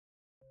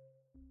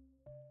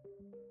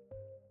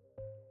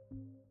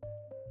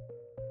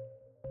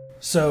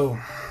So,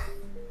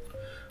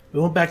 we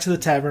went back to the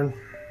tavern,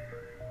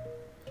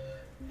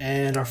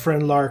 and our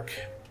friend Lark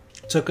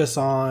took us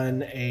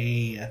on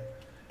and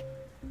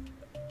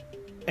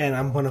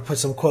I'm going to put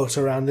some quotes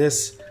around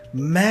this,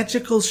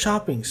 magical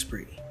shopping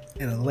spree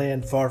in a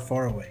land far,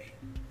 far away.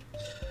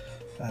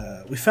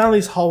 We found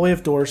these hallway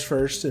of doors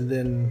first, and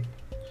then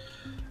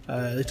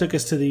they took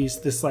us to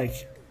this I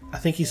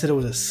think he said it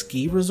was a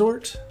ski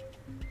resort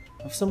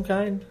of some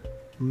kind.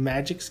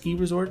 Magic ski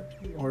resort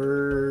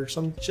or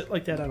some shit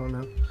like that. I don't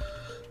know.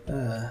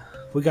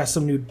 We got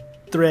some new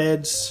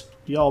threads.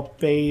 We all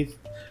bathed.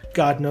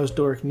 God knows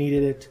Dork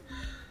needed it.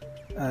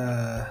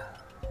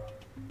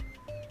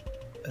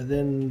 And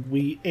then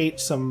we ate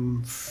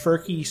some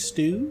furky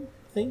stew,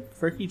 I think.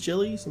 Furky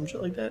chili, some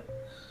shit like that.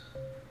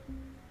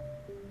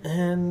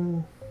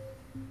 And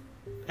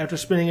after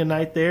spending a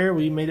night there,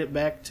 we made it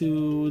back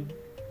to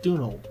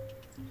Dunehold.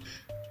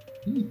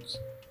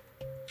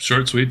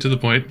 Short, sweet, to the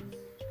point.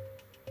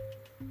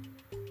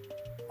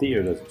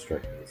 Theo doesn't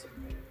strike me as a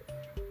man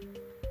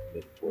of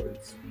many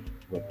words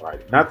when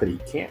writing. Not that he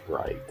can't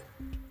write,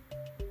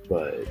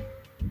 but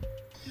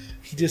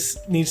he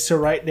just needs to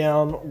write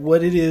down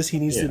what it is he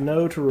needs to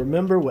know to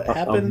remember what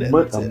happened. A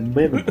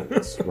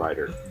minimalist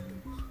writer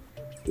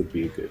would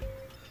be good.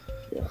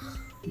 Yeah.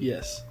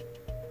 Yes.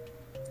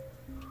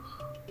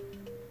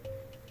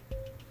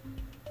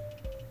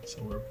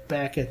 So we're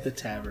back at the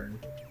tavern.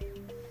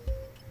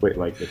 Wait,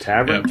 like the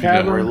tavern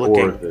Yeah, tavern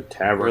or the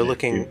tavern? We're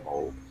looking.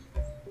 Dunehold?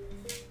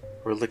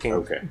 We're looking.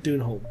 Okay.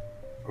 Dunehold.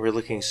 We're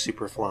looking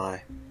super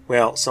fly.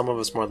 Well, some of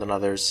us more than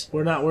others.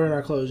 We're not wearing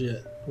our clothes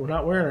yet.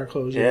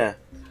 Yeah. Yet.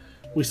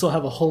 We still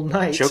have a whole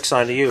night. Joke's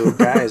on you.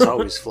 Guys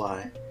always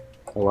fly.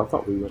 Oh, I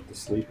thought we went to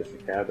sleep in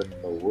the cabin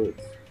in the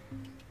woods.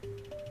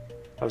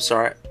 I'm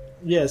sorry.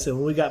 Yes, and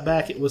when we got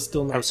back, it was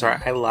still night. I'm sorry.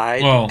 I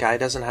lied. Well- Guy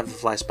doesn't have the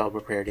fly spell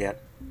prepared yet.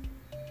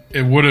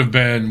 It would have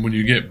been, when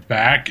you get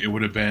back, it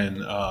would have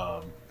been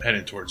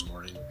heading towards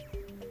morning.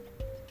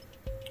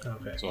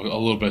 Okay. So a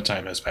little bit of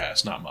time has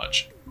passed, not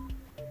much.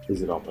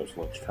 Is it almost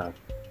lunchtime?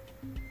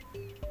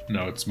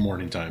 No, it's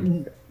morning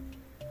time.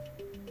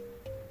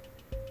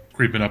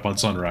 Creeping up on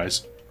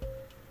sunrise.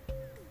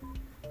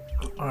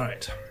 All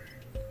right.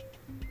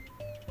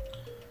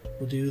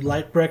 We'll do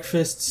light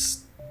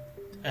breakfasts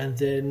and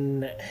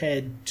then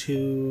head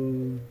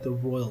to the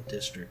Royal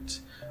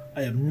District.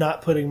 I am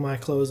not putting my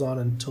clothes on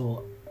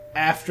until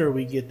after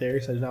we get there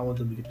because I do not want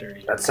them to get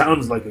dirty. That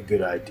sounds like a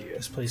good idea.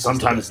 This place is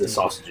Sometimes the dusty.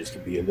 sausages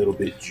can be a little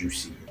bit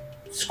juicy.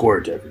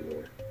 Squirt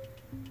everywhere.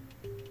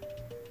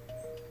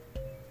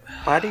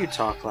 Why do you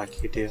talk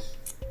like you do?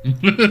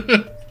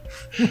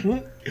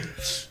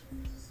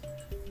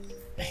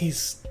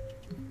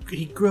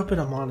 He grew up in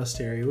a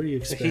monastery. What do you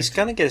expect? He's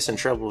gonna get us in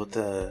trouble with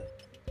the.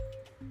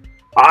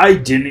 I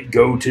didn't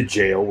go to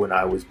jail when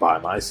I was by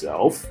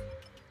myself.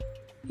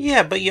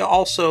 Yeah, but you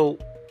also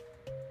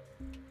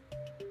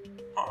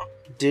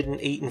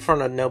didn't eat in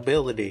front of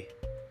nobility.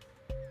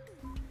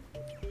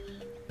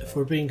 If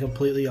we're being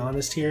completely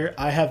honest here,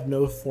 I have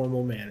no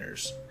formal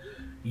manners.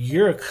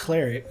 You're a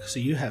cleric, so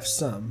you have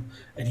some,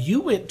 and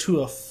you went to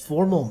a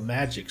formal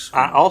magic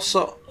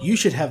school. You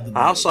should have the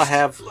most. I also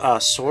have a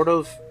sort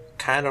of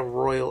kind of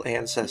royal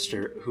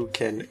ancestor who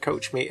can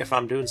coach me if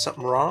I'm doing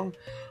something wrong.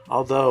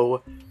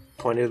 Although,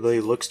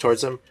 pointedly looks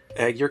towards him,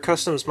 your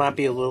customs might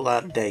be a little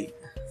out of date.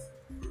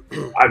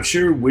 I'm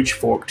sure which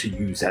fork to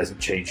use hasn't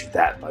changed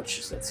that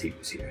much since he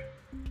was here.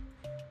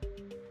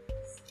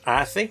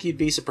 I think you'd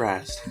be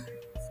surprised.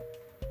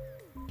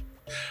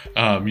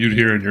 You'd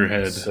hear in your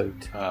head,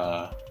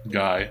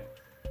 Guy,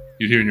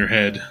 you'd hear in your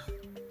head,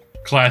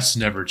 class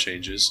never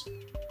changes.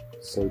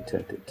 So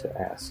tempted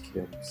to ask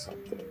him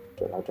something,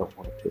 but I don't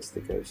want to piss the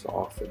ghost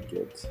off and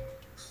get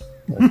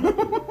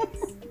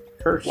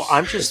cursed. Well,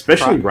 I'm just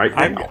especially right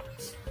now.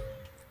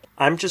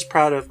 I'm just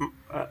proud of.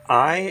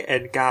 I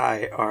and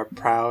Guy are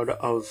proud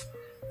of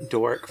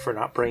Dork for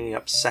not bringing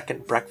up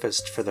second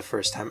breakfast for the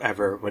first time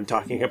ever when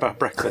talking about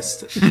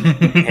breakfast.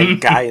 And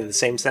Guy in the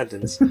same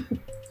sentence.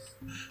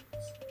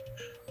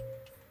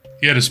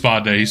 He had a spa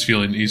day. He's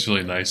feeling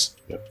nice.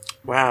 Yep.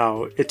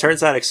 Wow, it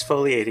turns out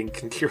exfoliating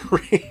can cure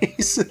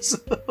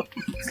racism.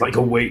 It's like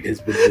a weight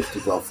has been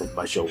lifted off of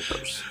my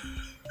shoulders.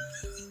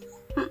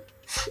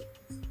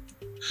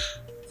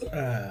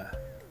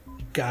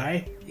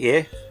 Guy?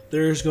 Yeah?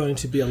 There's going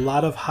to be a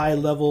lot of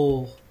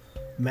high-level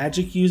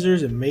magic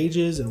users and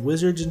mages and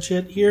wizards and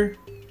shit here.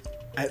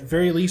 At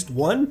very least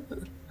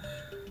one.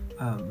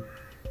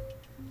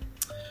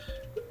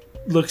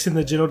 Looks in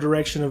the general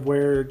direction of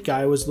where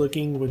Guy was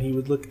looking when he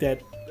would look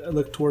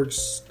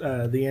towards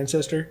the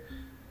ancestor.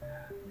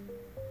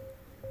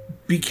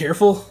 Be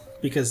careful,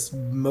 because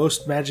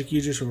most magic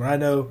users from what I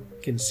know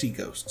can see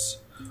ghosts.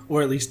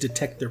 Or at least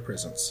detect their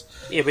presence.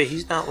 Yeah, but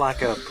he's not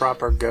like a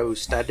proper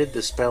ghost. I did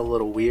the spell a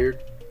little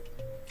weird.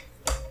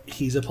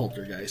 He's a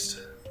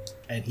poltergeist.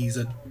 And he's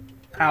a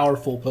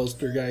powerful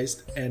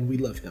poltergeist, and we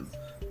love him.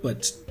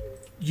 But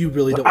you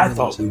really don't I want to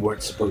thought lose we him.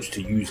 weren't supposed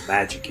to use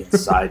magic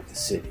inside the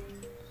city.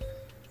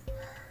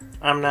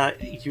 I'm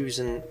not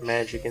using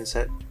magic and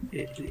set.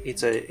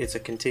 It's a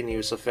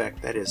continuous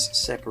effect that is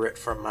separate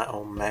from my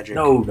own magic.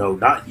 No,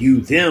 not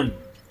you. Them.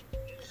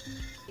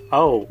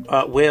 Oh,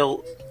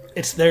 well,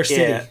 It's their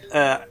city.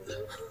 yeah.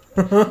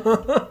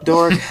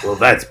 Dork, Well,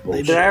 that's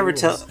bullshit. did I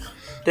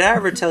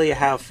ever tell you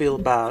how I feel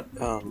about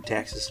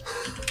taxes?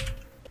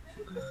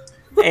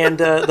 And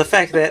the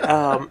fact that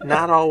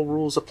not all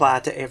rules apply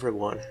to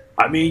everyone.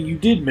 I mean, you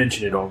did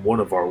mention it on one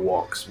of our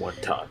walks one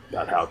time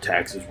about how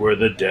taxes were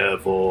the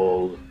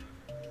devil.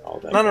 All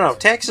that. No.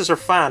 Taxes are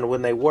fine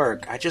when they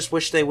work. I just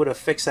wish they would have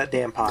fixed that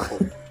damn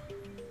pothole.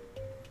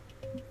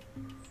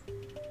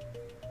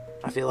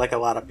 I feel like a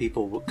lot of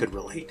people could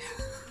relate.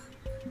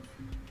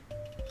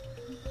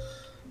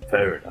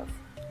 Fair enough.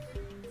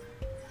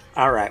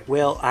 Alright,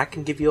 well, I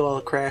can give you all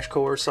a crash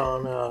course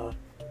on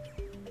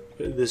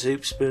the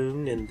soup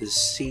spoon and the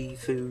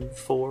seafood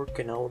fork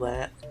and all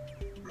that.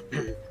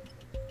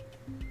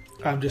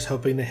 I'm just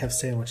hoping they have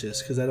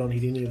sandwiches because I don't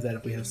eat any of that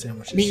if we have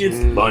sandwiches. I mean,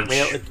 it's lunch.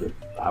 well,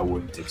 I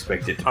wouldn't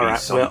expect it to be Alright,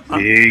 some well,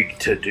 big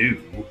to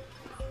do.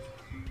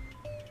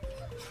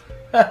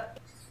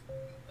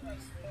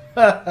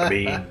 I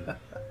mean,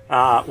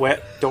 well,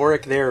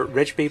 Doric, they're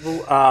rich people.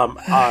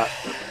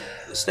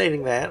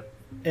 Stating that.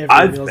 Every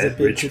I've meal's a met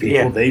big rich to-do.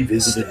 people. Yeah. They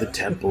visited the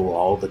temple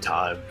all the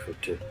time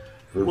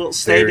for Well,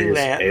 stating various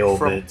that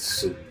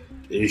ailments and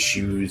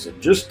issues,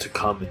 and just to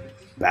come and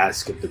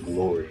bask in the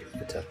glory of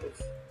the temple.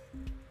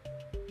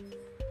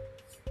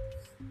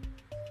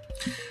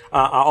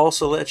 I'll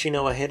also let you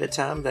know ahead of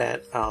time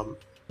that from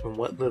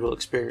what little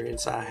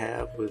experience I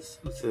have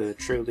with the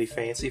truly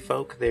fancy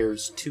folk,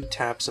 there's 2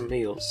 types of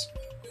meals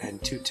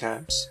and 2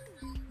 types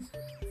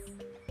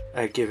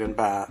given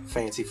by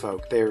fancy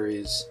folk. There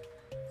is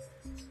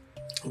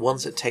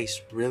ones that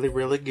taste really,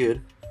 really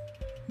good,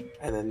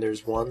 and then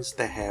there's ones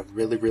that have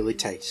really, really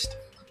taste.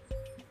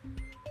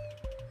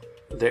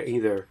 They're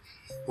either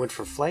went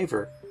for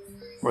flavor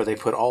or they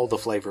put all the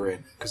flavor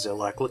in because they're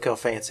like, look how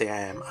fancy I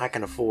am. I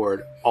can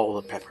afford all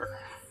the pepper.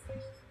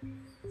 I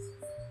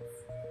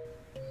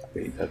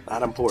mean,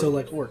 Not important. So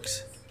like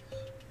orcs.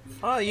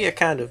 Oh yeah,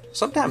 kind of.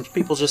 Sometimes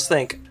people just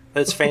think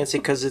it's fancy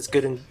because it's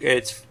good and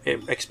it's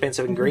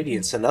expensive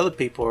ingredients, and other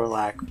people are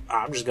like,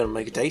 I'm just gonna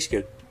make it taste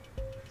good.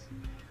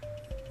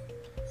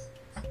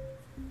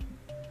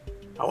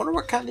 I wonder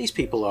what kind these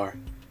people are.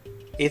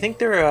 Do you think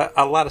they're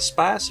a lot of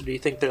spice, or do you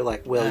think they're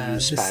like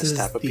well-used This spice is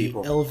type of the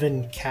people?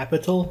 Elven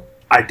capital.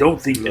 I don't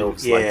think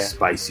elves Yeah. like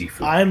spicy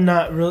food. I'm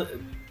not really.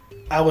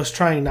 I was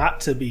trying not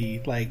to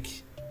be like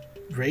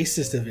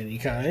racist of any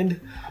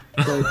kind,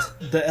 but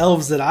the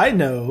elves that I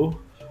know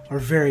are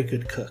very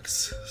good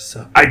cooks.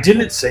 So I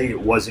didn't say it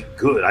wasn't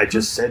good. I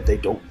just said they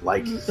don't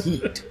like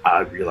heat. I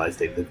realize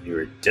they live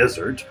near a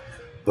desert,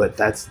 but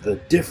that's the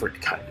different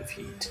kind of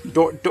heat.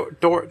 Dork.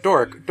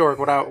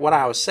 What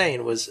I was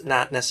saying was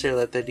not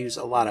necessarily that they'd use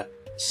a lot of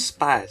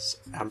spice.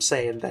 I'm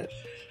saying that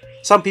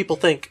some people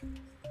think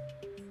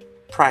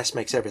price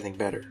makes everything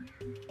better.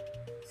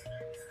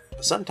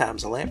 But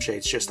sometimes a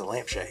lampshade's just a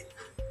lampshade.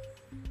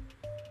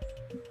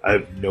 I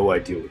have no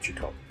idea what you're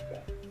talking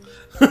about.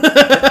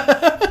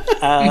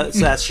 So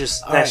that's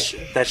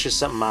just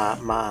something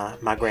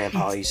my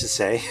grandpa used to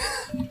say.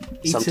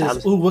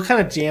 Sometimes Ooh, what kind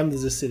of jam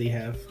does this city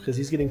have? Because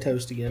he's getting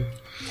toast again.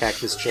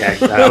 cactus jam.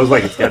 I was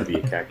like, it's got to be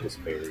a cactus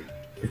berry.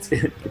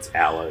 It's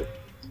aloe.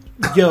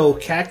 Yo,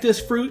 cactus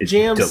fruit It's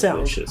jam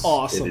delicious. sounds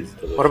awesome. It is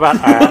delicious. What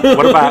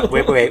about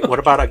wait? What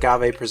about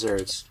agave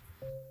preserves?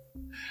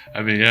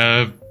 I mean,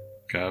 yeah,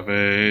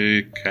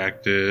 agave,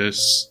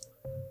 cactus.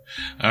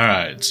 All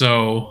right,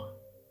 so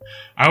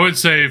I would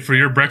say for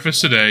your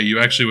breakfast today, you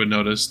actually would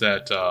notice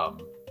that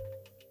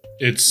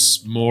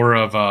it's more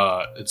of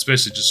it's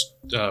basically just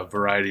a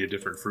variety of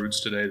different fruits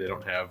today. They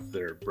don't have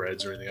their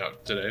breads or anything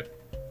out today.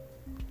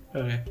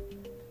 Okay,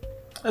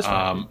 that's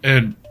fine.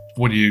 And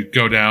when you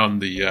go down,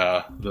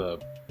 the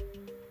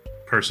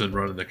person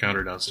running the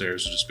counter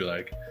downstairs will just be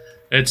like,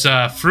 "It's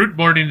fruit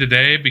morning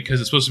today because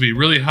it's supposed to be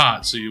really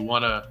hot, so you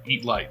want to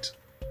eat light."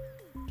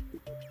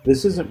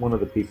 This isn't one of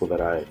the people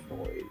that I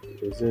annoyed,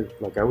 is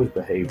it? Like, I was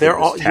behaving They're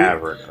in all- this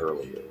tavern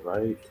earlier,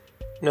 right?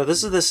 No,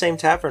 this is the same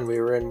tavern we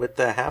were in with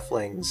the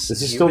halflings.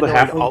 This is You still the annoyed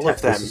halfling. all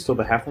of them. This is still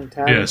the halfling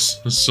tavern. Yes,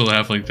 this is still the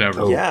halfling tavern.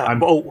 Oh, Yeah.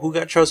 I'm- Who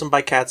got chosen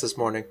by cats this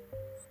morning?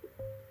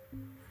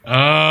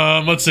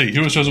 Let's see.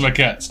 Who was chosen by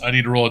cats? I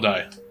need to roll a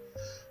die.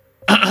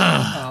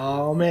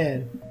 Oh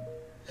man,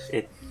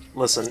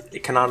 Listen,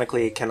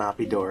 canonically, it cannot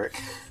be Doric.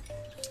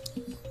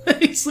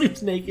 he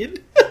sleeps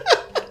naked.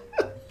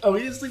 Oh,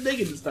 he didn't sleep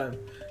naked this time.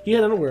 He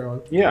had underwear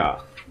on. Yeah.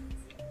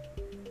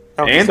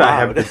 Oh, he's And I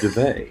have loud. the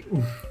duvet.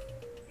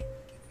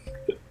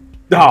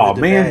 Oh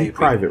The man, duvet, he but-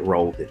 private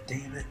rolled it.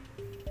 Damn it.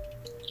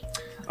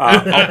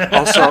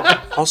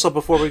 Also,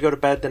 before we go to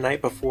bed the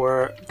night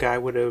before, Guy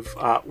would have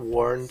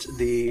warned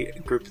the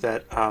group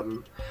that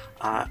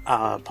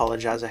I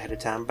apologize ahead of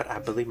time, but I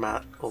believe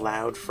my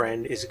loud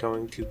friend is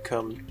going to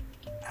come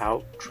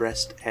out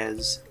dressed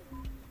as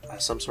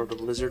some sort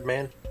of lizard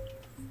man.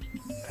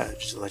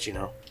 Just to let you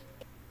know.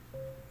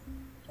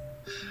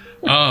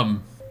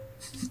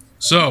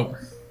 So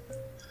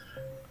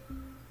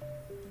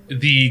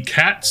the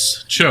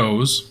cats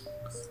chose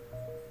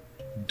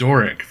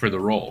Doric for the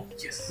role.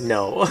 Yes.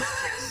 No.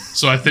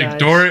 So I think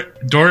Nice.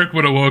 Doric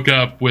would have woke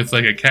up with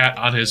like a cat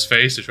on his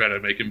face to try to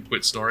make him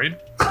quit snoring,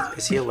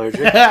 Is he allergic?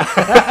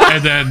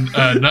 and then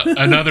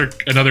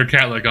another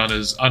cat like on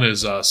his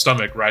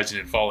stomach rising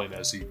and falling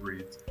as he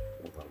breathed.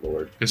 Oh my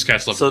lord. Because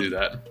cats love So- to do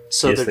that.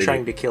 So Yes, they're they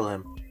trying do. to kill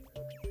him.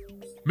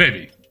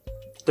 Maybe,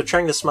 They're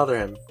trying to smother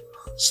him.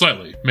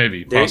 slightly,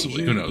 maybe, They-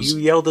 possibly. Who knows? You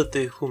yelled at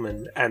the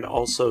human and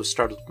also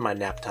started my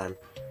nap time.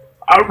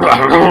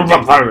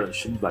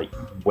 She's like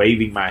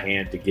waving my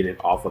hand to get it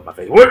off of my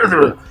face.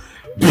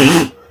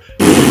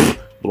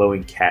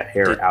 Blowing cat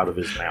hair out of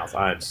his mouth.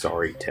 I'm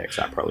sorry, Tex.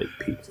 I probably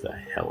peeked the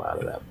hell out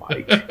of that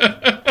mic.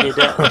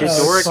 Did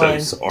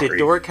sorry.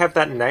 Doric have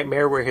that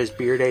nightmare where his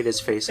beard ate his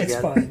face It's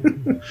again?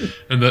 fine.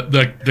 And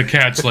the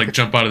cats like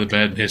jump out of the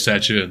bed and hiss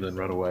at you and then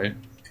run away.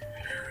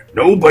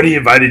 Nobody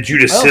invited you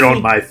to sit Elfie.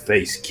 on my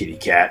face, kitty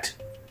cat.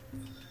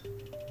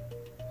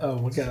 Oh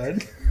my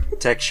god.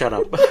 Tech, shut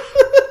up.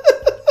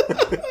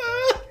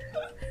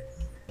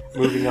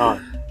 Moving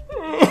on.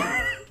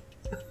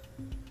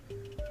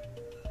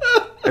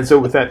 And so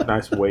with that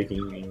nice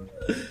awakening,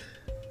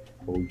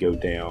 we go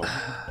down,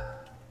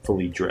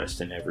 fully dressed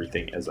and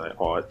everything as I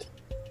ought.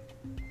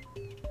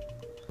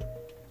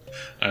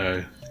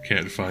 I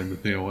can't find the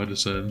thing I wanted to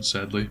say,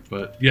 sadly,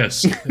 but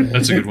yes,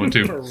 that's a good one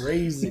too.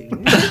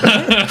 Phrasing.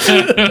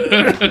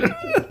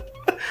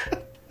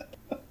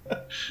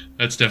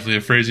 That's definitely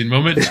a phrasing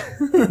moment.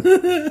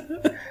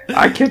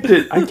 I kept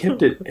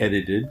it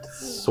edited,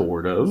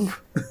 sort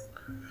of.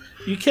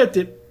 You kept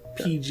it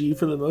PG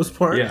for the most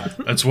part. Yeah.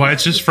 That's why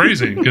it's just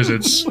phrasing, because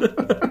it's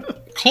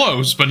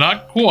close, but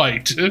not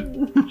quite.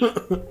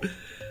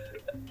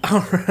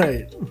 All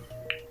right.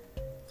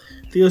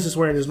 Theo's just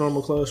wearing his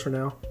normal clothes for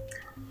now.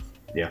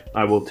 Yeah,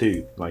 I will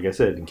too. Like I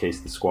said, in case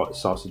the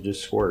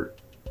sausages squirt.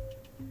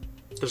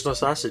 There's no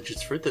sausage.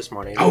 It's fruit this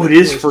morning. Oh, it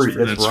is fruit.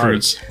 That's That's right.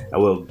 fruits.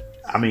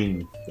 I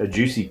mean, a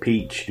juicy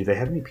peach. Do they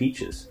have any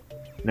peaches?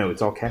 No,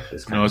 it's all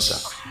cactus kind No, of it's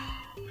stuff.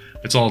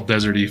 it's all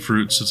deserty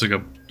fruits. It's like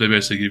they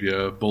basically give you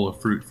a bowl of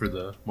fruit for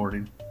the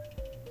morning.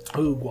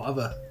 Ooh,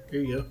 guava.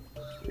 Here you go.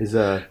 Is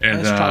And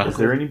That's is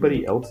there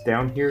anybody else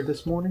down here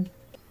this morning?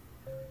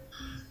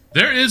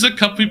 there is a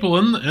couple people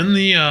in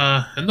the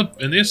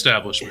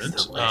establishment.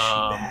 Is the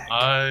Leshy back?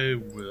 I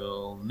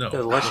will know.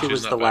 The Leshy She's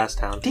was not the back. last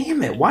town.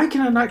 Damn it! Why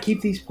can I not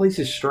keep these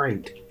places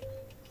straight?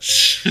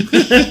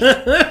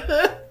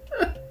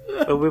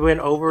 But we went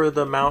over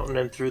the mountain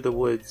and through the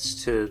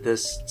woods to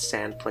this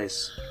sand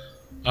place.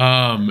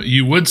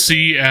 You would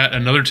see at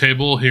another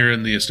table here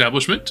in the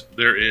establishment,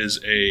 there is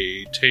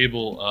a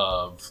table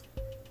of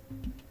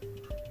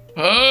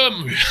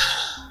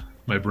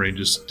my brain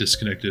just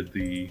disconnected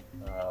the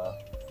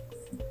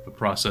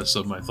process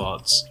of my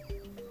thoughts.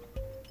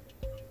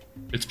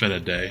 It's been a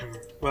day.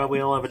 Well, we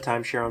all have a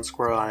timeshare on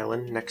Squirrel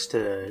Island next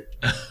to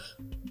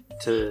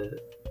the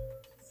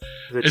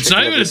It's chicken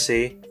not of even- the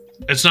sea.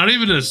 It's not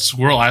even a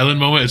Squirrel Island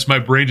moment. It's my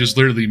brain just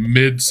literally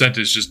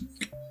mid-sentence just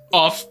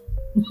off.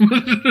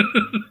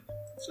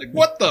 It's like,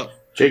 what the?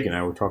 Jake and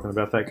I were talking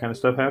about that kind of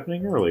stuff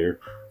happening earlier.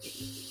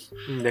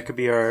 That could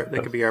be our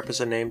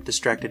episode name,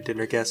 Distracted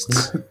Dinner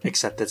Guests,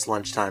 except it's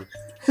lunchtime.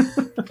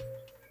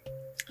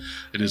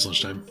 It is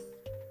lunchtime.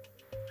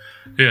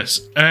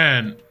 Yes,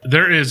 and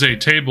there is a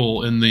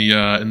table in the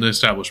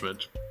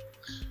establishment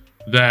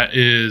that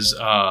is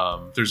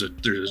there's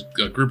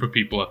a group of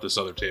people at this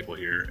other table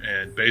here,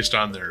 and based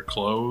on their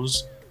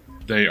clothes,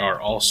 they are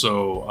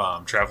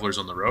also travelers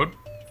on the road.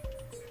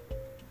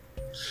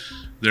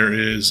 There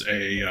is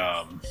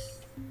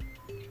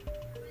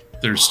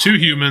there's two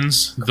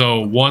humans, though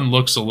one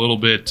looks a little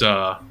bit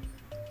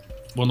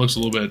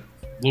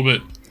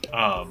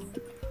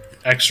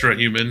extra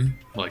human,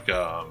 like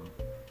Well,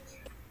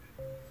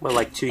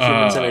 like two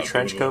humans in a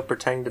trench coat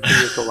pretending to be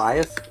a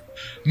Goliath.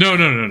 No.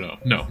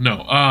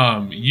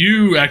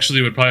 You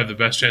actually would probably have the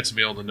best chance of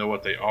being able to know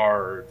what they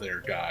are,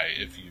 their guy,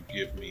 if you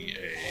give me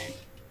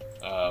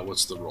a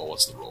what's the roll?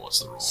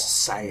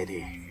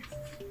 Society.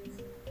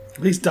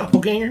 These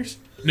doppelgangers?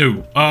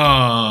 No,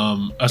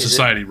 a Is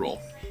society roll.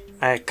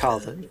 I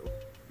called it.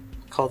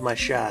 Called my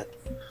shot.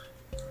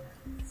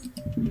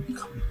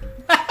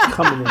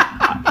 Coming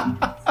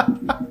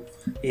in.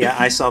 Yeah,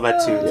 I saw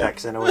that too,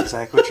 Tex. I know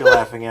exactly what you're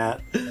laughing at.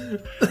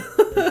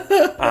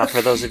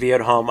 For those of you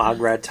at home,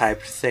 Agrad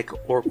typed thick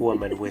orc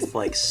woman with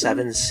like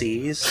 7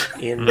 C's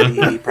in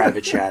the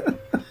private chat.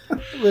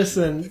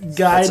 Listen,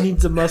 guy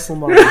needs a muscle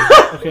model,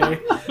 okay?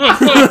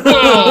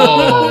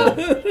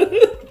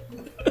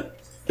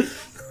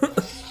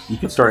 You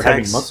can start Tex.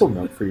 having muscle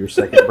milk for your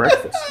second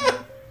breakfast.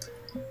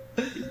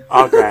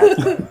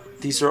 Agrad,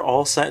 these are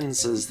all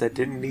sentences that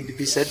didn't need to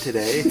be said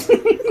today,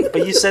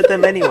 but you said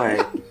them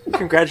anyway.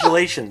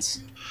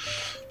 Congratulations.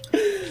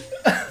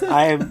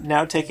 I am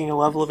now taking a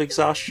level of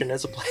exhaustion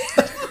as a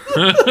player.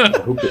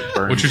 I hope it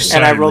burns. What's your you. side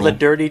And I rolled a roll?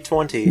 dirty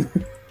 20.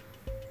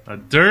 A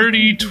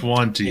dirty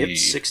 20.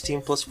 It's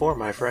 16 plus 4,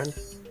 my friend.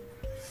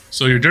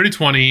 So your dirty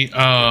 20,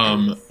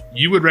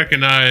 you would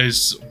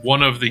recognize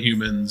one of the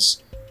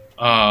humans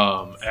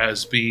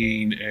as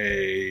being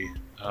a,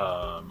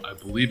 I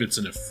believe it's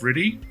an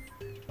Afridi.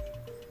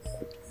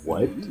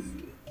 What?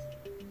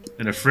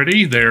 An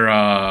Afridi, they're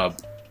Are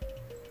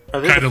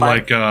they kind of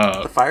like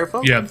the fire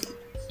folk?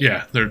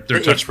 yeah, they're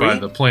touched by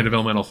the plane of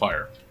elemental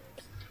fire.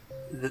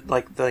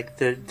 Like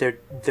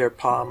their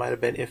paw might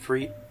have been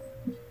Ifrit.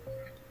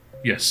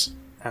 Yes,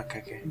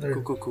 Okay. They're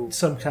Cool.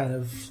 some kind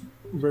of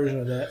version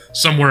of that.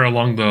 somewhere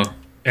along the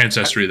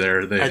ancestry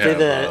there, they Are have.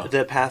 they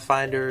the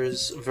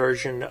Pathfinder's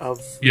version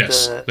of?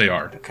 Yes, they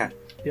are. Okay.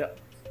 Yeah.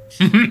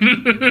 I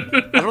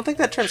don't think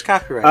that term's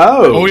copyrighted.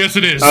 Oh, yes,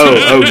 it is. Oh,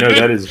 no,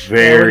 that is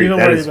very don't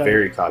worry about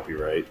very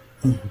copyright.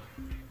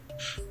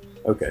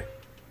 Okay.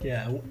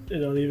 Yeah.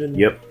 Don't even.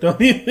 Yep.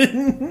 Don't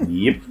even.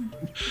 Yep.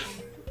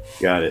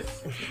 Got it.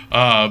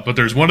 But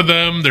there's one of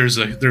them.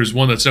 There's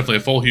one that's definitely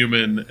a full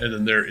human, and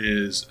then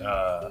there's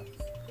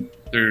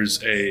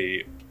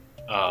a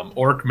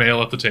orc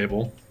male at the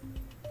table.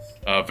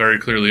 Very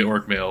clearly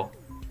orc male.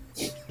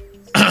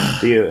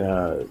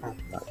 Theo,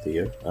 not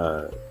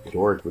Theo.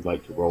 Doric would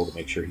like to roll to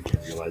make sure he can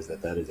realize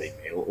that is a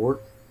male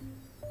orc.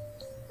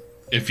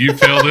 If you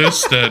fail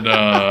this, then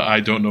I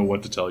don't know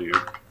what to tell you.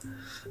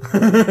 You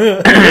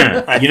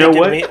know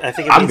what? I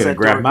think I'm going to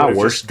grab my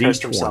worst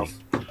D20.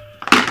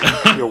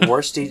 Your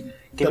worst D.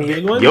 Give The me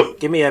big one? Yep.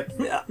 Give me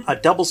a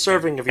double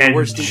serving of your And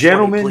worst D20,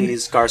 gentlemen,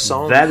 please,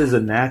 garçon. that is a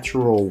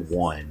natural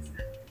 1.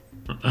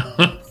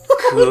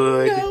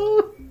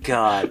 Good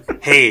God.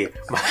 Hey,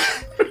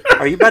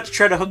 are you about to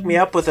try to hook me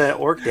up with an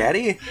orc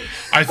daddy?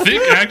 I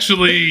think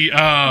actually,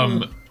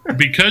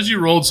 because you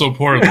rolled so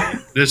poorly,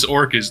 this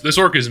orc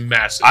is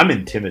massive. I'm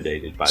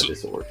intimidated by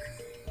this orc.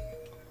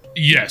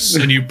 Yes,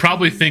 and you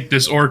probably think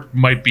this orc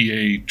might be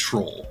a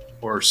troll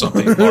or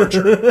something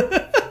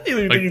larger. You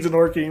don't even think he's an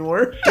orc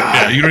anymore.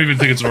 Yeah, you don't even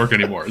think it's an orc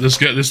anymore. This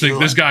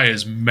guy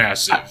is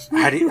massive.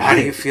 How do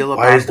you feel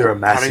about? Why is there a How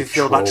massive do you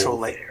feel about troll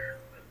trolling? there?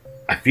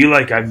 I feel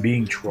like I'm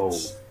being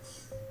trolled.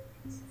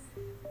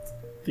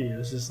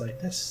 Theo's just like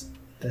that's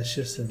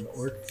just an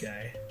orc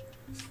guy.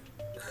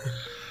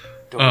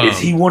 Is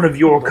he one of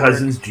your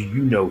cousins? Do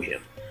you know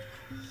him?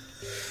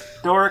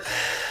 Dork,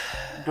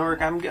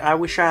 I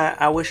wish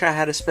I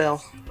had a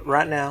spell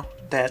right now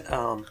that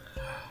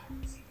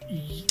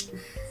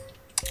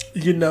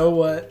You know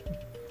what?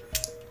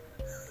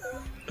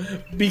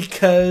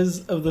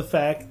 Because of the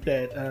fact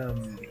that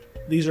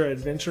these are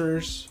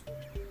adventurers,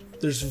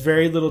 there's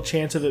very little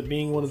chance of it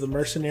being one of the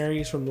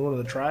mercenaries from one of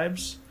the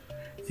tribes.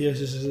 Theo's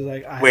just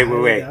like, I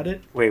highly doubt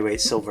it. Wait,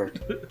 Silver.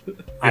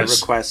 I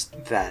Yes.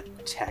 request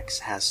that Tex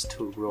has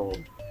to roll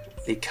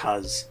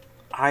because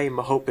I'm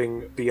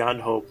hoping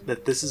beyond hope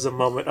that this is a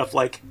moment of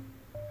like,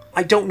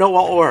 I don't know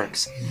all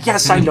orcs.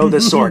 Yes, I know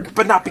this orc,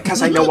 but not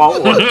because I know all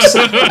orcs.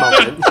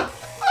 moment.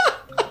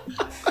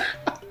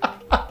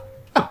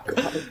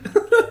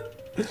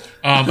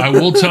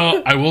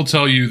 I will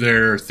tell you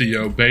there,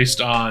 Theo,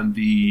 based on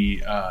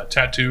the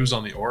tattoos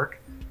on the orc,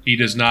 he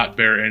does not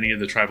bear any of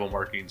the tribal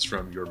markings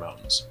from your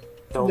mountains.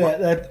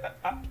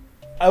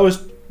 I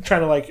was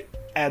trying to like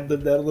add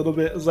that a little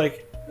bit. It was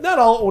like I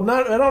don't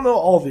know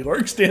all the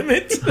orcs. Damn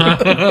it!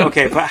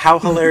 Okay, but how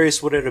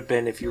hilarious would it have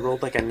been if you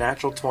rolled like a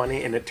natural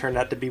 20 and it turned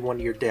out to be one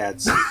of your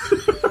dad's?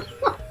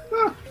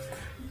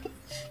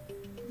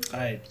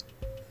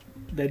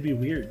 That'd be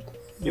weird.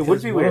 It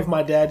would be one weird. of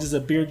my dads is a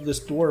beardless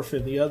dwarf,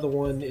 and the other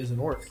one is an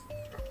orc.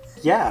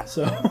 Yeah.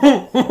 So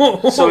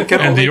it could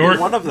And only the orc-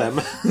 be one of them.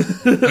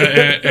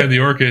 and the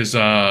orc is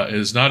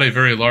not a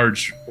very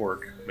large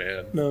orc,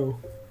 man. no,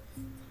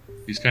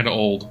 He's kind of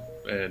old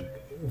and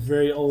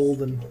very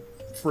old and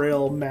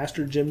frail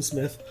Master Jim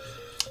Smith.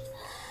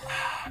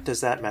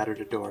 Does that matter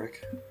to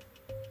Doric?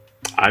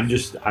 I'm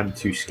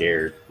too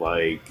scared.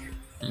 Like,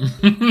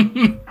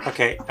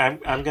 Okay,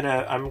 I'm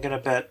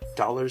gonna bet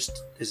dollars.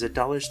 Is it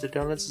dollars to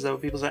donuts? Is that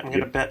what people say? I'm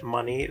gonna bet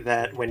money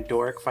that when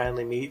Doric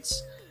finally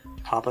meets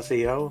Papa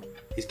Theo,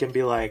 he's gonna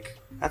be like,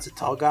 "That's a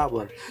tall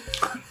goblin."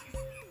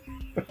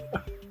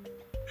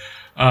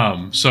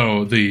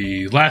 So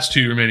the last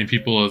two remaining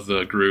people of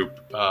the group,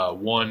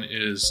 one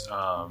is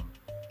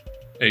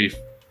a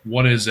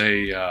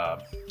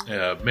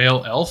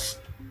male elf,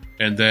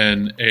 and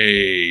then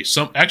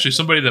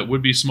somebody that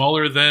would be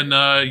smaller than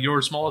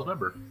your smallest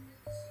member.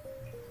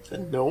 Is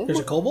it gnome? There's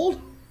a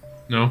kobold.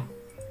 No,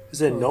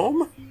 Is it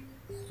gnome?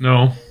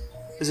 no,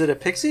 Is it a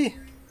pixie?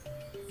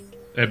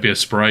 that'd be a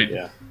sprite.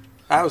 yeah.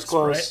 I was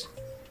close.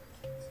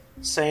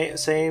 Same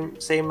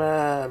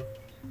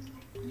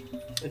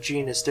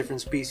genus,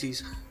 different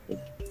species.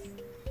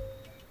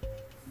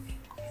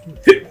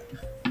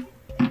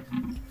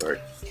 Sorry.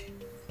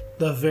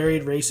 The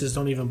varied races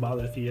don't even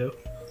bother Theo.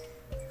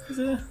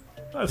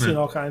 I've seen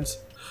all kinds.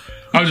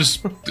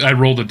 I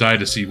rolled a die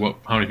to see how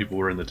many people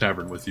were in the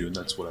tavern with you, and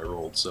that's what I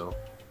rolled. So,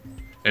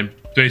 and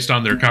based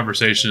on their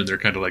conversation, they're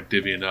kind of like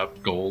divvying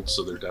up gold,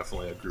 so they're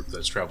definitely a group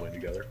that's traveling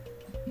together.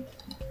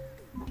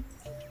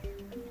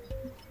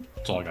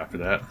 That's all I got for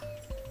that.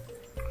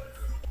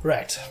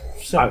 Right.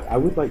 So I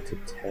would like to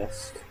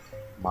test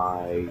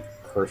my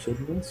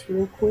cursedness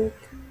real quick.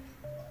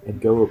 and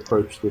go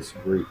approach this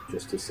group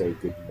just to say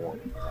good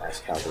morning and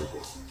ask how they're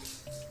doing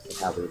and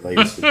how their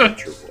latest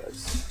adventure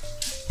was.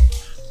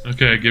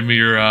 Okay, give me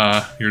your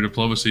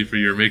diplomacy for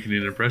your making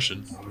an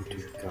impression. Oh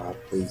dear God,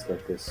 please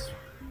let this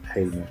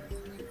payment.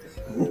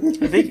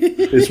 If he,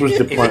 This was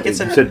if he gets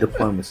you an- said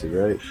diplomacy,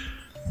 right?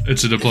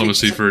 It's a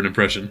diplomacy for an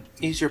impression.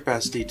 Use your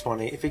best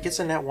D20. If he gets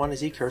a nat 1, is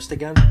he cursed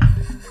again?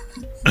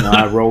 No,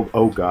 I rolled.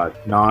 Oh God,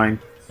 9.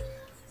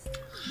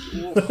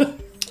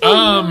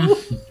 Aw.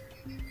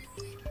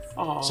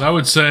 So I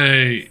would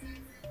say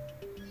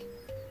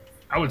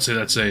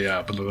that's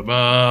a blah, blah,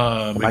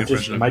 blah, Am make I an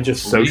just impression of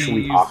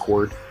socially believe.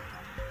 awkward?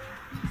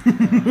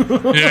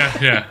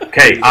 Yeah.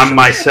 Okay, I'm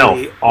myself.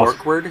 Really Also,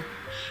 awkward.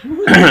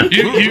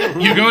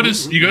 You go to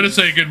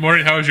say good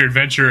morning. How was your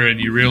adventure? And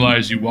you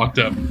realize you walked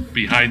up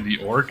behind the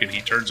orc, and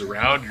he turns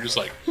around. You're just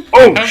like,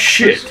 oh "How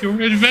shit! was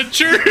your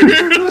adventure?"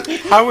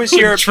 How was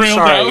your trailed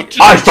sorry? out.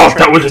 I thought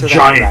that was a To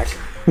giant.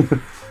 back.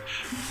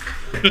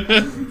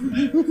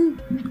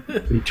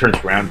 He turns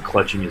around,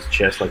 clutching his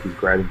chest like he's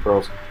grabbing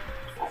pearls.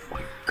 Oh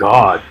my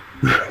God!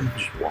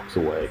 Just walks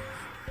away.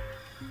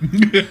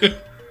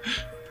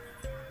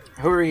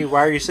 Who are you?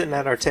 Why are you sitting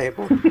at our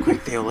table? Quick,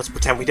 Theo, let's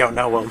pretend we don't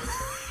know him.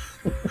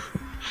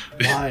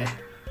 Why?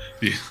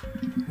 Yeah.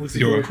 Was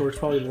The the orc. orc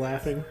probably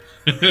laughing?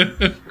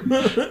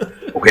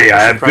 Okay,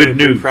 I have Probably good pretty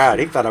news. proud.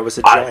 He thought I was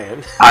a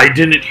giant. I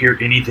didn't hear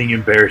anything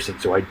embarrassing,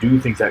 so I do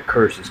think that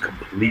curse is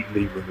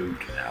completely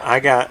removed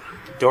now.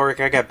 Doric,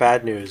 I got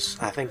bad news.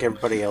 I think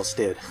everybody else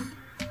did.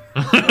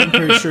 I'm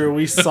pretty sure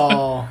we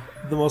saw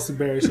the most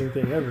embarrassing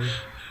thing ever.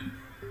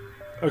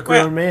 A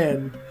grown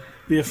man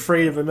be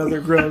afraid of another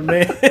grown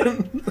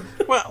man.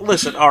 Well,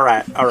 listen, all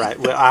right. Well,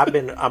 I've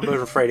been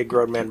afraid of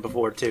grown men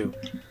before too.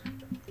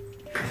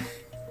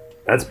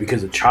 That's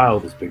because a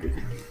child is bigger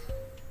than you.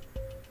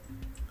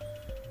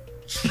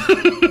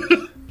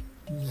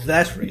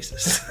 That's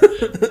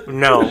racist.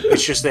 No,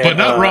 it's just that. But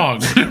not wrong.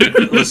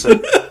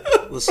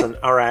 Listen.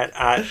 All right,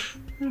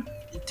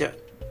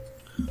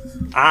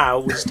 I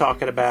was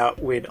talking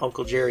about when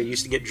Uncle Jerry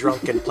used to get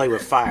drunk and play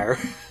with fire.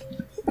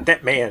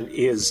 That man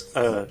is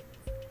a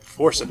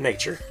force of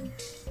nature.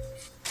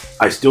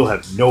 I still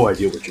have no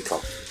idea what you're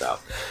talking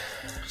about.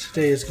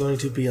 Today is going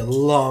to be a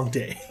long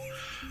day.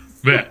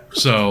 Yeah.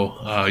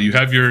 So you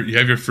have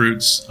your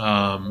fruits,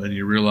 and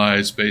you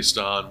realize based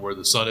on where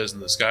the sun is in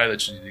the sky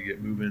that you need to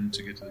get moving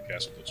to get to the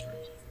castle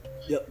district.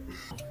 Yep.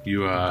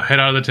 You head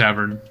out of the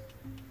tavern,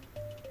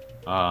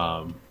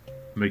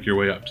 make your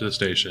way up to the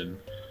station,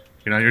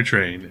 get on your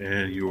train,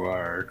 and you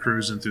are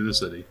cruising through the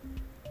city.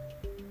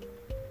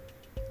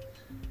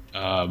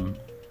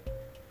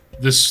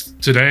 This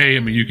today, I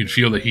mean, you can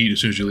feel the heat as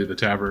soon as you leave the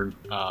tavern.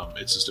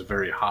 It's just a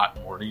very hot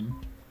morning,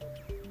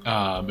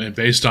 and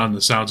based on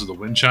the sounds of the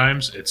wind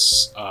chimes,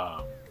 it's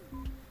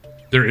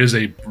there is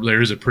a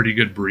pretty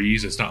good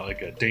breeze. It's not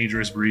like a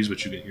dangerous breeze,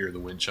 but you can hear the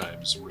wind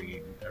chimes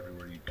ringing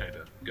everywhere you kind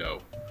of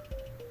go.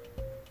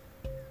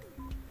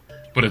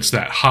 But it's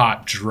that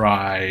hot,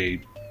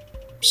 dry,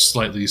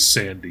 slightly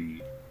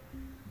sandy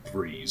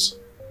breeze,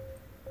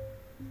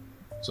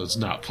 so it's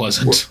not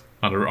pleasant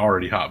on an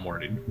already hot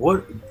morning.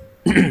 What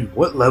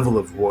what level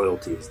of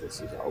royalty is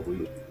this? Is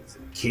it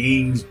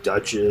kings,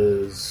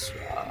 duchess?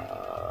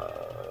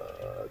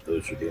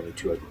 Those are the only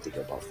two I can think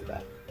of off the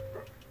bat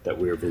that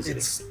we're visiting.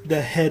 It's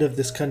the head of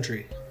this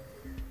country.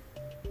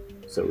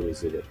 So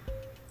is it a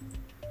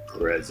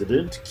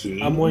president,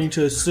 king? I'm going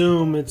to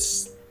assume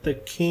it's the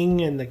king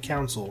and the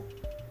council.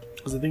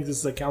 Because I think this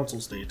is a council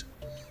state.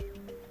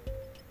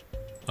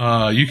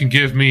 You can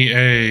give me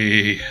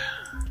a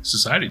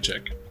society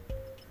check.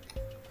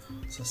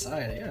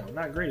 Society, yeah, I'm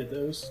not great at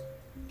those.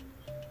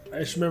 I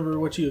just remember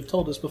what you have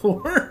told us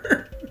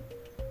before.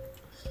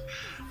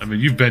 I mean,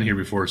 you've been here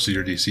before, so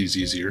your DC's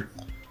easier.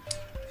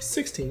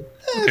 16. Okay,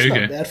 That's not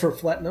okay. bad for a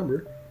flat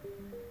number.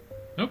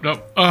 Nope.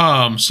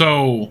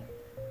 So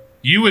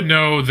you would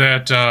know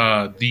that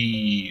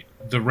the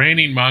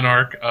reigning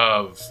monarch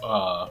of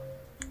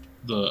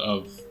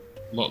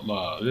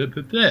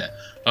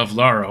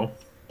Laro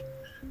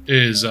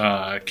is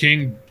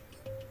King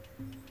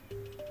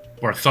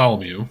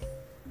Bartholomew.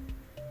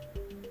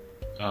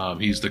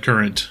 He's the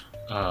current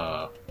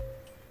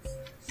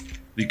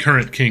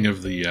king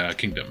of the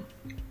kingdom.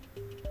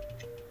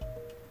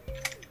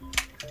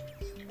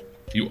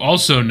 You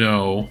also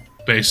know,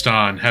 based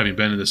on having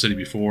been in the city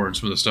before and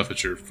some of the stuff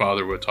that your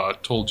father would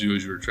told you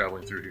as you were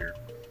traveling through here,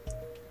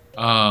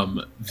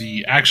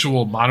 the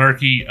actual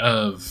monarchy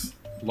of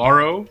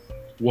Laro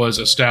was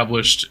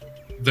established.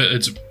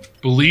 It's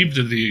believed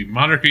that the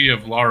monarchy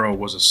of Laro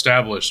was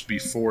established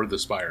before the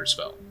spires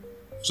fell,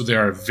 so they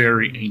are a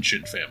very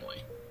ancient family.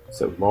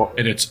 So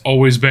And it's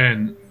always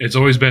been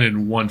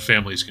in one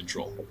family's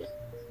control.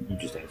 you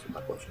just answered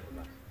my question.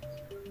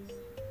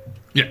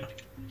 Yeah,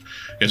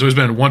 it's always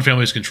been in one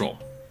family's control.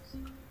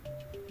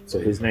 So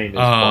his name is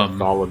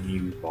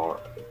Bartholomew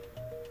Delaro.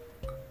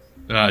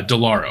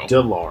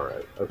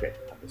 Delaro. Okay,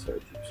 I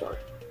misheard you. Sorry.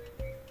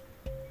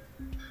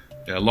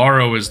 Yeah,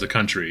 Laro is the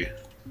country.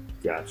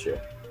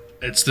 Gotcha.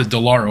 It's the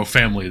Delaro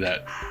family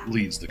that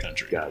leads the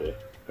country. Got it.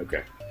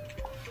 Okay.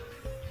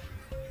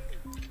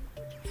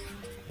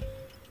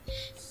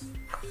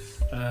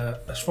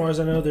 As far as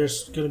I know,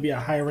 there's going to be a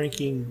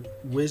high-ranking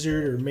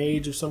wizard or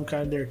mage of some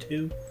kind there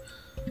too,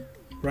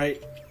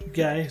 right,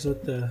 guy? That's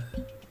what the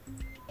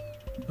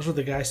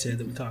guy said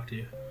that we talked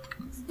to.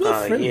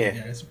 Really friendly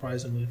guy,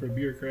 surprisingly, for a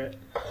bureaucrat.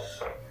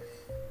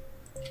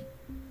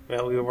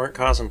 Well, we weren't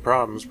causing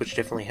problems, which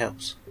definitely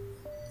helps.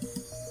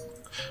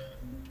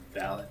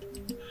 Valid.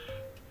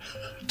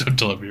 Don't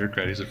tell a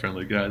bureaucrat he's a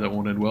friendly guy. That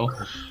won't end well.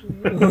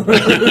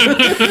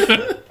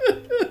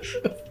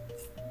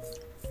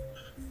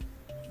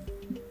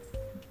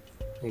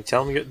 You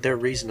tell them they're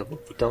reasonable,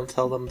 but don't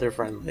tell them they're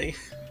friendly.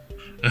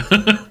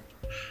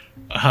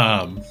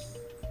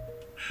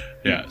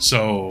 Yeah,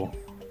 so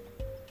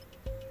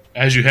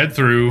as you head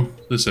through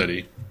the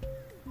city,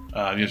 you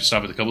have to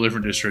stop at a couple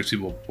different districts.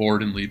 People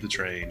board and leave the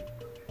train,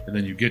 and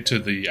then you get to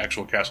the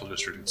actual castle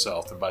district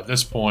itself. And by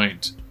this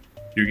point,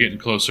 you're getting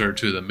closer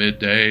to the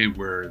midday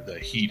where the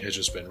heat has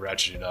just been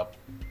ratcheting up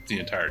the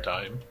entire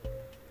time.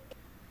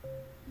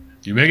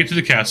 You make it to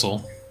the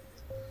castle,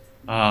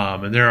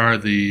 and there are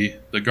the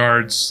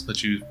guards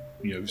that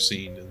you've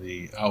seen in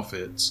the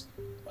outfits.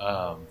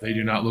 They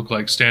do not look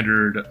like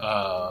standard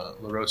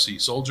LaRossi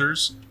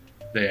soldiers.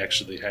 They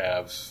actually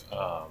have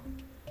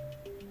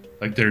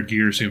their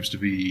gear seems to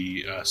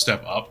be a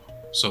step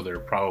up, so they're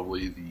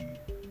probably the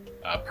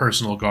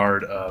personal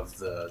guard of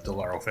the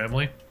Delaro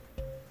family.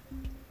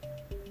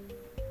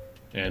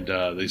 And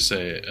they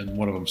say, and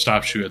one of them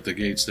stops you at the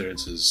gates there and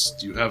says,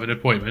 "Do you have an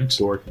appointment?"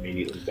 Dork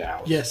immediately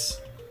bows.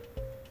 Yes.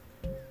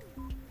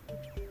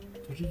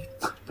 Are you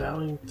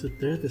bowing to?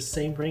 They're the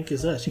same rank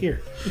as us.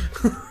 Here.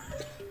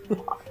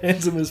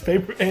 Hands him his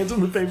paper. Hands him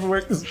the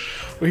paperwork.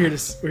 We're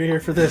here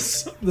for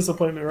this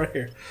appointment right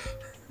here.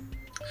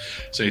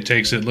 So he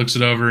takes it, looks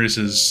it over, he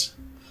says,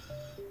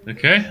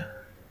 "Okay,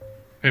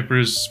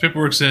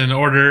 paperwork's in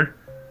order.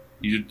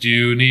 Do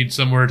you need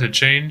somewhere to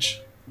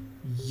change?"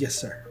 Yes,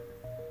 sir.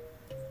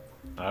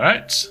 All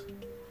right.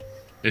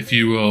 If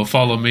you will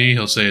follow me,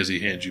 he'll say as he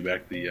hands you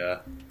back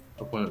the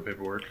appointment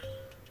paperwork.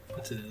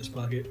 Puts it in his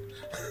pocket.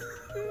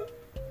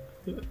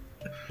 So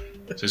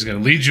he's going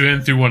to lead you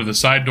in through one of the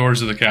side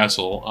doors of the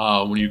castle.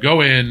 When you go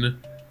in,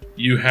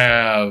 you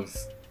have...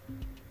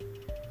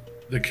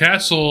 The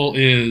castle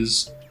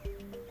is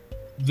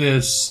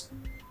this...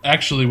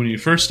 Actually, when you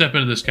first step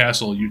into this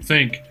castle, you'd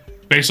think,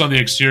 based on the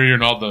exterior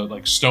and all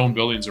the stone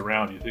buildings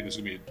around, you'd think it's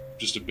going to be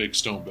just a big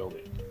stone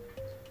building.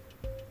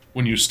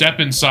 When you step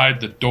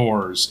inside the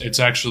doors, it's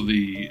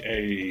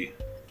actually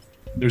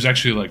there's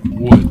actually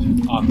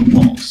wood on the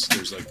walls.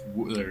 There's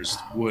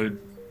wood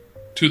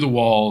to the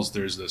walls.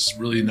 There's this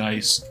really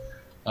nice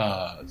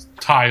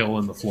tile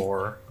in the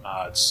floor.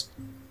 It's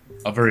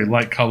a very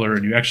light color,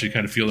 and you actually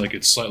kind of feel like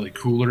it's slightly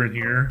cooler in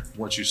here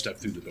once you step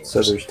through the doors.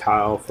 So there's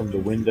tile from the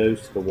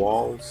windows to the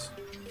walls?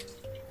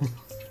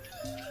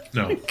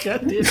 No.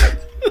 God damn it.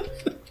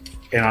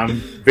 And I'm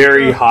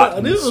very hot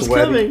and I knew it was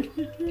sweaty.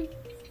 coming.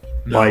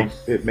 No. Like,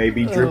 it may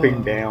be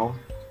dripping down.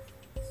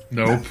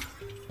 Nope.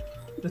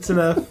 That's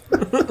enough.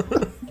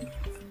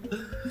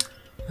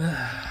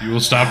 You will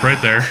stop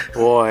right there.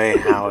 Boy,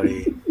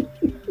 howdy.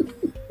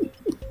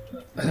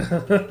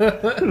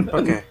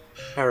 Okay.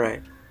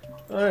 Alright.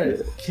 Alright,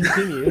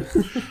 continue.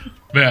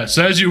 Yeah,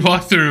 so as you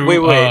walk through... Wait,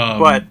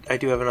 but I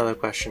do have another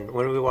question.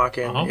 When we walk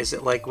in, is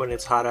it like when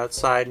it's hot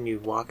outside and you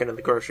walk into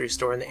the grocery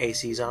store and the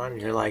AC's on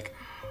and you're like,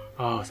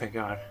 oh, thank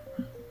God.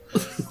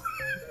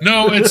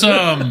 No, it's...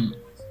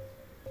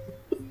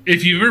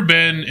 If you've ever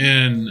been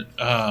in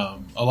a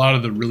lot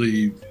of the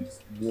really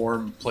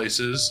warm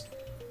places,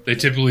 they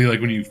typically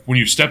when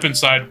you step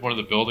inside one of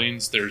the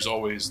buildings, there's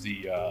always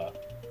the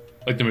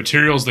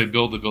materials they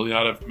build the building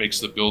out of makes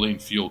the building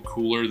feel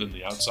cooler than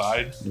the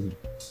outside.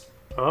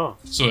 Oh,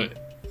 so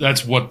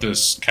that's what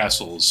this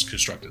castle is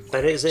constructed.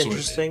 That is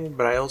interesting,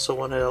 but I also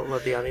want to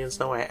let the audience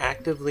know I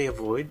actively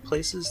avoid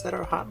places that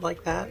are hot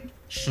like that.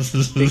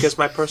 Because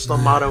my personal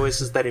motto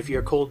is that if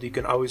you're cold, you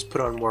can always put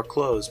on more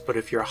clothes, but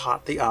if you're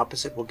hot, the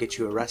opposite will get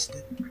you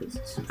arrested.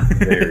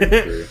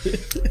 Very true.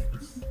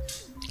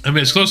 I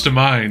mean, it's close to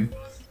mine.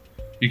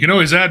 You can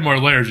always add more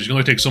layers, but you can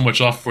only take so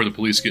much off before the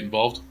police get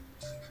involved.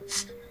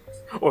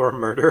 Or a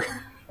murder.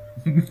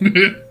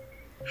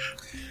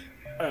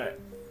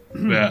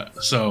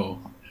 So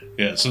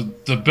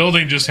the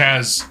building just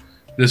has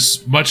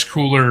this much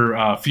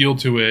cooler feel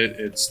to it.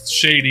 It's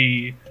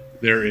shady.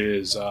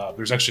 There's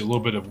actually a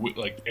little bit of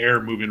air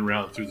moving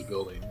around through the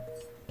building,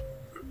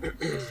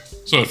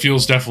 so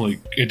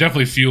it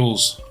definitely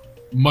feels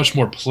much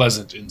more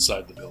pleasant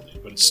inside the building,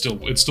 but it's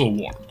still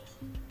warm.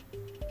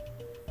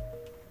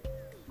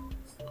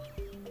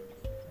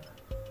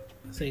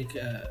 I think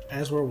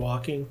as we're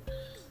walking,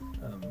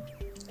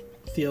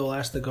 Theo will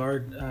ask the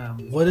guard,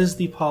 what is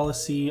the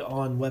policy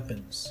on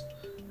weapons?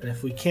 And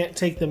if we can't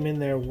take them in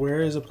there,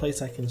 where is a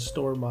place I can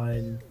store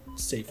mine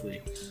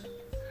safely?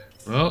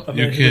 Well,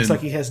 He looks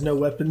like he has no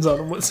weapons on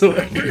him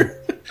whatsoever.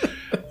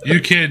 You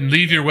can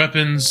leave your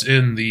weapons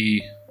in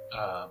the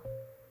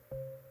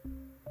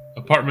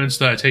apartments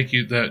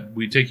that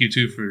we take you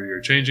to for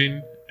your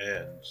changing,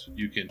 and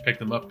you can pick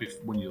them up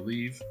when you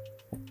leave.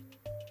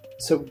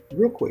 So,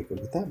 real quick,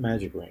 with that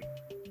magic ring,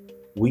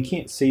 we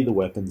can't see the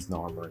weapons and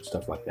armor and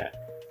stuff like that.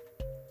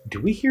 Do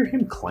we hear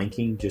him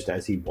clanking just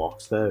as he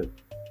walks, though?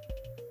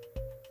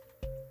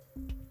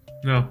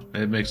 No,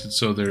 it makes it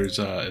so they're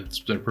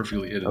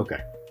perfectly hidden.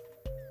 Okay.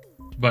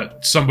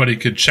 But somebody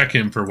could check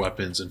him for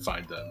weapons and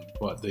find them,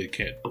 but they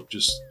can't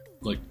just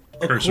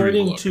cursory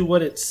According look. to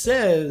what it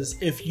says,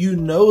 if you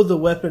know the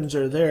weapons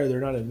are there, they're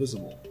not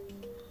invisible.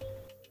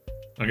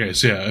 Okay,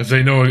 so yeah, if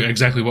they know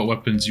exactly what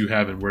weapons you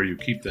have and where you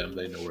keep them,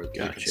 they know where they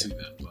can see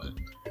them. But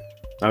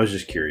I was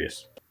just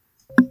curious.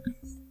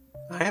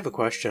 I have a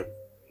question,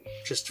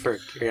 just for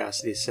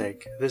curiosity's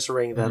sake. This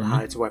ring that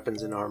hides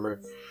weapons and armor,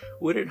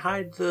 would it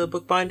hide the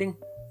bookbinding?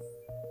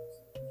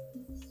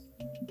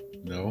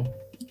 no,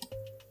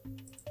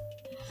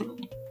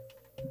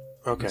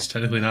 Okay. it's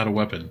technically not a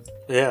weapon.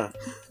 Yeah.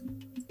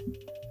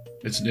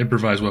 It's an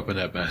improvised weapon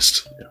at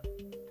best.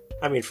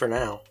 I mean, for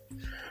now.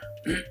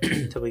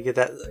 Till we get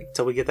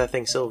that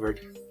thing silvered.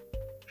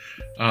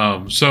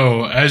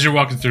 So as you're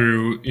walking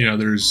through,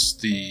 there's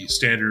the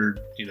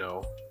standard,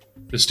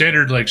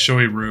 like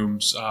showy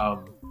rooms.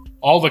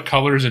 All the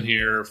colors in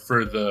here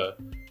for the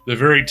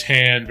very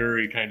tan,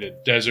 very kind of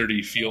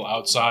deserty feel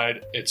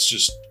outside. It's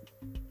just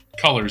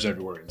colors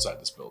everywhere inside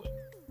this building.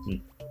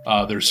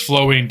 There's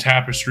flowing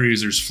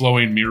tapestries. There's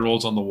flowing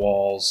murals on the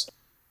walls.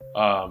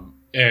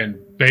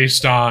 And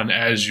based on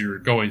as you're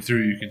going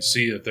through, you can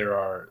see that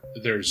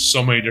there's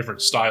so many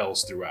different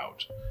styles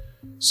throughout.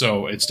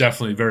 So it's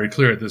definitely very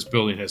clear that this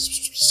building has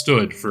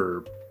stood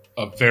for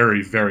a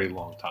very, very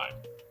long time.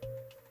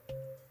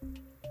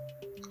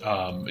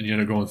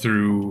 And going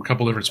through a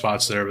couple different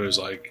spots there. There's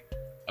like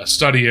a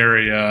study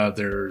area.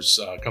 There's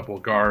a couple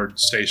of guard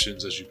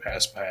stations as you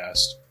pass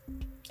past.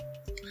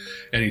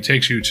 And he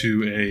takes you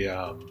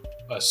to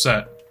a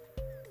set.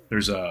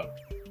 There's a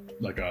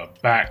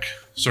back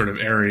sort of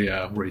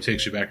area where he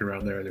takes you back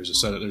around there.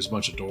 There's a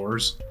bunch of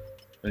doors.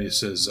 And he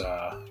says,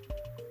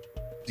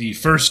 the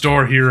first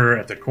door here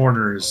at the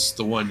corner is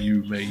the one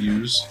you may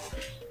use.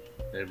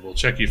 And we'll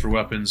check you for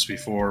weapons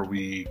before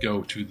we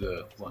go to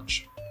the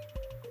lunch.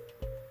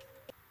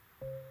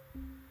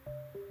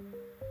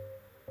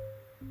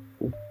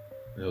 And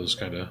he'll just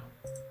kind of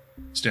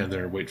stand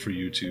there and wait for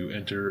you to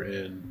enter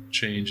and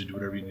change and do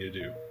whatever you need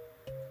to do.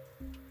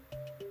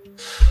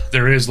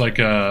 There is like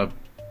a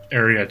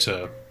area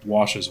to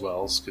wash as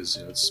well, because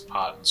it's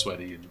hot and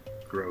sweaty and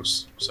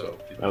gross. So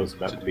That was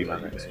about to be my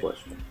next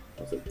question.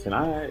 I was like,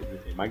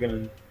 am I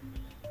going to...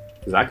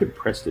 Because I could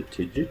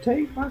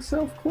prestidigitate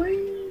myself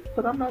clean,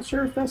 but I'm not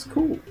sure if that's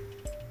cool.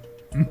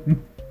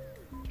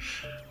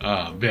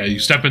 Yeah, you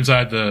step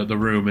inside the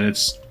room, and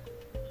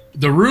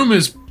the room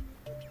is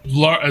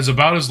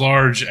about as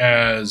large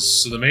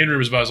as... So the main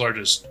room is about as large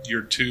as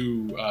your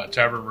two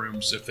tavern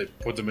rooms if they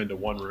put them into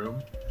one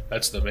room.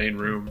 That's the main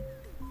room.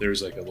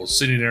 There's like a little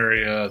sitting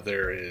area.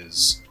 There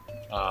is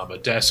a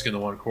desk in the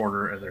one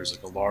corner, and there's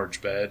like a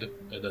large bed,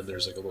 and then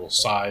there's like a little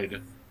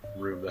side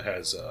room that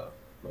has a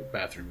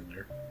bathroom in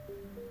there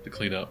to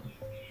clean up.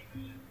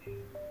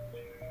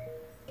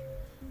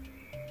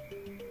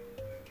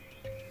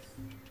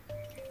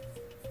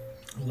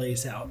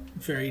 Lays out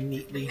very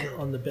neatly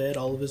on the bed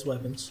all of his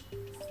weapons,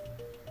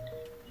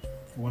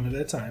 one at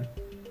a time.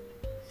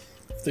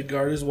 If the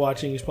guard is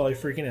watching, he's probably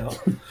freaking out.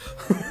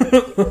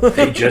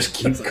 They just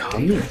keep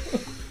coming.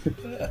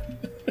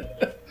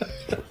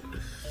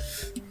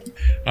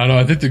 I don't know.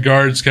 I think the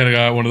guards kind of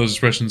got one of those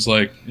expressions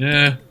like,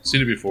 "Yeah,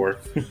 seen it before."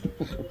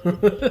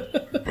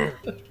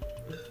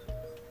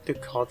 Do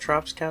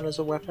caltrops count as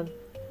a weapon?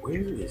 Where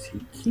is he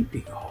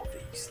keeping all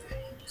these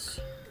things?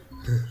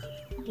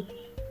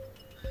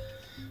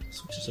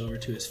 Switches over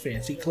to his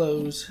fancy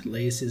clothes,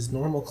 lays his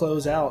normal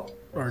clothes out,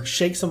 or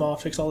shakes them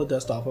off, takes all the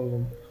dust off of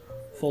them,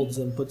 folds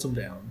them, puts them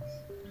down.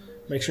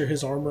 Make sure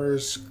his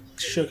armor's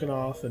shooken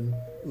off and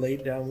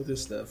laid down with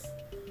his stuff.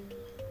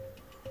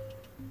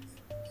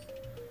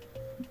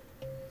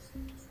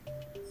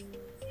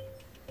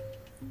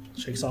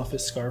 Shakes off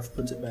his scarf,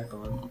 puts it back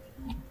on.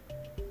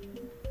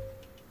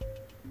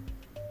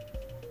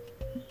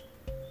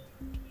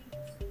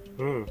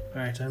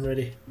 Alright, I'm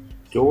ready.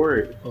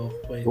 Doric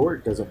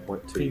wait. doesn't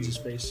want Cleans his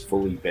to face.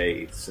 fully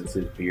bathe since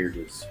his beard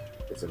is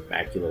as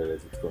immaculate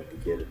as it's going to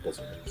get. It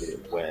doesn't want to get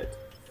it wet.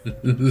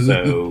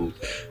 So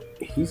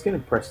he's going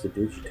to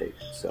prestidigitate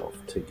himself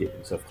to get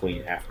himself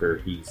clean after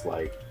he's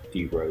like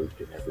derobed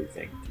and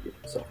everything to get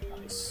himself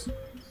nice.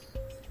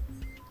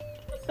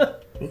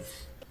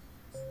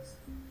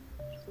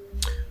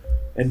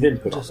 And then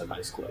put on the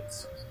nice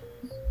clothes.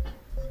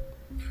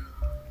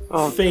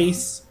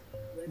 Face,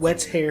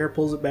 wets hair,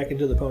 pulls it back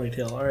into the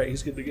ponytail. Alright,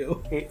 he's good to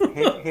go. Hey,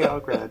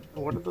 Algrad,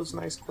 what do those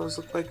nice clothes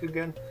look like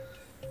again?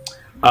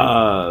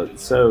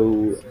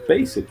 So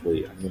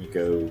basically, I'm going to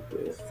go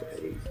with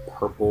a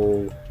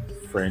purple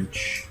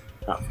French.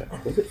 Not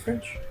French. Was it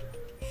French?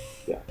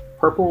 Yeah,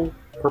 purple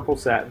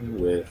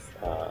satin with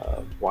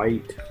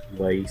white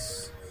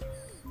lace,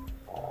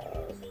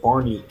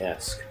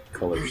 Barney-esque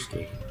color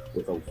scheme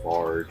with a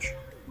large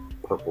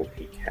purple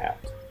peak hat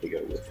to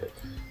go with it.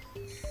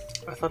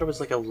 I thought it was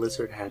like a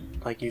lizard head.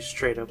 Like you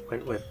straight up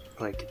went with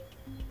like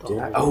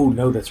Oh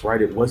no, that's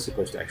right. It was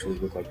supposed to actually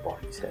look like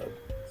Barney's head.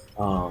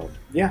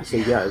 Yeah. So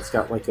yeah, it's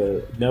got like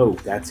a no.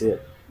 That's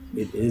it.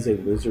 It is a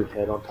lizard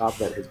head on top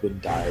that has been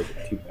dyed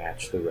to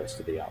match the rest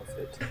of the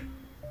outfit.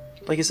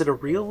 Like, is it a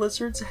real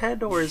lizard's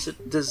head, or is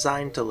it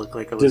designed to look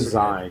like a lizard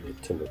Designed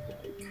head? to look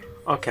like.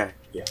 Okay.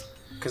 Yeah.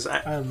 Because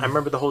I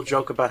remember the whole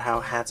joke about how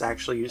hats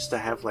actually used to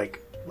have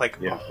like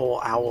a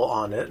whole owl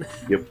on it.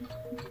 Yep.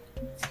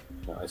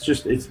 No, it's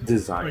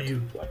designed to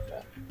look like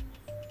that.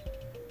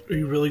 Are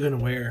you really going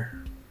to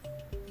wear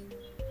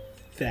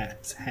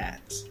that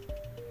hat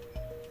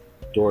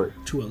Dork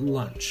to a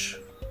lunch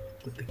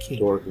with the king?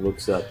 Dork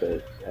looks up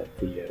at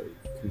the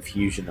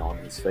confusion on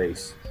his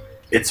face.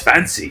 It's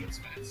fancy.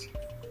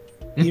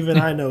 Even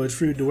I know it's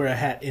rude to wear a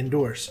hat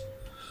indoors.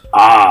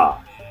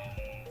 Ah.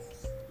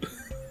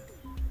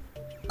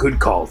 Good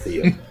call,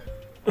 Theo.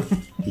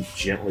 He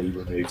gently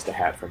removes the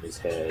hat from his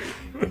head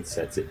and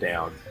sets it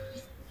down,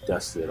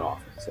 dusts it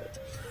off, and says,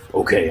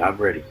 "Okay, I'm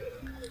ready."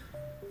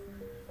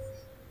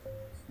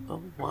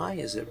 Well, why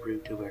is it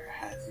rude to wear a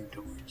hat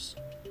indoors?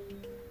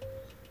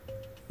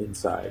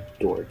 Inside,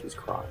 Dork is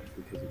crying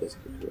because he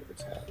doesn't get to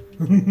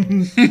wear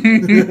his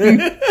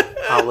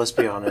hat. Oh, let's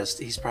be honest.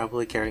 He's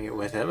probably carrying it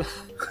with him.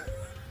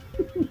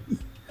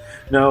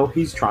 No,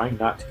 he's trying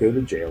not to go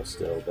to jail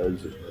still.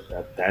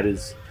 That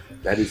is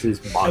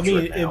his mantra I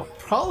mean, now. it's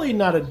probably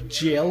not a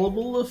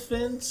jailable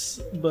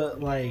offense, but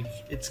like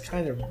it's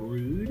kind of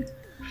rude.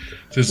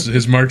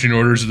 His marching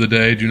orders of the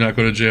day: do not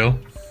go to jail.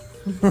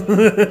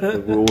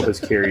 The rule has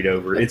carried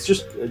over. It's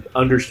just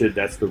understood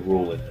that's the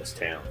rule in this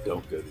town.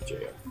 Don't go to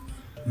jail.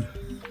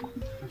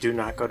 Do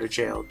not go to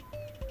jail.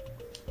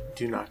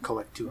 Do not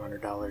collect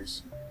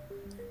 $200.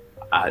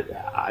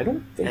 I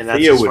don't think And that's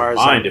Theo as far would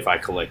as mind I'm- if I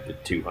collected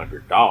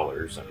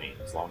 $200. I mean,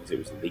 as long as it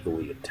was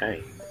legally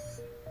obtained.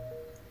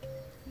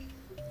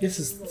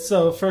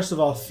 So. First of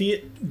all,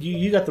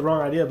 you got the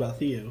wrong idea about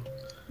Theo.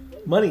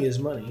 Money is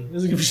money. He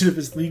doesn't give a shit if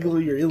it's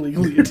legally or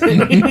illegally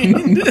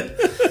obtained.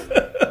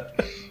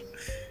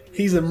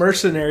 He's a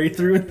mercenary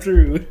through and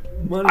through.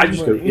 Money, I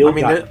just go money.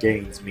 ill-gotten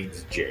gains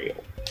means jail.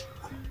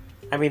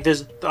 I mean,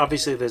 there's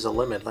a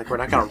limit. Like, we're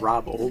not going to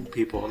rob old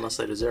people unless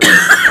they deserve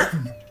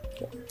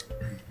it.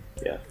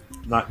 Yeah,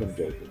 not going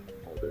to go for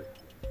murder.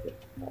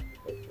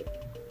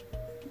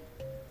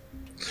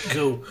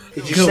 Go.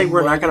 Did you say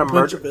we're not going to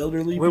murder?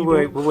 Elderly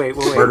Wait.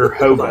 Murder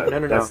Hold on. hobo.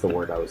 No. That's the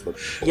word I was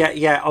looking for.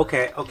 Yeah,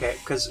 okay.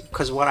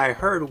 Because what I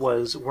heard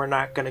was we're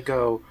not going to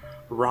go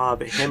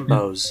rob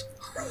himbos.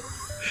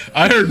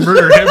 I heard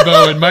murder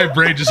himbo, and my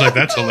brain just like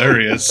that's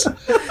hilarious.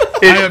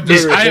 I have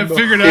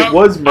figured out It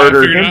was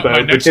murder I figured out my himbo,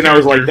 but next then I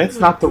was like, character. that's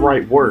not the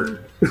right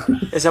word.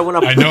 Is that when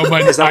I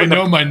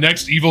know my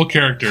next evil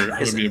character.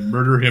 I'm gonna be a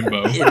murder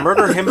himbo. Yeah,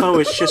 murder himbo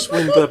is just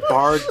when the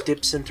bard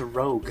dips into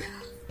rogue.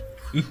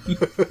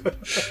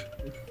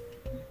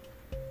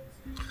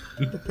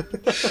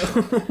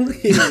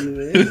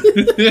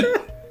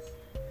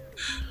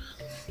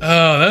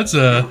 Oh,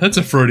 that's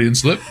a Freudian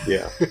slip.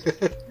 Yeah.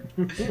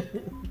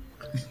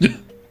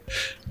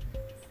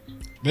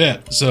 Yeah.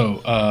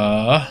 So,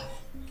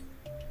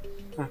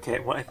 Okay,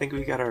 well, I think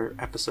we got our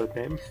episode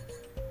name.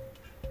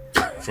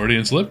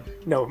 Freudian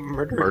slip. No,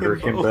 murder Murder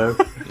himbo.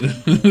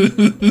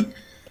 himbo.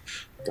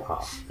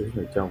 God, there's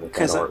no telling what that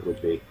 'Cause art would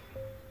be.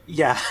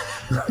 Yeah.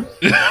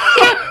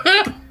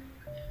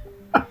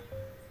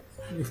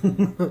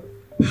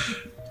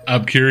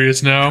 I'm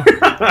curious now.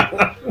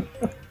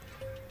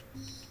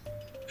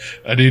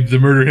 I need the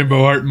murder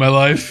himbo art in my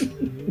life.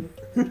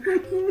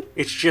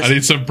 It's I just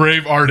need some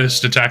brave artists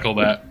to tackle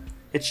that.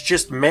 it's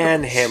just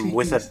man him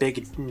with a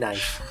big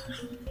knife.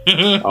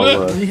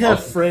 I'll, We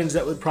have friends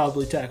that would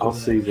probably tackle I'll that.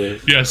 see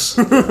the. Yes.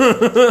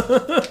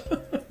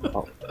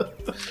 Oh.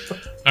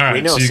 All right.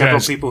 We know so you several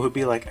guys, people who'd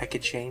be like, I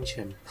could change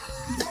him.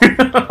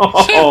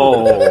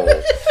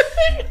 Oh,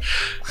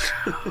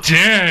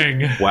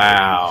 dang,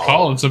 wow.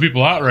 calling some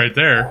people out right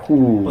there.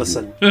 Ooh.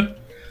 Listen,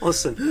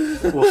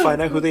 we'll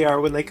find out who they are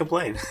when they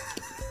complain.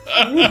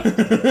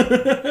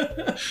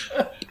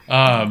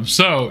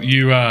 So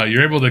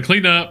you're able to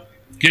clean up,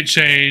 get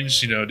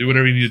changed, do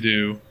whatever you need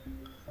to do.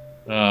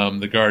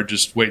 The guard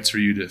just waits for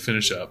you to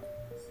finish up.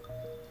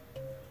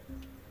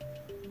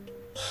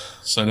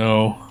 So I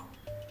know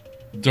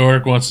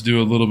Dork wants to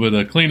do a little bit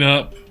of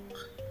cleanup.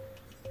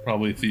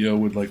 Probably Theo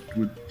would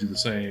do the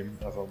same.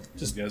 I'm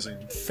just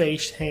guessing.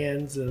 Face,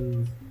 hands,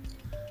 and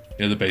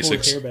Yeah, the pull his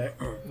basics. hair back.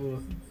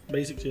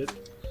 Basic shit.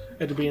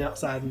 After being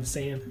outside in the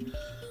sand.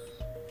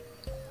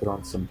 Put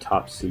on some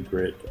top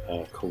secret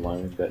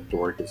cologne that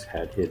Dork has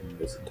had hidden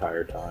this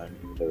entire time,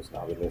 even though it's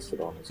not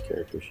listed on his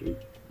character sheet.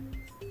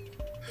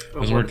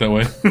 Doesn't work that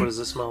way. What does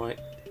it smell like?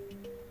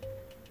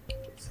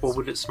 What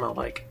would it smell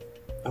like?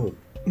 Oh,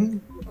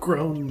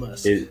 Grown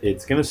musk.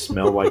 it's gonna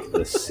smell like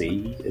the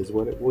sea, is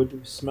what it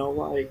would smell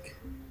like.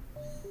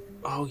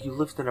 Oh, you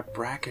lived in a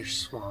brackish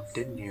swamp,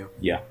 didn't you?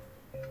 Yeah,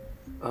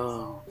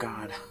 Oh,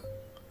 God.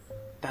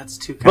 That's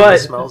two kinds but of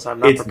smells I'm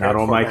not it's prepared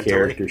not on for my mentally.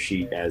 character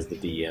sheet as the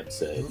DM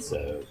said.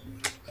 So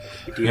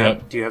Do you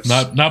Yep.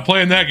 have Not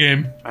playing that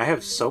game. I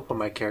have soap on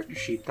my character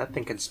sheet. That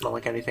thing can smell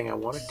like anything I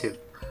want it to.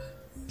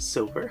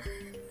 Silver.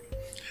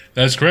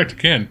 That's correct. It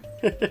can.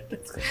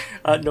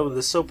 No,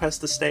 the soap has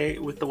to stay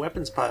with the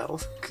weapons pile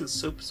because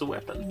soap is a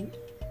weapon.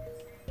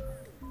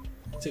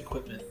 It's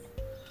equipment.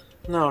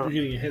 No, You're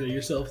getting ahead of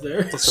yourself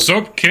there. listen,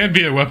 Soap can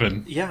be a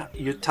weapon. yeah,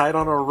 you tied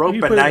on a rope,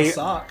 You but put now it in a you.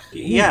 sock.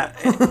 Yeah.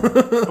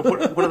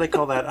 what do they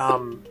call that? I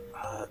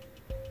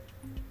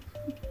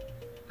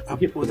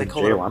get what put they in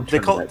call jail. it? I'm They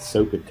turning call that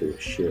soap into a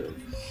shiv.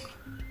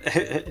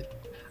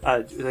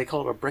 they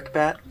call it a brick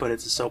bat, but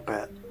it's a soap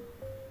bat.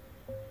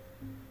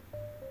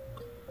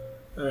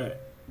 Alright.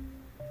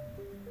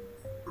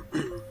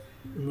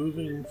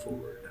 Moving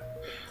forward.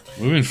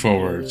 Moving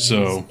forward,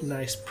 so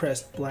Nice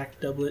pressed black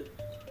doublet.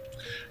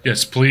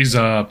 yes, please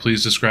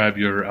describe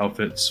your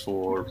outfits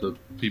for the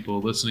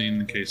people listening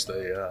in case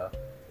they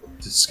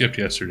skipped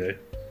yesterday.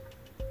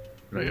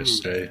 Not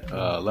yesterday.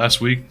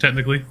 Last week,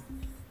 technically.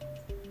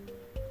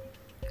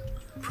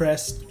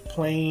 Pressed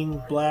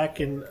plain black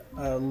and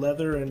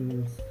leather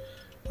and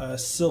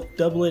silk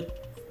doublet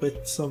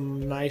with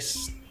some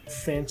nice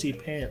fancy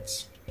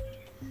pants.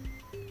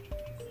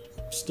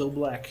 Still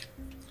black.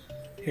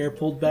 Hair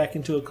pulled back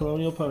into a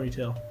colonial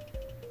ponytail.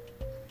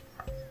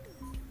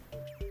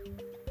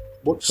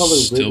 What color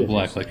Still ribbon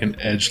black, is like an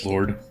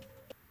edgelord.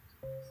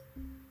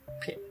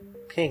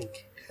 Pink.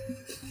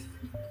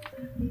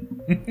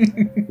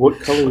 What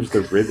color is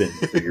the ribbon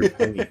for your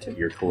ponytail,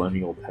 your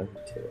colonial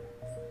ponytail?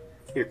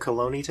 Your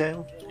cologne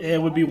tail.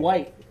 It would be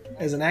white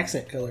as an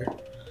accent color.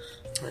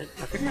 Right.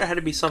 I figured it had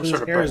to be some His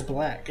sort of hair is bright.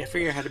 black. I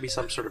figured it had to be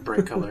some sort of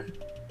bright color.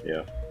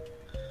 Yeah.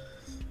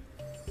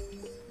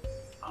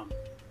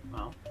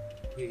 Well,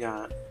 we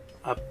got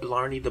a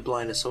Blarney the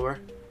Blindosaur.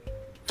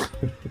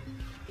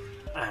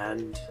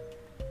 And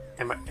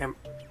oh my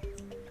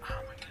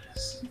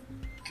goodness.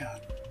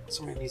 God,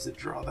 somebody needs to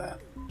draw that.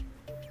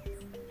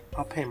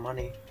 I'll pay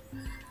money.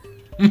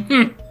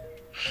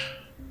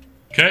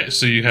 Okay,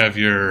 so you have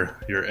your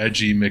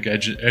edgy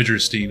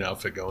Edgerstein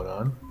outfit going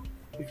on.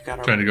 We've got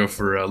our Trying to go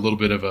for a little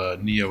bit of a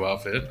Neo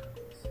outfit.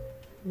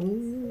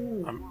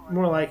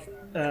 More like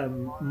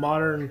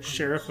modern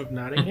Sheriff of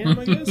Nottingham,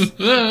 I guess.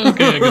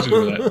 Okay, I guess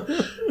we'll go with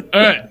that.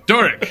 All right,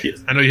 Doric.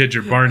 Yes. I know you had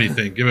your Barney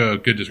thing. Give a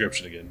good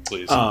description again,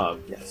 please. Yeah.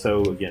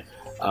 So again,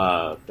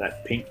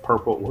 that pink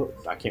purple.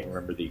 I can't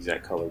remember the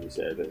exact color we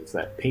said, but it's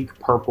that pink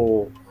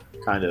purple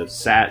kind of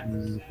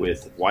satin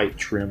with white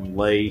trim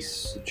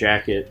lace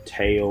jacket,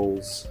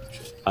 tails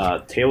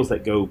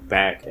that go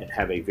back and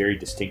have a very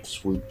distinct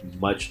swoop,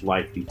 much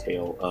like the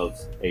tail of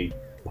a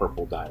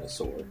purple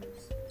dinosaur.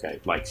 Okay,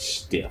 like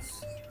stiff,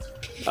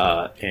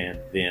 and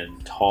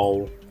then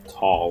tall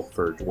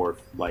for a dwarf,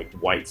 like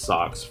white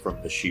socks from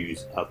the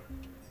shoes up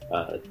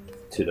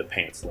to the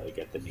pants leg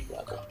at the knee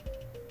level.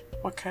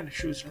 What kind of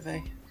shoes are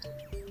they?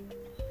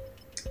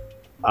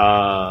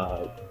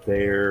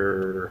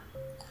 They're,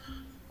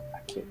 I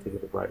can't think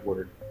of the right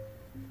word.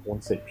 I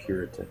want to say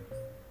Puritan,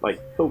 like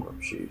pilgrim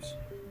shoes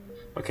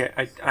Okay,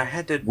 I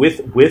had to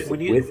with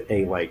When you- with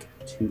a like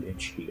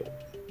 2-inch heel.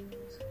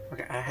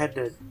 Okay, I had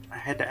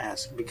to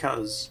ask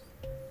because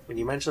when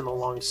you mentioned the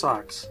long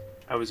socks,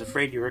 I was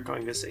afraid you were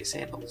going to say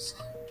sandals.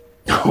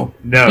 Oh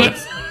no,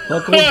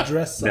 Buckled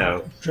dress sock.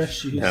 No. Dress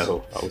shoes.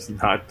 no, I was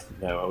not.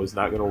 No, I was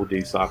not going to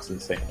do socks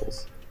and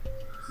sandals.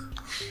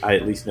 I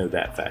at least know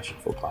that fashion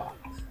faux pas.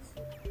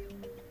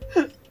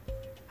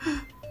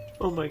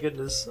 Oh my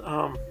goodness.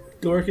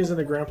 Doric isn't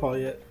a grandpa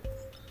yet.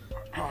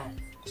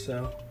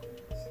 So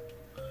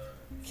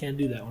can't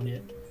do that one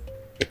yet.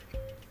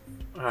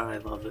 I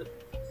love it.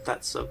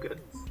 That's so good.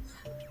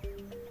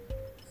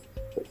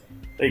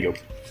 There you go.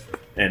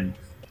 And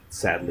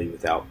sadly,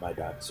 without my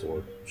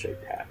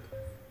dinosaur-shaped hat.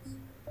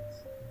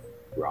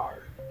 Rawr.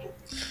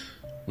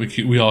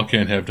 We all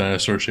can't have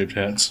dinosaur-shaped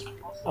hats.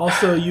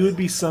 Also, you would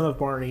be son of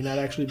Barney, not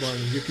actually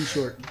Barney. You're too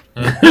short.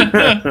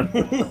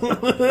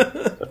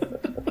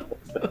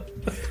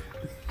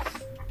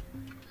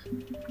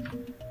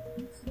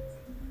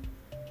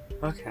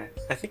 Okay,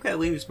 I think that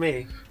leaves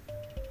me.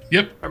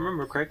 Yep. If I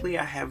remember correctly,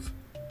 I have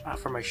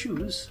for my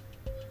shoes,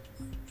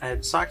 I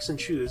had socks and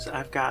shoes.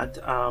 I've got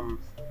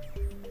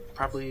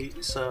probably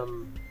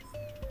some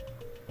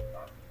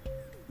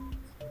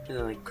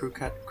like crew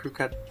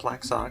cut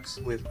black socks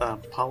with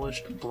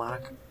polished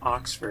black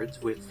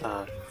Oxfords with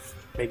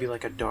maybe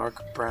like a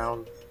dark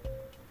brown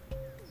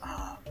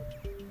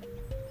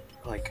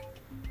like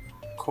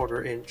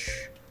 1/4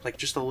 inch, like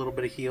just a little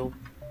bit of heel.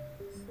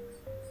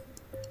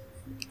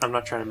 I'm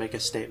not trying to make a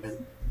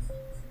statement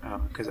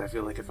because I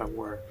feel like if I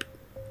wore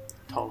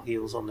tall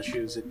heels on the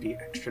shoes, it'd be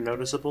extra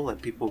noticeable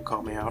and people would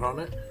call me out on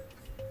it.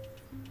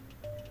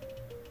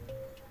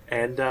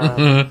 And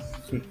the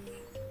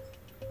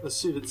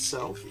suit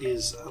itself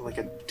is like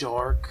a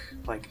dark,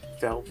 like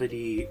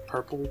velvety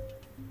purple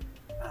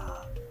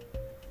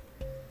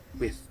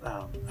with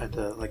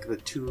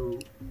the 2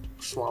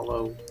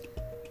 swallow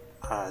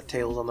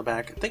tails on the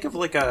back. Think of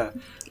like a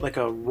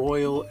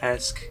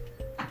royal-esque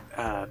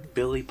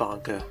Billy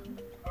Bonka.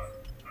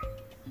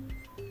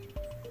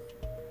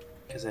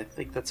 Because I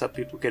think that's how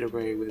people get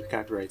away with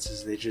copyrights,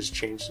 is they just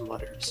change some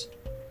letters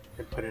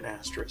and put an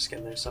asterisk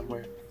in there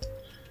somewhere.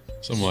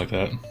 Something like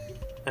that.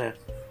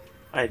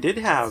 I did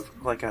have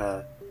like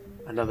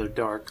another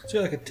dark.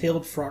 So like a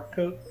tailed frock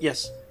coat.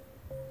 Yes.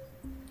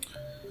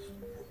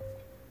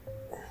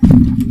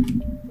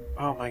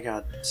 Oh my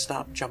god!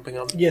 Stop jumping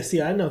on. Yeah,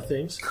 see, I know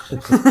things.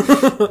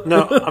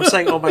 No, I'm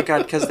saying oh my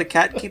god because the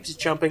cat keeps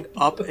jumping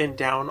up and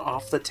down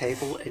off the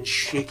table and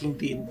shaking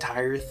the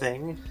entire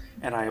thing.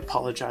 And I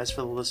apologize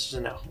for the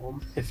listeners at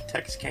home if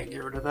Tex can't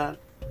get rid of that.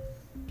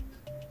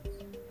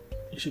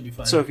 You should be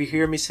fine. So if you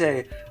hear me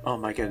say, "Oh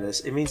my goodness,"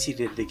 it means he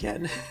did it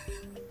again.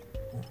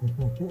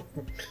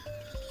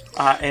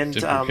 And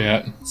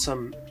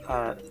some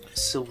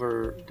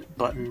silver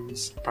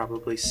buttons,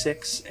 probably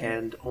 6,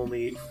 and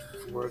only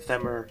 4 of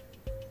them are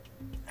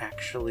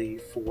actually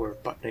for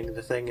buttoning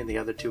the thing, and the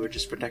other 2 are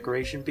just for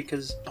decoration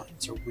because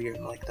buttons are weird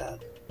like that.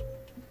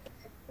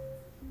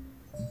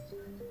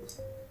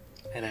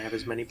 And I have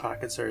as many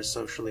pockets that are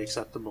socially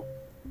acceptable.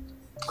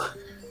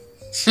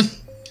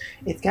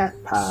 It's got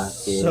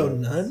pockets. So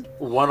none?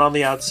 1 on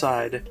the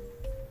outside,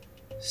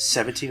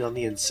 17 on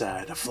the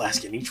inside, a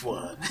flask in each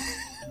one.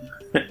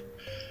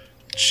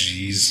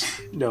 Jeez.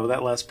 No,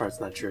 that last part's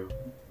not true.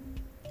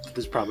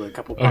 There's probably a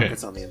couple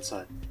pockets on the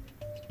inside.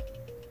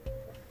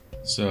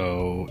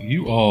 So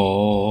you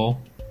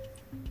all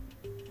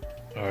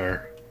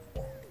are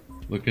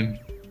looking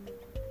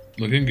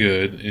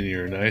good in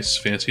your nice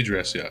fancy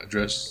dress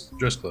clothes.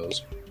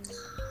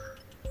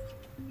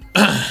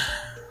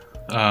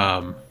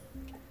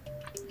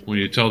 When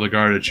you tell the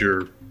guard that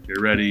you're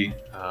ready,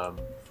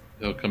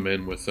 he'll come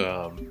in with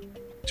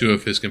 2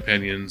 of his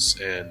companions,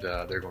 and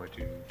they're going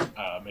to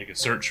make a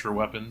search for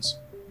weapons.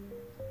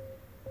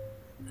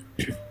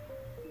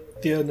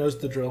 Theo knows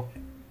the drill.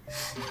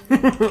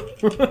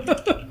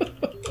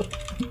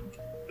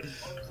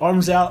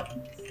 Arms out,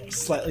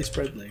 slightly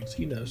spread legs.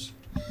 He knows.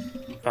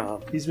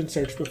 He's been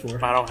searched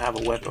before. I don't have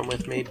a weapon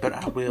with me, but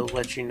I will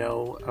let you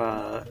know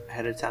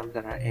ahead of time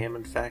that I am,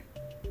 in fact,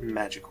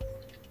 magical.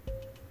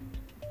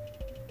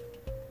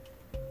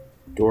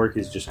 Doric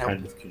is just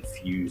kind of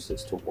confused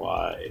as to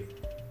why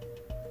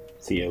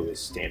Theo is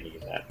standing in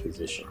that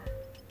position.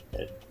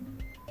 And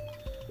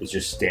is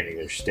just standing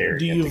there staring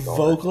Do at you the guard.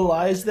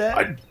 vocalize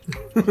that?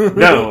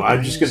 No,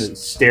 I'm just going to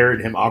stare at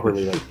him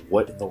awkwardly like,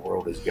 what in the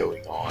world is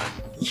going on?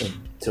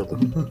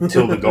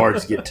 Until the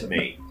guards get to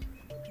me.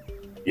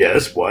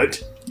 Yes,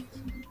 what?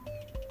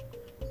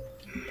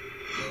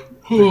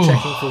 They're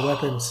checking for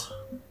weapons.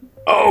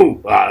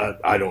 Oh,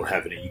 I don't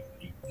have any.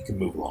 You can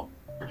move along.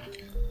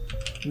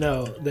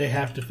 No, they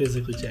have to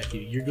physically check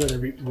you. You're going to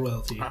reap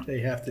royalty. They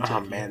have to check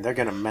Oh you. man, they're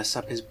gonna mess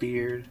up his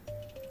beard.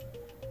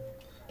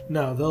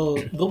 No,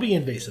 they'll be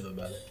invasive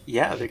about it.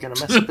 Yeah, they're gonna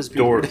mess up his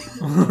Door.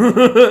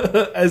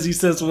 beard. As he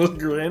says with a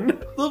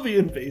grin, they'll be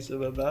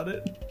invasive about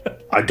it.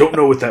 I don't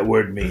know what that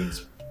word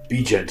means.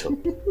 Be gentle,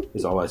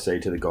 is all I say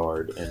to the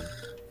guard and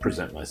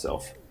present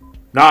myself.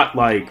 Not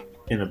like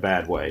in a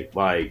bad way.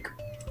 Like,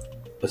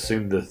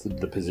 assume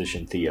the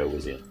position Theo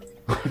was in.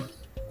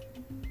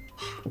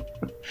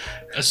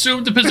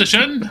 Assume the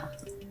position.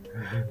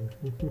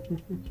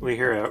 We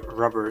hear a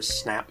rubber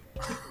snap.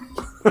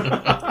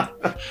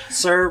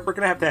 Sir, we're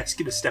gonna have to ask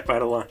you to step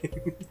out of line.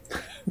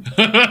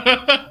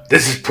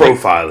 This is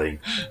profiling.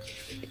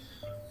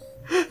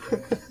 I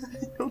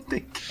don't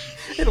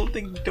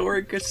think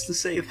Doric gets to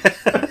say that.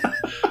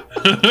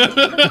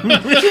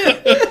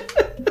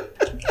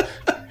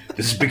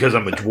 This is because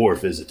I'm a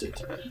dwarf, isn't it?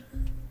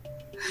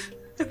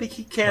 I think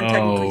he can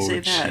technically say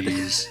that.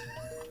 Jeez.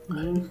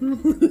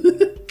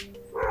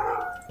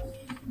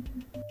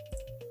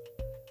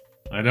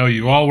 I know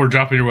you all were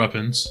dropping your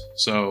weapons,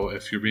 so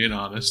if you're being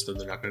honest, then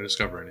they're not going to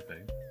discover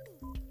anything.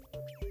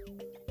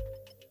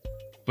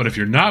 But if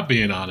you're not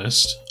being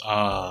honest,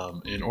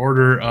 in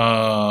order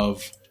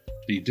of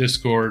the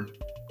Discord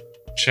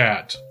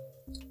chat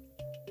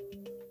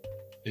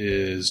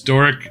is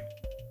Doric.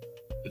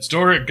 It's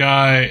Doric,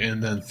 Guy,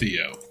 and then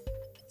Theo.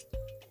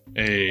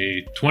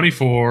 A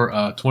 24,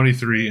 a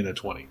 23, and a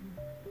 20.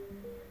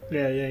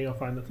 Yeah, you'll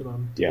find nothing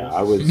on. Yeah,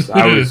 I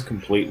was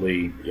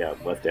completely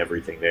left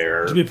everything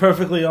there. To be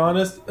perfectly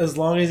honest, as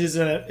long as he's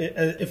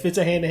if it's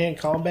a hand-to-hand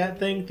combat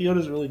thing, Theo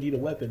doesn't really need a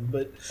weapon,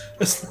 but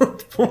that's not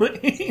the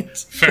point.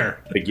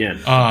 Fair.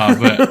 Again,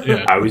 but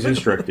yeah. I was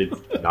instructed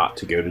not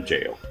to go to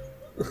jail.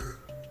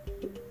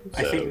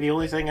 I think the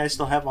only thing I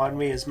still have on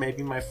me is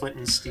maybe my flint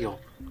and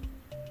steel.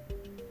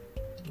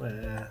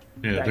 Yeah,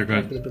 that they're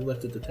going. could have been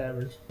left at the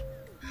tavern.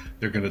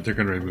 They're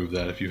gonna remove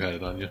that if you had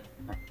it on you.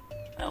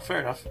 Well,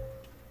 fair enough.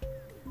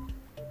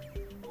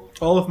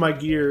 All of my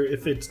gear,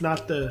 if it's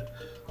not the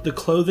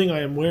clothing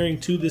I am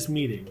wearing to this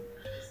meeting,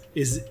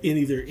 is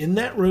either in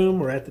that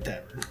room or at the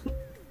tavern.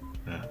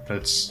 Yeah,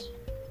 that's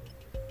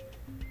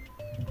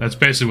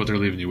basically what they're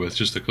leaving you with,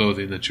 just the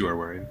clothing that you are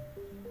wearing.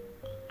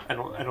 I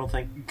don't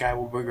think Guy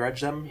will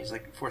begrudge them. He's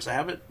like, of course I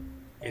have it.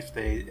 If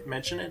they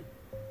mention it.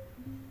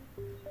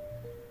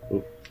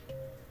 Ooh.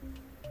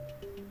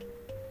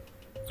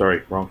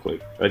 Sorry, wrong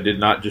click. I did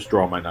not just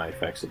draw my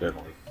knife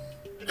accidentally.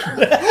 I'm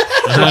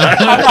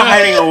not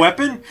hiding a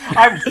weapon.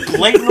 I'm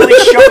blatantly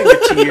showing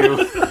it to you.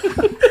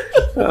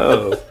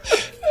 Oh.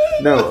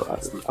 No,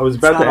 I was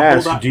about It's to not a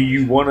ask, hold-on. do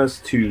you want us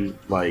to,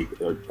 like,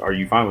 are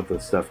you fine with the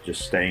stuff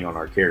just staying on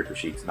our character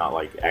sheets, not,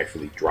 like,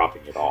 actually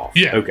dropping it off?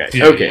 Yeah. Okay,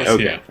 Yeah, okay, yeah,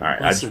 okay. yeah. All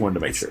right, I just Listen, wanted to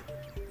make sure.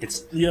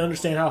 It's You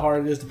understand how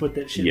hard it is to put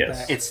that shit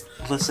Yes. back.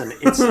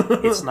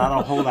 it's not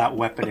a holdout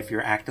weapon if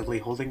you're actively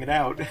holding it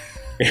out.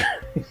 Yeah.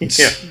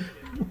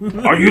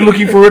 Are you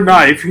looking for a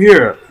knife?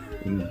 Here.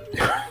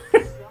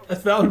 I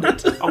found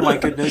it. Oh my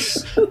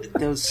goodness.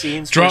 Those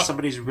scenes where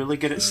somebody's really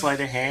good at sleight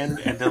of hand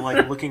and they're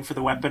like looking for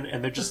the weapon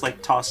and they're just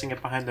like tossing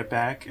it behind their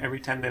back every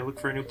time they look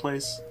for a new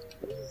place.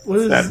 What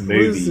is That What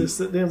movie. is this?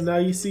 That damn Now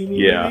You See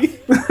Me Yeah. movie?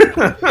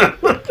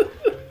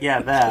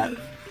 Yeah, that.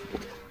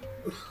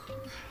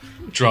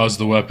 Draws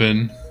the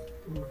weapon.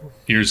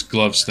 Here's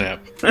glove snap.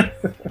 I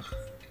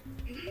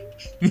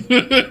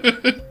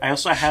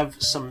also have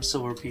some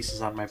silver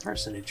pieces on my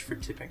personage for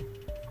tipping.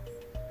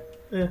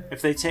 Yeah.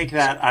 If they take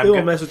that, They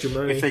won't mess with your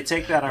money. if they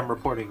take that, I'm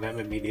reporting them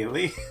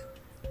immediately.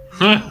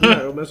 Yeah,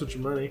 it'll mess with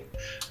your money.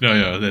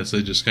 No, they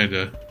just kind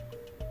of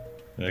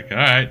like, all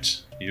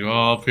right, you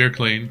all appear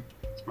clean.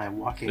 It's my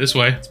walking. This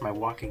way. It's my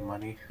walking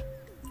money.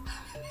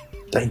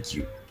 Thank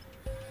you.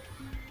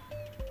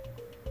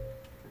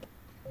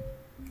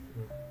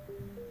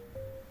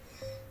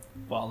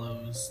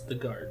 Follows the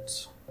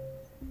guards.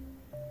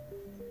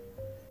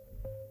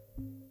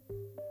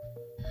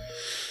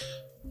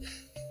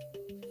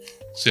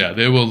 So yeah,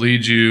 they will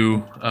lead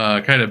you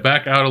kind of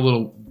back out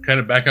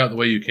the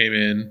way you came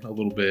in a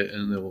little bit,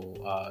 and they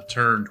will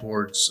turn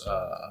towards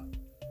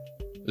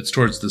it's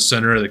towards the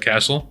center of the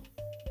castle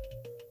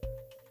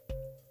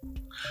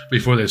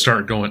before they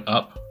start going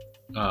up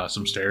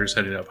some stairs,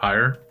 heading up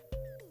higher.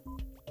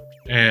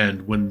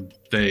 And when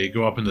they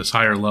go up in this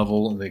higher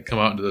level and they come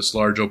out into this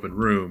large open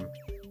room,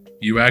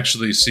 you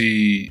actually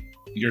see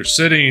you're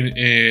sitting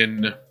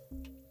in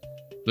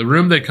the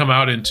room they come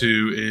out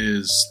into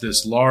is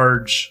this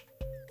large.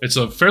 It's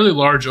a fairly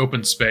large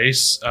open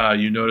space.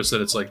 You notice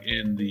that it's like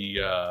in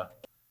the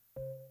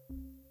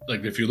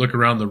like if you look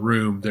around the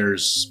room,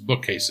 there's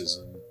bookcases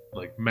and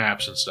like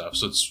maps and stuff.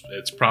 So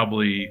it's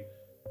probably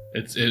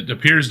it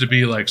appears to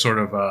be like sort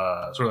of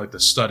like the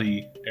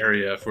study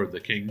area for the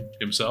king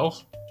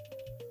himself.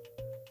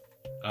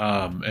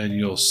 And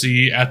you'll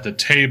see at the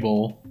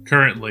table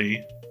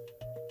currently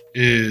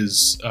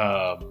is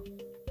a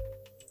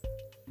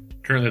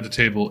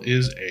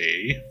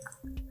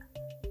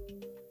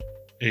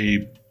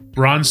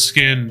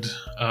bronze-skinned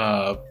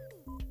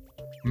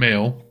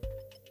male.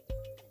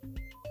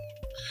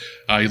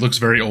 He looks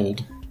very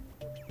old.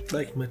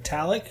 Like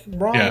metallic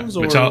bronze,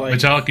 Yeah, or like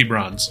metallic-y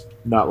bronze.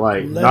 Not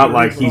like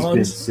he's been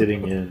bronze.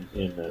 sitting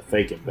in a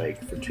fake and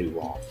bake for too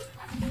long.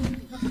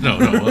 No,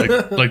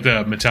 like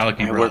the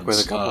metallic-y I bronze. work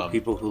with a couple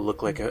people who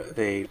look like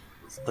they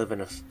live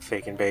in a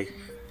fake and bake.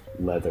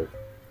 Leather.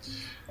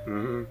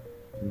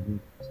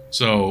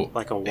 So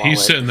Like a wallet.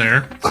 he's sitting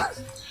there.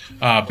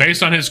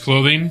 Based on his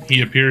clothing,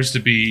 he appears to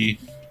be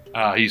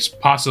he's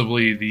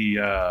possibly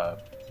the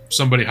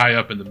somebody high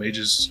up in the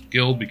Mages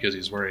Guild because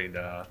he's wearing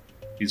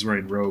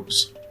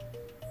robes.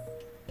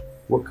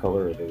 What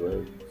color are the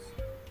robes?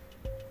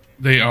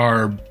 They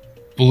are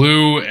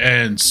blue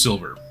and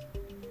silver.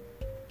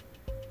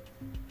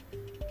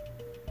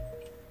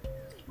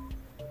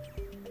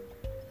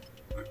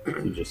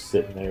 You just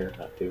sitting there,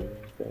 not doing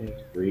anything,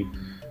 reading,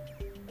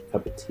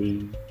 cup of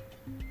tea.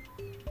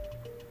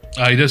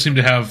 He does seem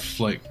to have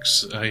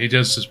he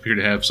does appear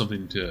to have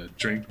something to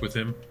drink with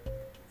him,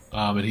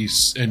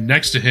 and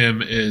next to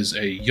him is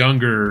a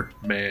younger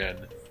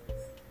man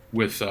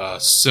with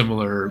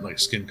similar like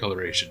skin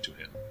coloration to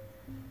him.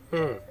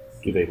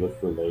 Do they look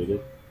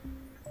related?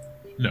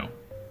 No,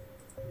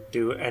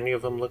 Do any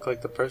of them look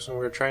like the person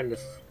we're trying to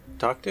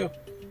talk to?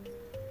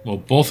 well,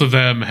 both of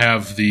them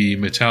have the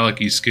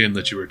metallic-y skin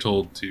that you were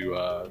told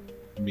to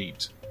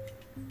meet,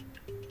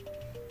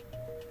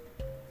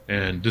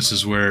 and this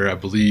is where I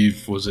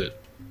believe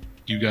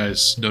you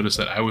guys noticed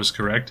that I was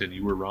correct and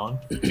you were wrong.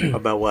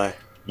 About what?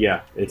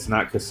 Yeah, it's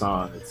not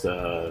Kassan. It's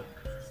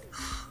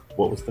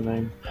what was the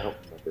name? I don't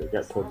remember. It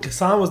got told.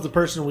 Kassan was the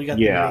person we got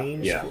Yeah, the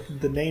names, yeah.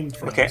 the name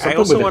from. Okay, I Something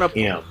also with an want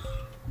to. M.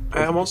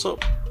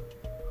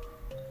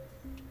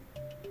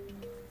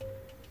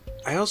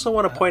 I also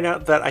want to point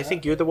out that I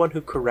think you're the one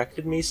who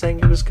corrected me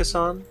saying it was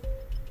Kassan.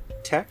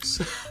 Tex.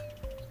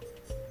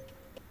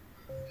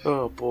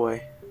 Oh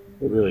boy,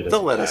 It really doesn't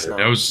They'll let us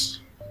matter. know. It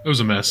was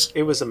a mess.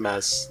 it was a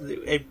mess.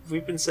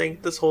 We've been saying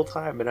it this whole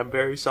time, and I'm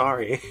very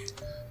sorry.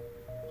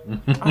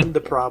 I'm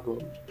the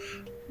problem.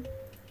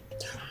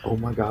 Oh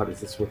my god,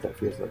 is this what that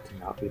feels like to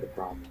not be the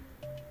problem?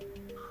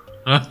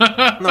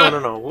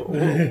 No.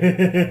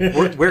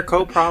 We're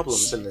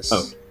co-problems in this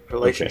Oh,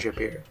 relationship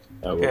here.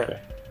 Oh, Yeah. okay.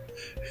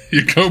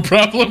 Your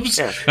co-problems?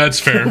 Yeah. That's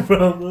fair.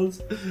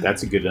 Problems.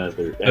 That's a good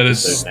other That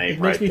is- episode It name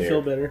makes right me there.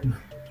 feel better.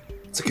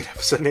 It's a good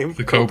episode name.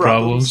 The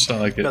co-problems. I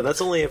like it. No,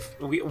 that's only if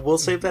we'll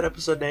save that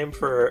episode name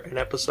for an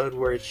episode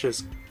where it's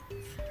just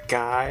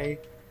Guy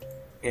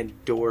and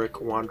Doric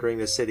wandering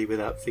the city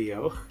without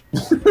Theo.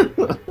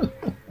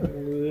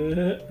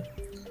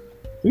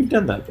 We've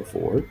done that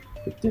before.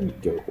 It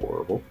didn't go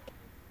horrible.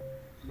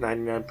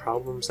 99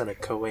 problems and a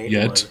co-ain't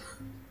Yet.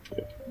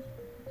 one.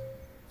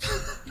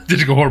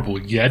 Didn't go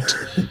horrible yet.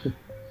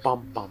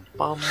 Bum, bum,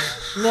 bum.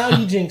 Now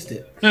you jinxed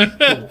it.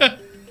 But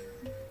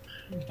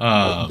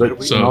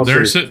so also,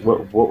 there's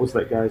what was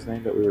that guy's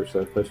name that we were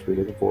so close to be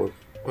looking for?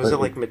 Was it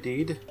like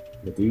Medid?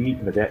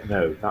 Medid? Medad?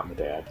 No, not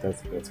Medad.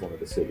 That's one of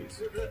the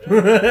cities.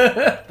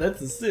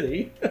 That's a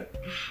city.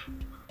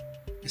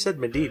 I said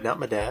Medid, not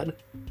my dad.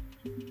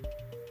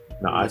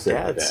 No, I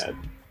said Dad's- Medad.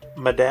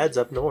 My dad's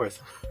up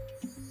north.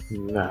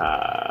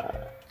 Nah.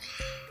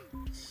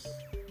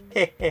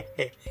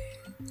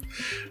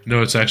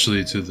 no, it's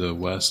actually to the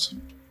west.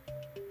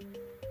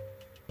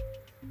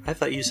 I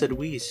thought you said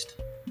west.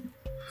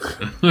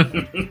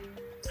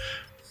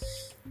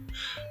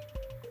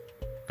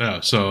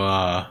 Yeah,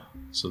 so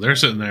they're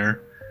sitting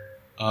there.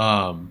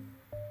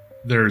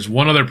 There's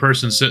one other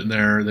person sitting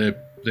there.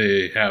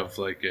 They have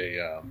like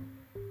a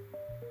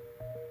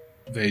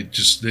they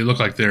look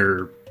like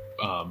they're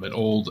an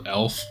old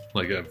elf,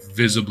 like a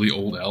visibly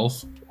old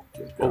elf.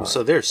 Oh,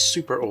 so they're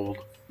super old.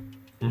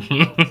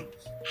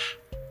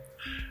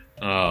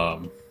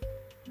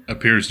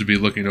 Appears to be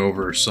looking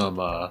over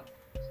some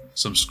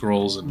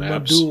scrolls and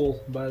maps. Madul,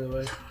 by the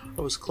way.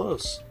 I was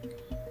close.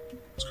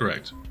 That's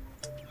correct.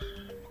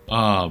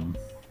 And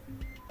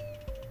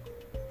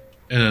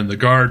then the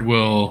guard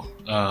will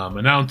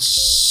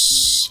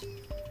announce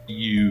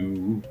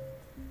you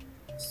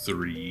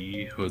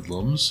 3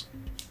 hoodlums.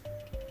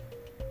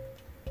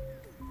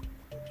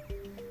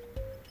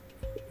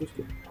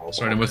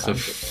 Starting with the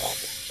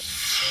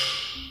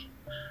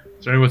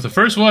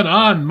first one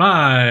on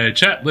my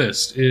chat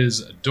list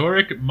is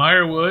Doric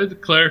Meyerwood,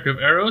 Cleric of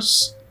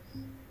Eros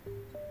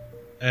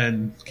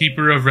and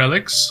Keeper of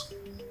Relics.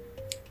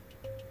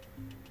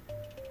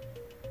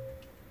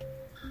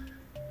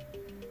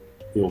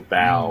 He'll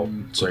bow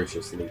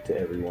graciously to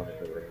everyone in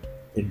the room,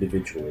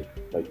 individually,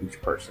 like each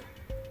person.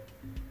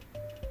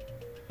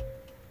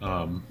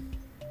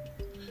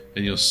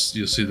 And you'll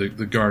see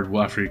the guard,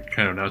 well, after he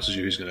kind of announces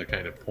you, he's going to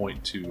kind of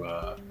point to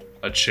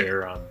a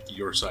chair on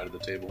your side of the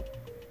table.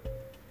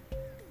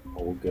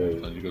 I'll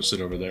And you go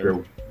sit over there.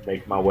 go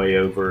make my way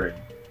over and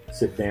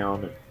sit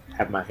down and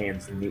have my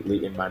hands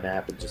neatly in my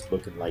nap and just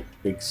looking like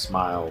big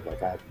smile,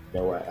 like I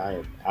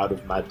am out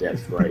of my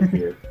depth right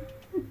here.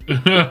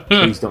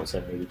 Please don't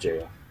send me to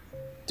jail.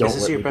 Don't Is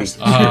this let your me best?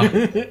 be.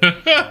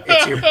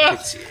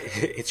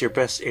 It's your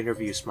best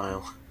interview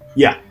smile.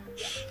 Yeah.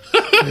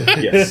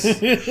 Yes.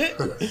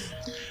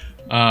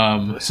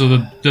 So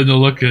then they'll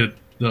look at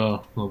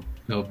they'll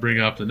bring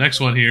up the next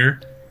one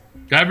here.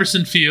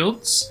 Giverson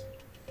Fields,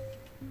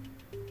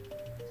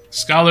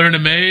 scholar and a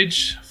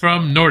mage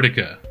from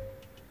Nordica.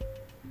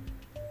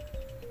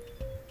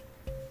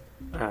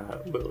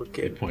 We'll He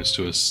give points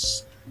to a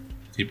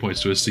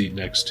seat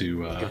next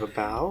to. a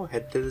bow,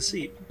 head to the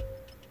seat.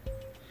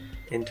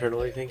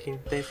 Internally thinking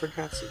they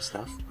forgot some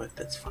stuff, but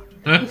that's fine.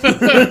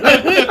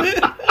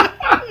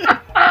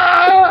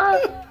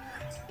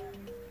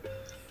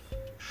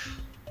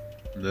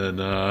 And then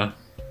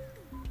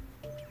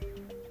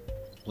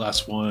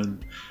last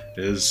one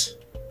is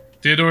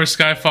Theodore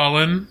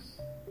Skyfallen,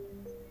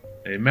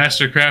 a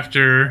master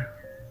crafter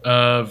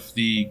of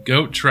the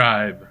goat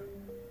tribe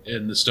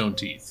in the Stone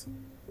Teeth.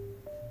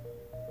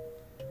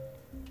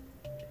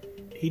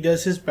 He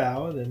does his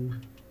bow and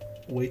then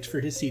waits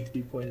for his seat to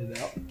be pointed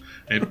out.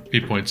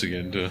 He points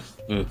again to.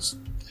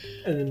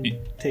 And then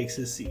takes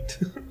his seat.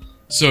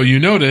 So you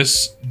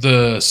notice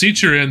the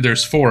seats you're in.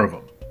 There's 4 of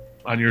them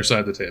on your side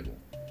of the table,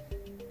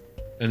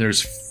 and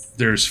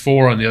there's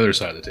 4 on the other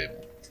side of the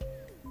table.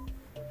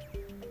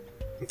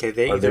 Okay,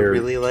 they Are either there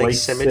really like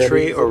place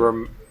symmetry settings?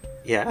 or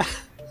yeah.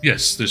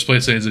 Yes, there's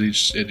place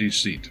settings at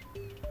each seat.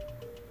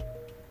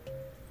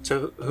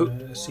 So who?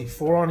 Let's see,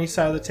 4 on each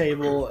side of the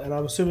table, and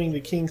I'm assuming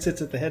the king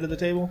sits at the head of the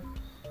table.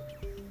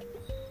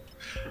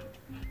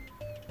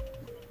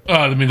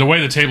 I mean, the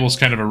way the table is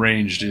kind of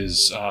arranged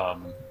is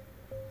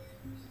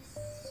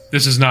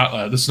this is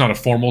not a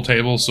formal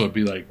table, so it'd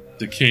be like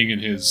the king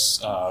and his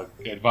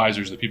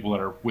advisors, the people that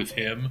are with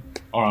him,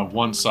 are on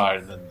one side,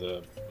 and then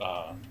the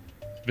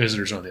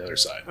visitors on the other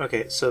side.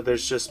 Okay, so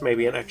there's just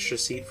maybe an extra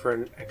seat for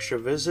an extra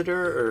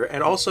visitor, or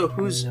and also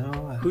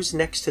who's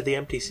next to the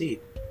empty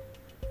seat?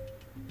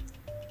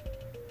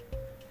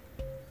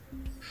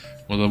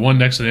 Well, the one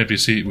next to the empty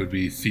seat would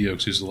be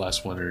Theox, who's the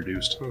last one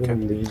introduced. I'm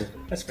gonna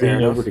That's fair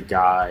lean enough. over to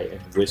Guy and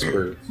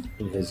whisper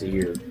in his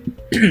ear.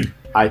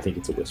 I think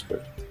it's a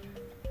whisper.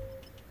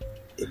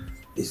 It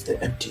is the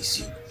empty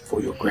seat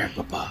for your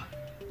grandpapa.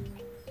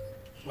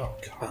 Oh,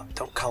 God. Well,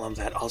 don't call him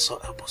that. Also,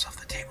 elbows off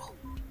the table.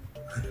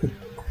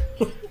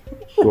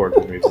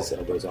 Gordon moves his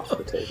elbows off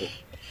the table.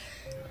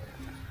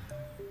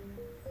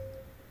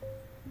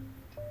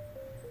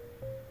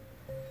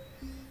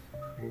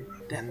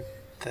 Then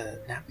the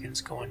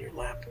napkins go on your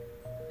lap,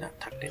 not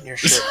tucked in your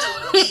shirt.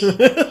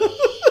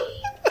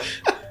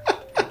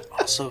 And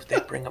also, if they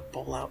bring a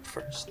bowl out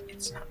first,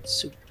 it's not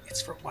soup.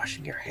 It's for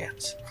washing your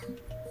hands.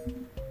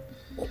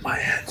 Well, my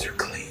hands are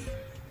clean.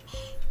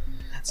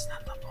 That's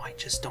not the point.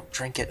 Just don't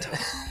drink it.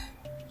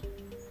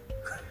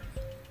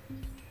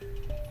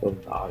 He'll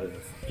nod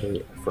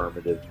an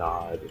affirmative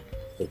nod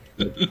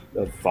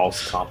of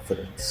false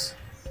confidence.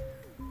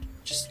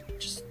 Just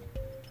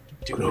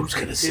do Grove's what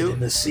gonna you sit do. in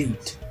the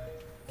seat.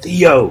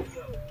 Theo,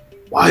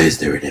 why is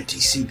there an empty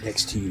seat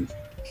next to you?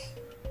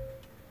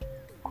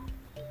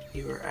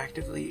 You are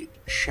actively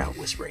shout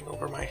whispering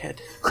over my head.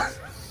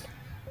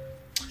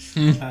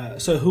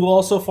 So who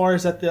all so far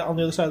is on the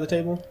other side of the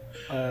table?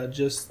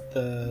 Just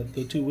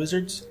the two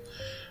wizards?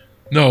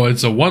 No,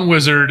 it's a one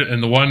wizard,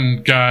 and the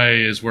one guy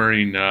is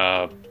wearing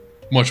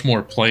much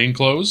more plain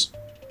clothes.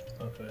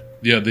 Okay.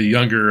 Yeah, the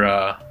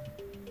younger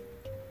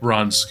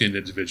bronze-skinned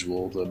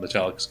individual, the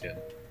metallic skin.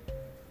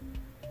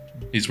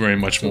 He's wearing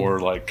much more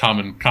like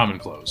common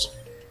clothes.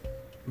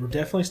 We're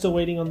definitely still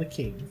waiting on the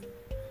king.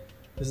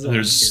 This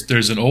is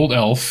There's an old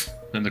elf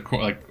in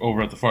the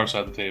over at the far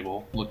side of the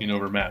table, looking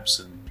over maps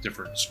and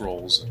different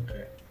scrolls and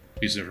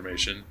pieces of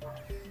information.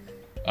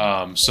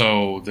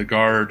 So the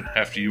guard,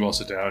 after you all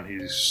sit down,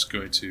 he's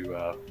going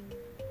to,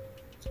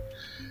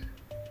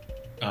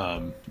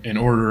 in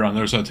order on the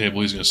other side of the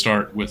table, he's going to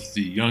start with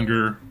the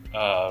younger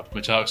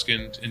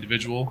metallic-skinned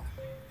individual.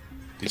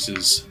 This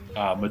is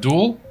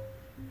Madul.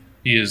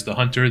 He is the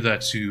hunter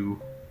that you're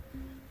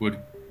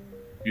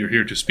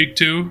here to speak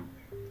to.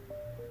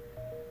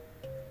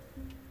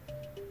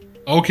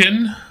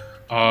 Oaken,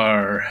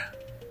 our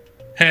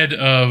head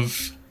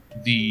of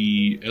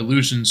the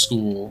illusion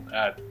school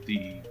at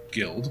the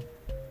guild.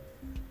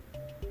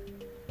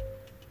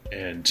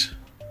 And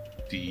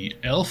the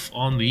elf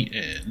on the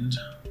end.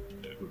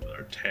 Go to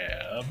our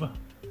tab.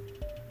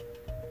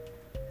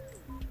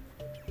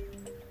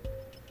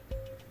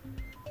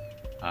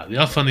 The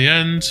elf on the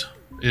end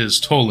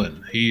is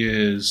Tolan.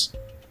 He's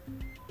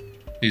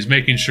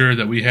making sure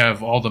that we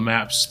have all the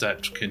maps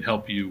that can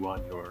help you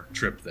on your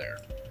trip there.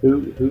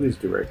 Who is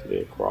directly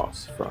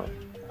across from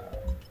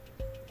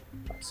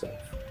myself?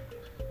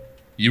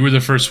 You were the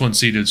first one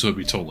seated, so it'd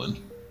be Tolan.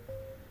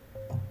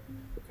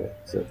 Okay,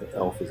 so the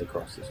elf is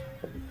across this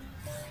from me.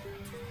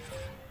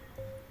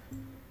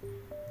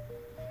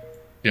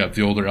 Yeah,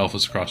 the older elf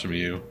is across from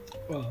you.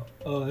 Well,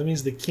 that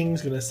means the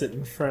king's gonna sit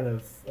in front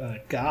of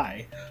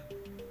Guy.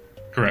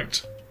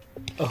 Correct.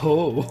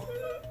 Oh.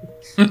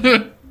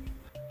 I'll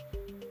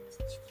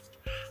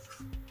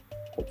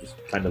just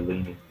kind of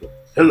lean in.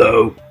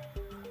 Hello,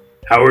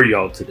 how are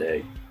y'all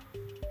today?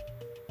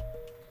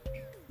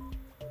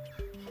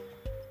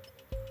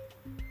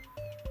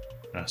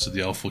 So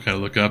the elf will kind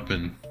of look up,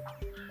 and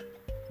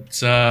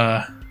it's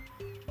not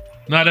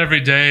every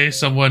day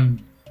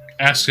someone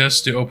asks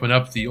us to open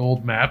up the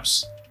old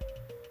maps.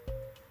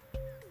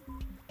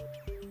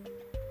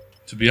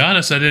 To be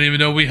honest, I didn't even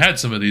know we had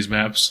some of these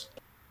maps.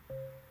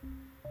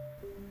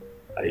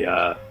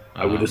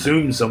 I would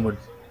assume someone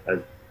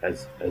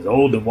as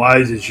old and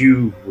wise as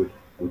you would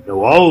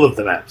know all of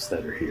the maps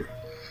that are here.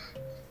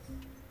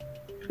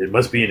 It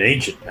must be an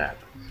ancient map.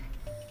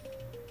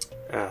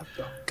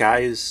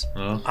 Guy's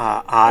Well,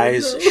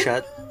 eyes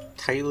shut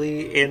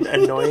tightly in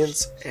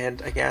annoyance,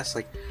 and I guess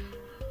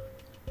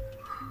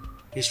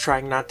he's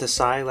trying not to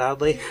sigh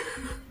loudly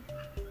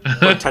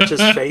or touch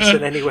his face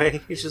in any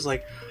way. He's just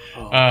like,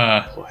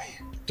 oh boy.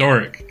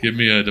 Doric, give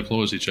me a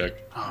diplomacy check.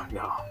 Oh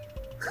no.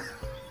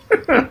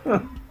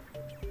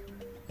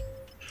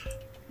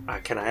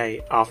 Can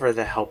I offer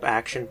the help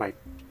action by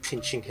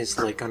pinching his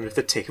leg under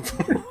the table?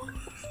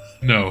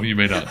 No, you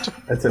may not.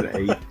 That's an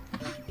 8.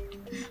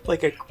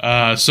 Like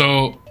a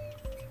So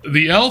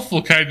the elf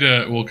will kind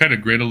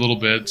of grin a little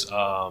bit.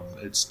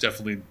 It's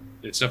definitely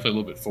a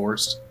little bit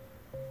forced.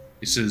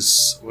 He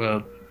says,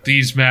 "Well,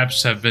 these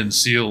maps have been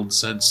sealed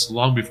since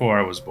long before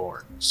I was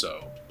born,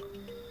 so."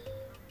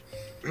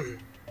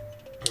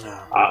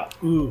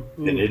 Ooh.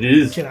 And it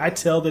is. Can I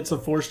tell that's a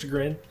forced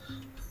grin?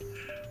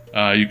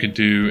 You can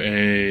do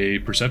a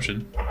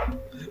perception.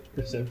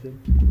 Perception.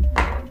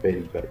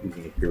 Debating about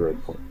using a hero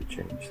point to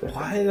change that.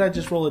 Why did I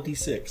just roll a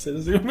d6? That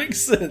doesn't even make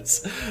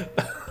sense.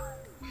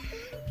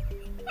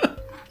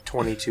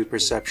 22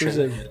 perception.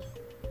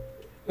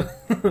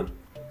 Perception.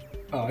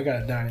 Oh, I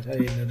got a 9. I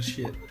didn't notice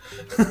shit.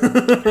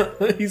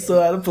 He's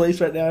so out of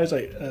place right now. He's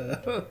like,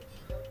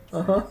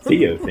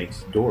 Theo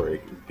thinks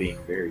Doric is being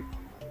very.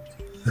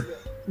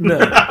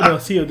 No,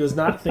 Theo does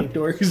not think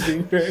Doric is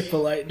being very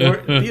polite.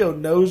 Theo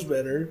knows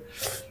better.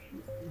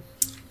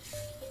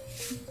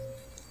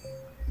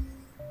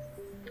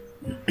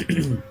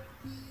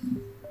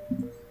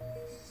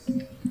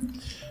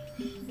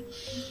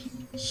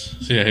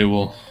 So yeah, he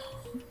will.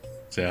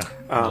 So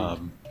yeah.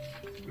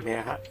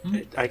 Yeah,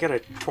 I got a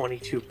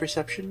 22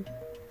 perception.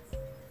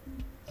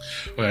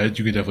 Well,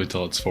 you can definitely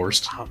tell it's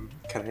forced.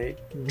 Can I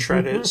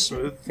try to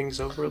smooth things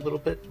over a little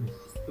bit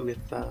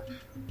with a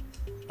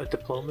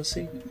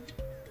diplomacy?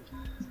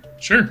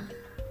 Sure.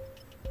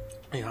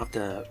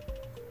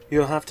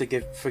 You'll have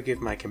to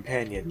forgive my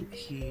companion.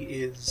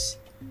 He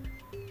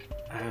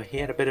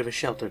had a bit of a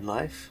sheltered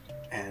life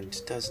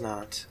and does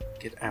not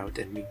get out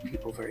and meet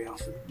people very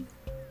often.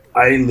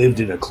 I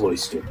lived in a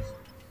cloister.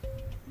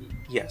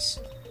 Yes.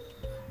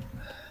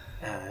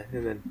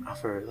 And then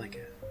offer like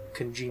a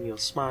congenial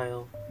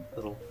smile,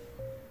 little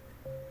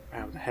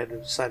the head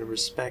of side of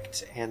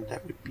respect, and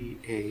that would be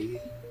a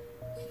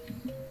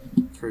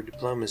for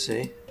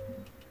diplomacy.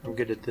 I'm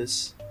good at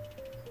this,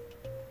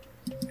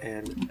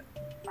 and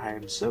I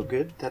am so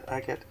good that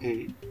I get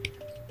a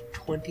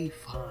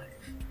 25.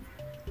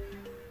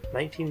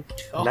 19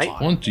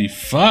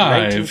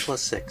 25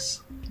 plus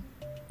 6.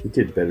 He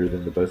did better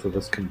than the both of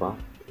us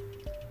combined.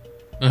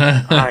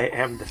 I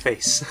am the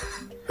face.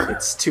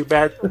 It's too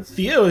bad.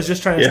 Theo is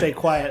just trying to stay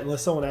quiet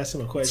unless someone asks him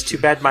a question. It's too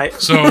bad my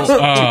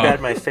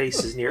my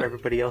face is near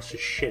everybody else's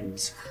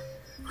shins.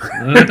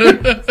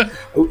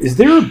 Oh, is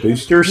there a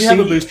booster seat? You have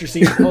a booster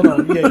seat. Hold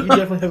on. Yeah, you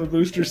definitely have a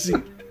booster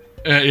seat.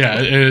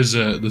 Yeah, it is.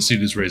 The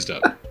seat is raised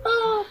up.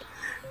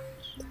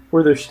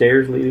 Were there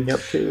stairs leading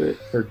up to it,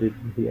 or did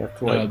he have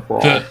to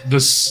crawl?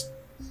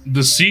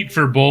 The seat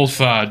for both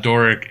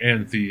Doric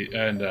and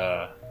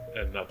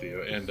not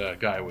Theo and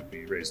Guy would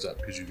be raised up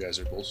because you guys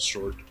are both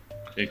short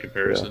in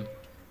comparison.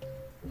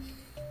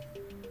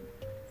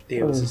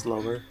 Theo's is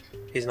lower.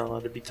 He's not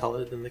allowed to be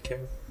taller than the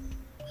king.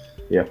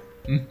 Yeah.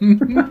 I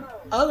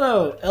don't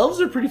know.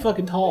 Elves are pretty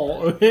fucking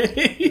tall.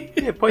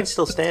 Yeah, point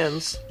still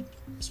stands.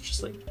 It's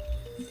just like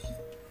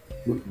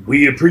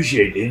We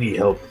appreciate any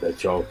help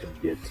that y'all can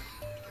get.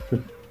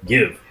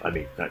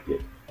 Not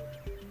get.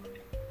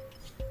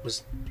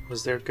 was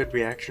there a good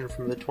reaction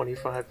from the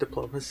 25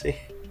 diplomacy?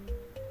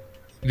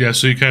 Yeah,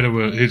 so he kind of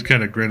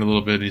grinned a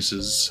little bit and he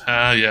says,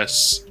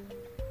 yes.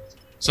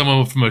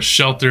 Someone from a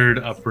sheltered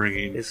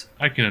upbringing.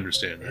 I can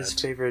understand that. His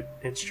favorite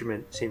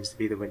instrument seems to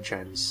be the wind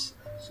chimes,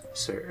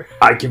 sir.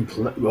 I can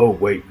play. Oh,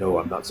 wait, no,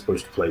 I'm not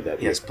supposed to play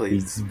that. Yes,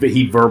 please.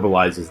 He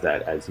verbalizes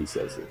that as he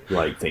says it,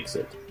 like, thinks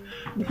it.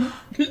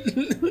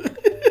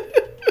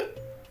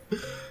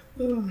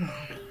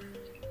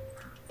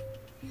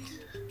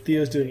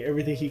 Theo's doing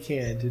everything he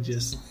can to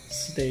just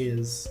stay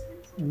as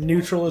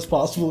neutral as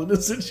possible in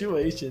the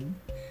situation.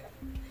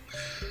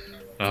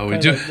 We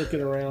do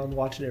looking around,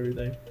 watching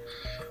everything.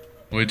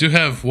 We do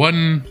have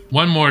one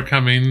more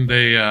coming.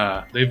 They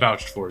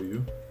vouched for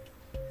you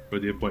for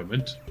the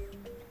appointment.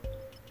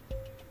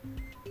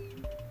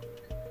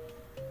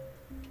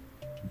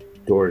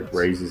 Doric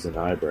raises an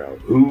eyebrow.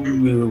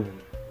 Who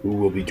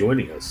will be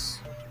joining us?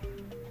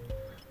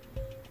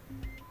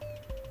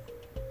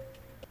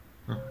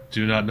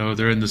 Do not know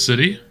they're in the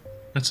city.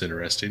 That's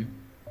interesting.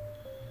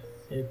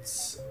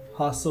 It's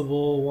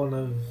possible one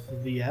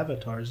of the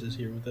avatars is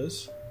here with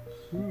us.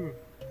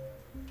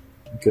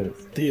 Good.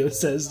 Theo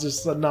says,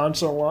 just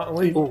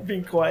nonchalantly,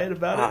 being quiet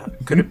about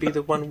it. Could it be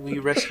the one we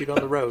rescued on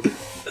the road?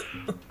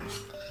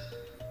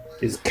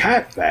 Is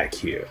Kat back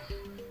here?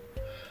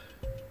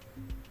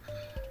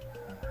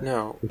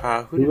 No.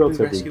 Who did we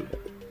rescue?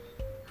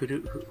 Who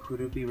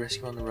did we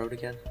rescue on the road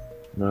again?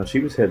 No, she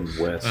was heading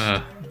west.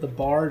 The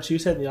bard, she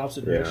was heading the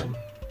opposite direction.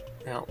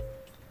 No.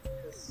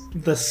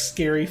 The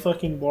scary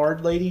fucking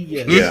bard lady?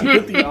 Yes. Yeah. She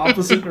went the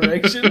opposite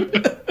direction.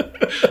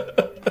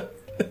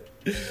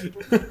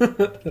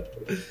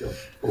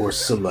 Or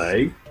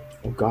Soleil.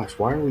 Oh gosh,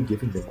 why are we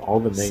giving them all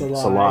the names?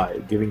 Soleil.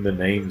 Giving the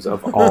names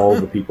of all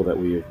the people that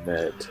we have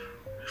met.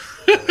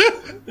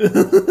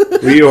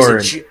 We are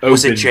an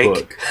open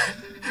book.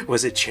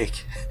 Was it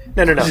Jake?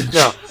 No.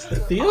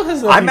 Theo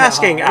has I'm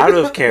asking out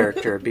of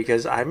character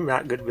because I'm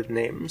not good with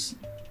names.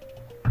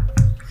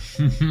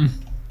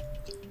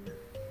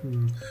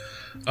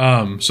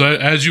 So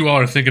as you all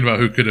are thinking about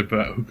who could have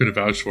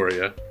vouched for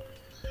you,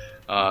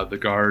 the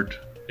guard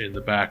in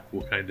the back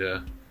will kind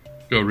of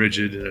go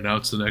rigid and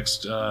announce the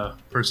next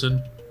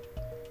person.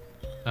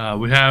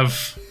 We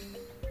have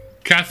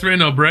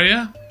Catherine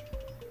Obrea.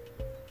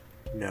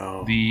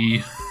 No.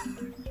 The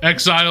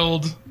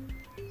exiled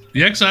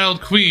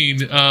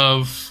queen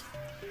of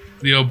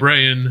the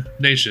O'Brien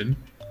nation.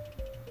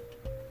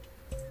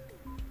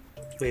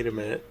 Wait a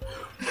minute.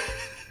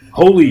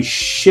 Holy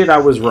shit, I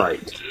was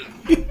right.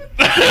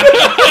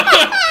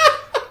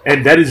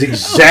 And that is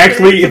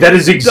exactly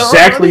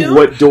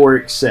what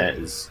Doric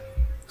says.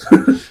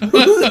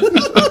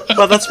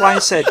 Well, that's why I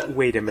said,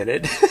 wait a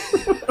minute.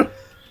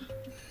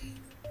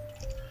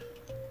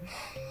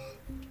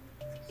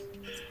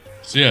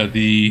 So yeah,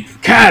 the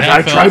Kat,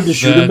 I tried to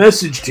shoot a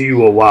message to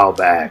you a while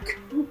back.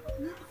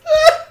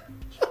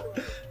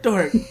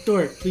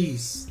 Doric,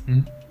 please.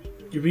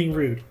 You're being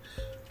rude.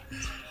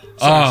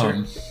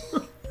 Sorry,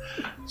 sir.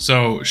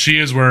 So she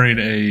is wearing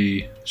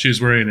a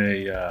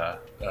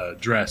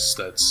dress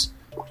that's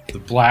the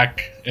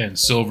black and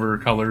silver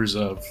colors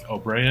of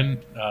O'Brien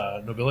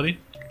nobility.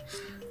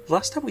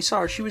 Last time we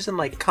saw her, she was in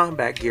like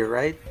combat gear,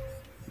 right?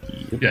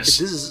 Yes.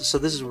 This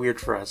is weird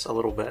for us a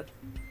little bit.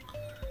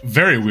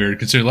 Very weird,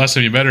 considering last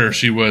time you met her,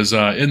 she was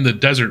in the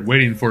desert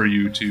waiting for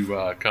you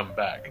to come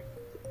back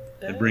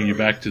and bring you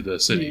back to the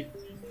city.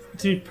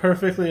 To be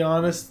perfectly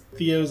honest,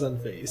 Theo's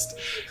unfazed.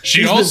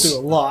 She's been through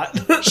a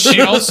lot. She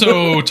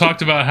also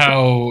talked about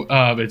how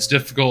it's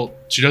difficult.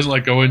 She doesn't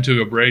like go into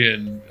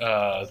O'Brien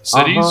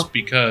cities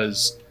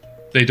because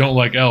they don't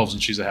like elves,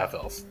 and she's a half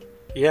elf.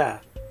 Yeah,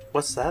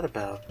 what's that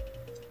about?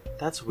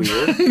 That's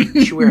weird.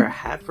 Did she wear a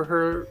hat for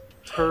her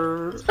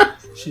her?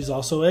 She's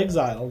also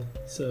exiled,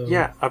 so...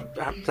 Yeah,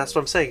 that's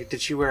what I'm saying.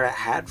 Did she wear a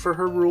hat for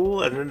her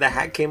rule, and then the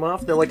hat came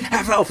off? They're like,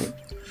 half-elf!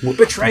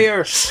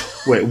 Betrayer!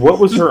 Wait, what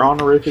was her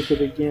honorific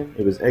again?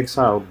 It was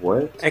exiled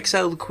what?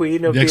 Exiled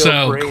queen of The the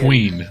exiled O'Brien.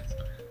 queen.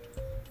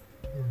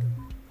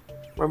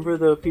 Remember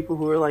the people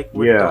who were like,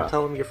 Yeah. don't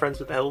tell them you're friends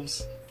with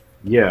elves?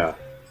 Yeah.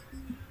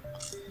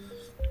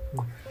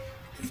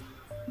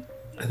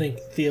 I think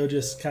Theo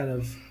just kind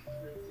of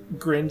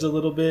grins a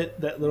little bit,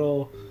 that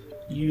little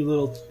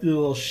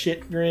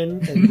shit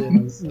grin, and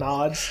then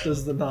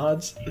does the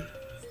nods.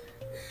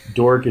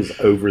 Dork is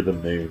over the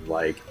moon,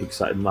 like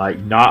excited, like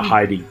not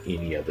hiding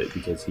any of it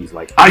because he's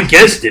like, I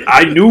guessed it.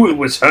 I knew it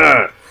was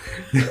her.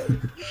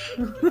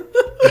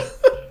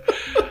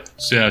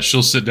 So yeah,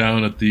 she'll sit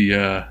down at the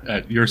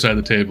at your side of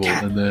the table,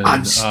 and then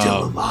I'm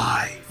still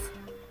alive.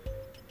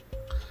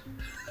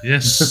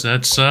 Yes,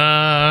 that's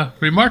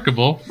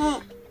remarkable.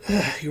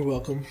 You're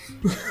welcome.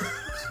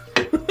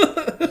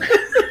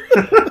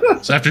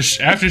 So after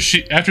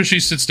she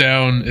sits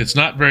down, it's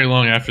not very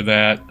long after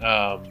that.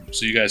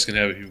 So you guys can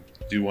have, if you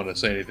do want to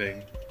say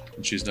anything,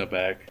 and she's not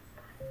back,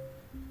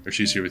 or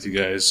she's here with you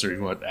guys, or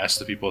you want to ask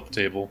the people at the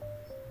table.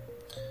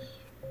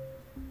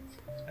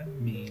 I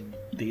mean,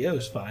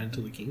 Theo's fine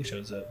until the king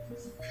shows up.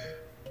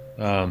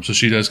 So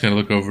she does kind of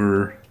look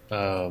over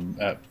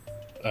at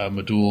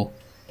Madul.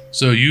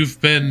 So you've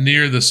been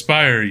near the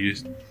spire,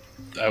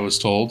 I was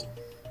told.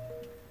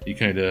 He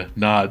kind of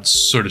nods,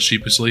 sort of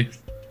sheepishly.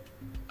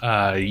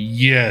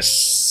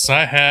 Yes,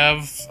 I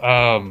have.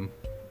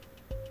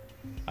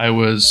 I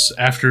was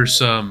after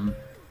some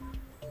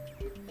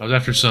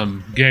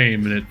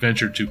game and it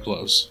ventured too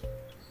close.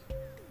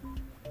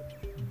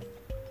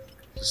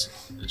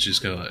 She's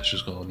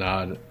gonna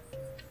nod.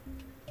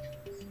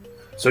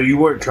 So you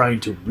weren't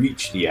trying to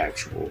reach the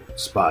actual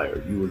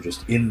spire. You were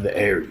just in the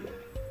area.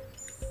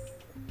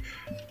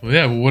 Well,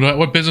 yeah.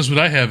 What business would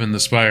I have in the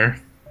spire?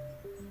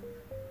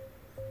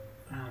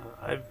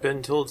 I've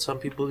been told some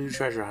people do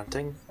treasure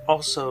hunting.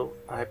 Also,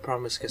 I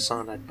promised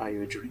Gassan I'd buy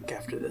you a drink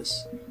after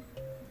this.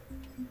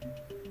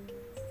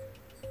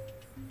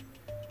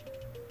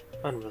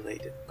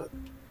 Unrelated, but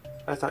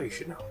I thought you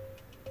should know.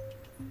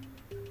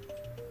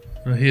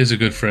 Well, he is a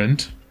good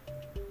friend.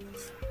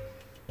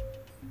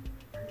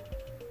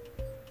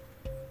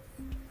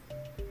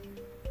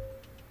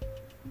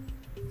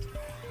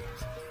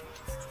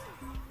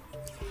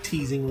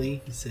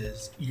 Teasingly, he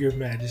says, "Your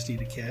Majesty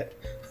the cat."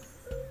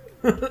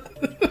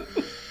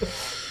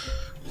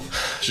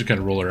 She kind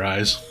of roll her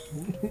eyes.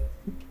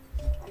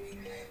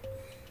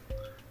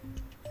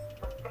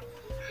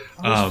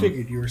 I always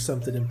figured you were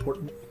something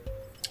important.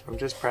 I'm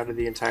just proud of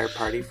the entire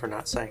party for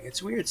not saying,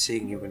 it's weird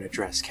seeing you in a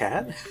dress,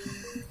 cat.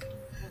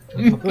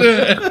 Well,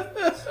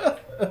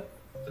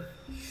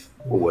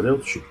 what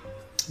else should...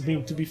 I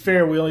mean, to be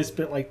fair, we only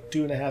spent like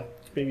 2.5,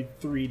 maybe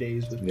 3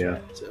 days with Yeah.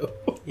 Kat, so...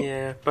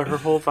 Yeah, but her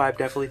whole vibe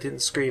definitely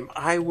didn't scream,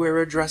 I wear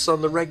a dress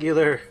on the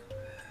regular.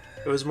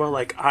 It was more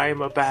like, I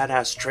am a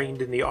badass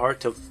trained in the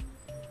art of...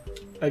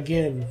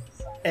 Again,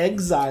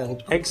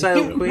 exiled queen.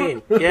 Exiled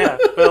queen. Yeah,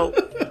 well...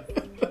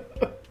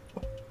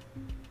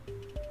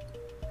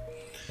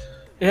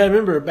 Yeah, I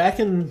remember back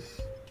in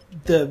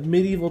the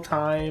medieval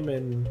time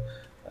and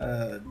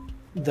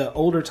the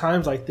older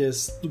times like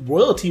this,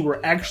 royalty were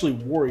actually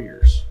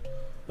warriors.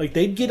 Like,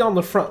 they'd get on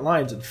the front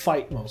lines and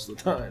fight most of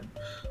the time.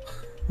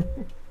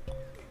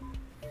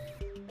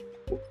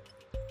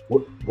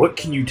 What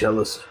can you tell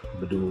us,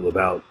 Badul,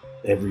 about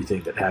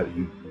everything that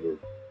happened? You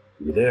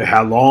were there.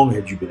 How long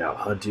had you been out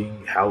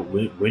hunting?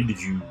 When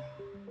did you?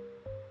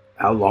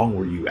 How long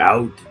were you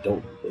out?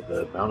 The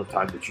amount of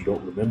time that you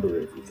don't remember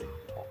everything.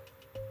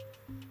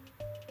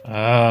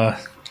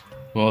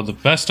 Well, the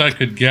best I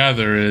could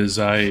gather is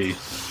I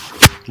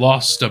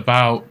lost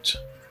about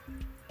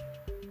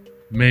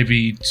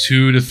maybe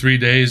 2 to 3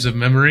 days of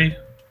memory.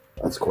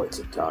 That's quite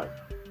some time.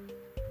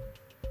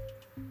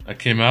 I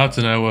came out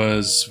and I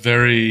was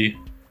very,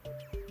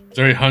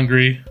 very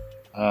hungry,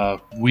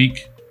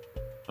 weak.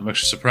 I'm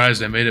actually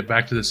surprised I made it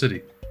back to the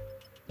city.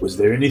 Was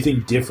there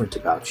anything different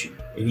about you?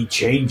 Any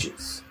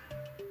changes?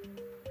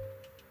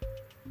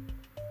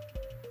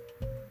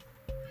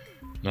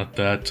 Not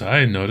that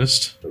I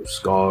noticed. No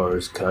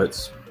scars,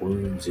 cuts,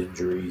 wounds,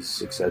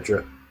 injuries,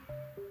 etc.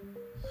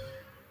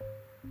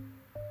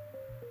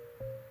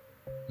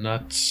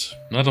 Not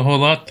a whole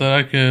lot that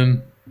I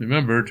can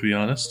remember, to be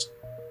honest.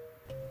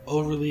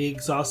 Overly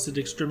exhausted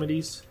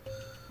extremities.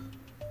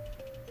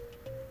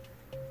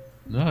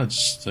 No,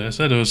 it's like I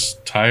said, I was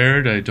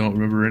tired. I don't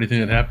remember anything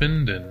that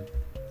happened, and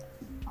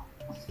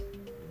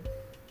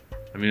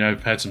I mean,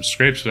 I've had some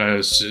scrapes, but I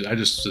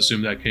just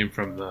assumed that came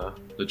from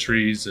the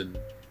trees and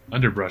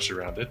underbrush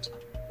around it.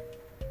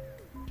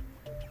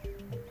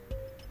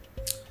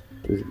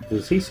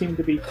 Does he seem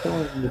to be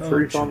telling the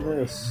truth on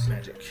this?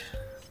 Magic.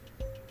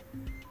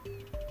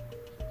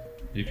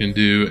 You can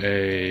do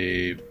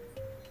a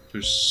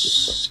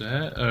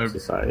Society?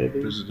 society. I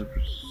think it is.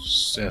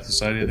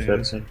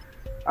 Perception?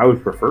 I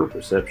would prefer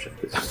perception,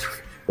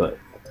 but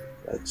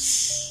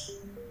that's...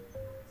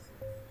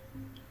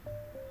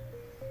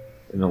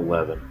 An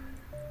 11.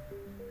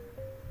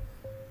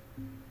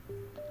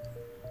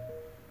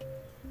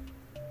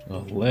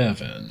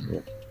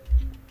 $11.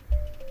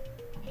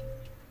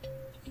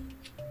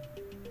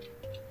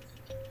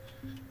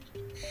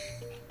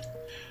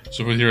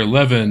 So with your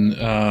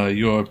 11,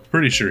 you're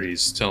pretty sure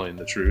he's telling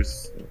the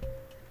truth.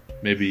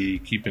 Maybe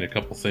keeping a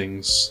couple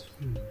things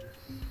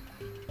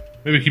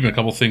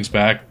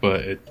back,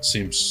 but it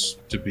seems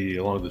to be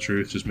along the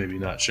truth, just maybe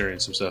not sharing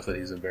some stuff that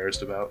he's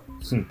embarrassed about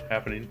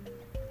happening.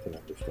 I can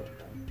understand that.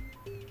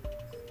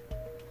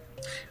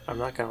 I'm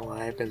not gonna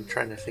lie, I've been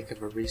trying to think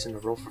of a reason to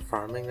roll for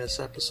farming this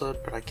episode,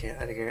 but I can't.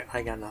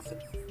 I got nothing.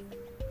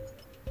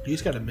 You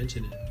just gotta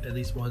mention it at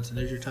least once, and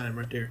there's your time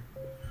right there.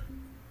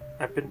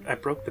 I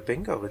broke the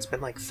bingo. It's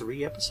been like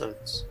 3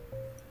 episodes.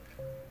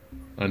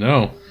 I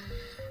know.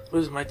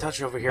 Losing my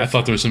touch over here. I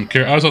thought there was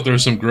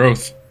some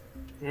growth.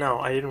 No,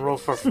 I didn't roll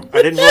for.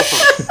 I didn't roll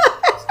for.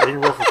 I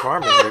didn't roll for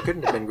farming. There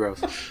couldn't have been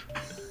growth.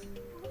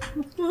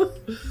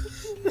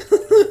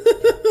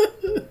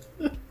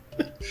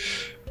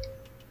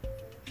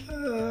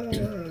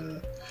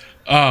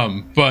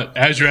 But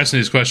as you're asking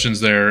these questions,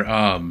 there,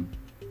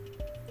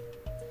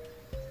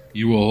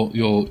 you'll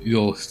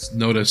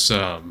notice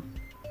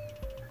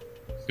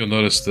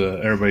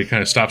everybody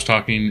kind of stops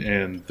talking,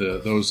 and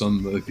those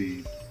on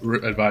the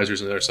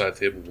advisors on the other side of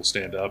the table will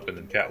stand up, and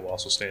then Kat will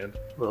also stand.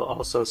 We'll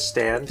also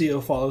stand.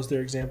 Theo follows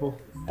their example.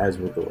 As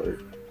with the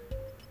word.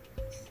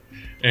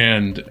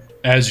 And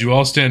as you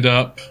all stand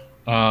up,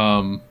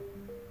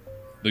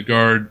 the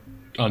guard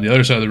on the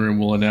other side of the room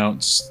will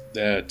announce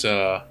that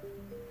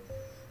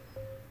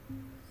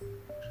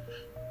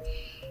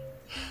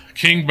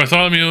King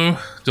Bartholomew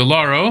de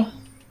Laro,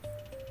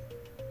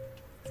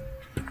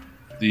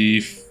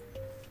 the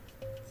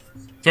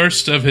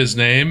first of his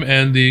name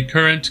and the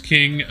current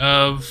king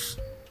of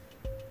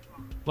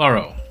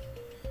Laro,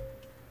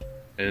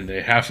 and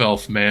a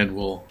half-elf man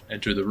will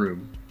enter the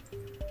room.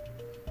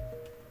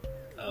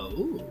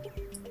 Oh.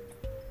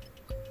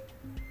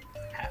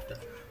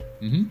 Half-elf.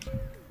 Mm-hmm.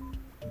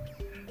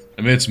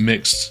 I mean, it's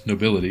mixed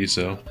nobility,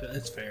 so... Okay,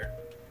 that's fair.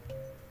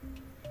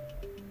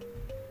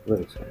 That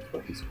explains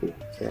why he's cool.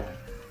 Yeah.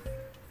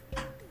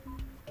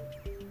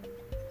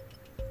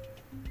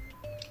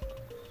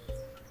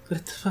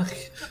 What the fuck?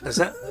 Is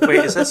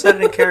that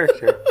set in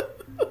character?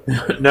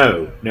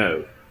 No.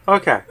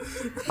 Okay.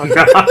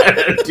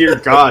 God, dear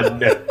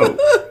God, no.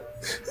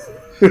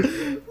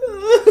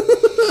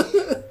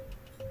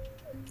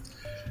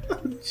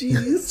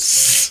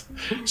 Jeez.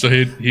 So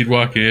he'd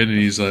walk in and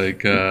he's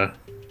like,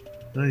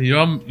 you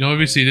want to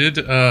be seated?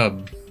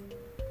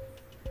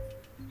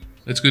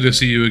 It's good to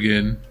see you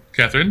again,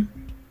 Catherine.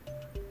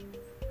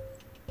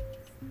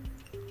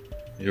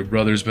 Your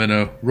brother's been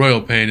a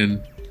royal pain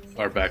in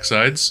our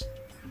backsides.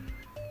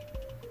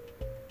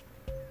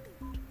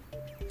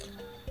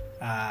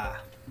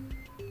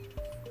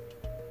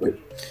 Wait.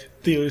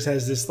 Theo just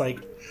has this like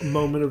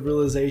moment of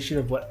realization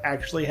of what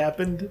actually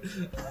happened.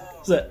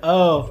 It's like,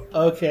 oh,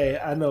 okay,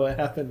 I know what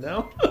happened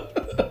now.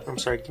 I'm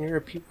sorry, can you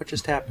repeat what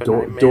just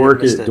happened?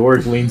 Dork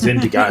leans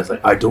into guys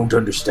like, I don't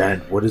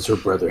understand. What does her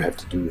brother have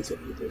to do with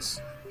any of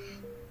this?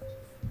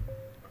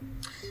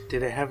 Do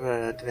they have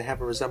a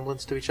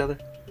resemblance to each other?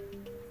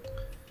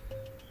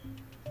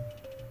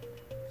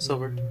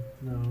 Silver?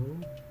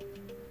 No.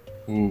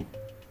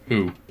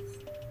 Who?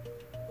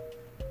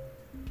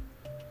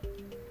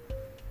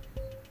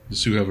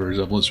 Does who have a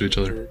resemblance to each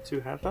other? The 2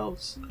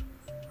 half-elves?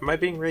 Am I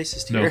being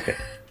racist No. here?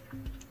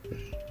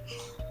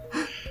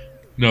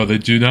 No, they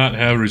do not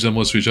have a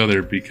resemblance to each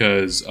other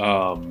because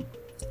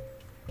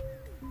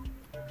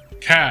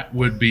Cat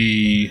would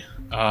be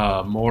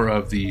more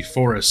of the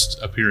forest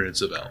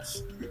appearance of elf.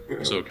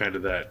 So kind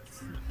of that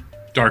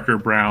darker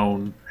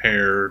brown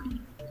hair,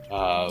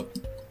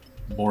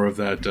 more of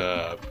that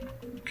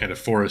kind of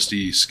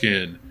foresty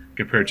skin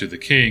compared to the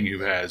king, who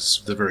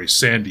has the very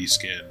sandy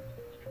skin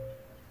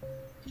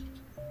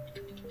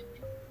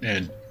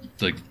and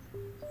like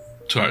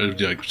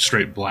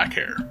straight black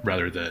hair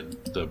rather than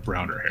the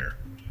browner hair.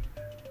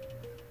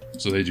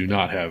 So they do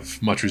not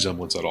have much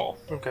resemblance at all.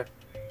 Okay.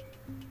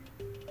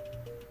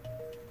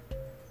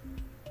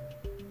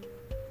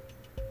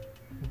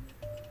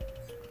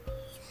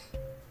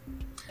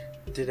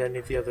 Did any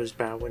of the others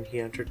bow when he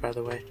entered, by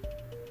the way?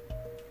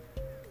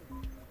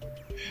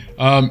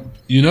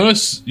 You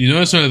notice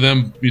none of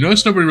them. You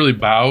notice nobody really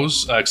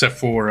bows except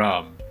for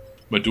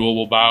Madul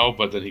will bow,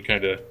 but then he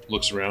kind of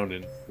looks around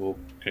and will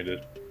kind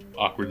of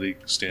awkwardly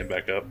stand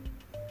back up.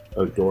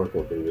 Oh, Dork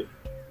will do it.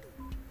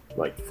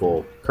 Like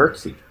full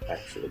curtsy,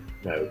 actually.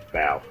 No,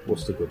 bow. We'll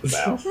stick with the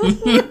bow.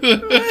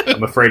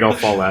 I'm afraid I'll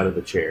fall out of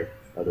the chair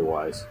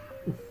otherwise.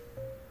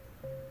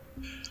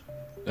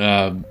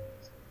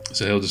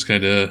 So he'll just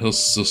kind of he'll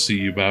see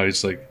you bow.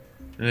 He's like,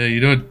 you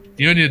don't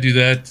need to do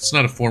that. It's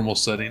not a formal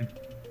setting.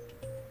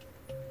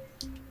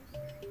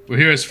 We're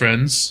here as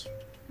friends.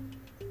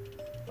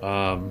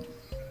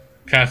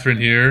 Catherine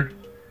here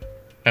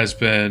has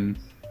been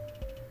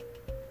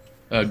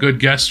a good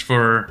guest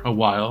for a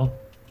while.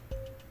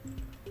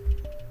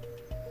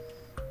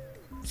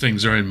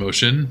 Things are in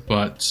motion,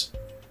 but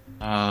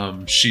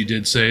She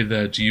did say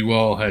that you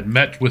all had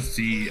met with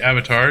the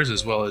avatars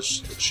as well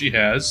as she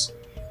has,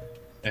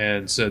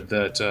 and said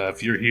that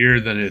if you're here,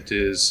 then it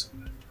is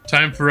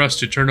time for us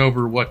to turn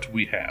over what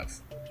we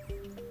have.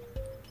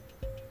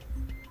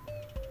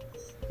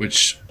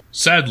 Which,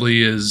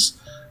 sadly, is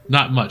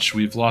not much.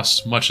 We've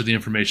lost much of the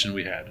information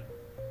we had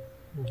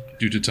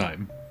due to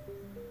time.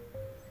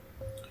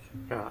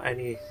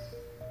 Any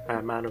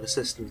amount of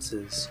assistance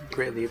is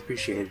greatly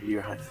appreciated,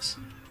 Your Highness.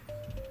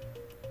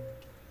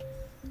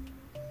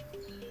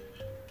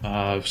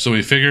 So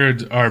we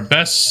figured our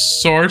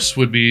best source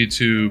would be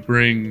to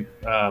bring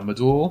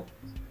Madul,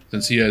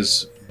 since he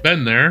has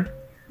been there.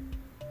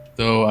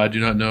 Though I do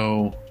not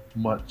know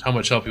how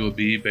much help he will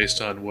be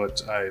based on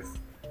what I've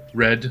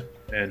read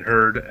and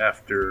heard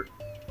after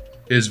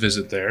his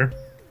visit there.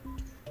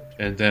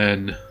 And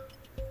then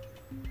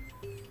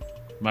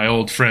my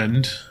old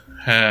friend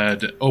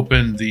had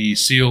opened the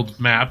sealed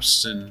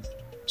maps and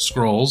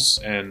scrolls,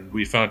 and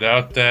we found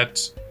out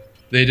that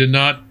they did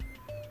not...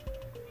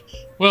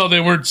 Well, they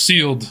weren't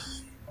sealed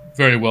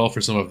very well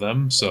for some of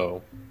them,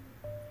 so...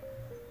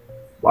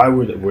 Why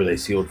were they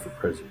sealed for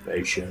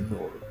preservation,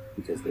 or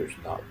because there's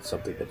not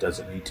something that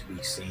doesn't need to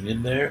be seen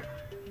in there?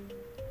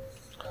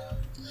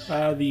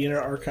 The inner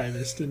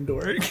archivist in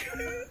Doric.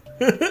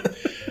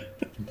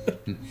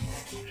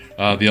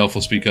 The elf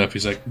will speak up.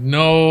 He's like,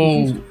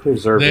 no,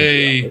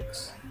 Preserving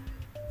relics.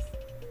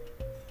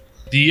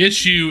 The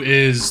issue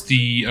is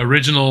the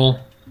original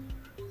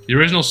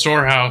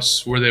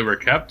storehouse where they were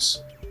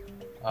kept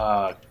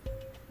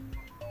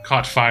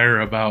caught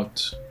fire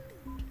about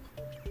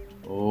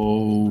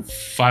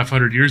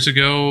 500 years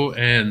ago,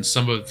 and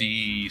some of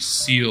the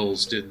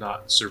seals did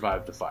not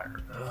survive the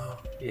fire. Oh,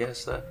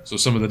 yes, So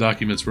some of the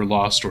documents were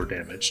lost or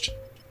damaged.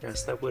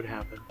 Yes, that would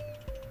happen.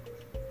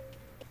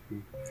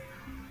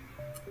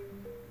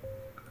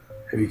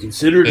 Have you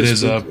considered It a is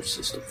sprinkler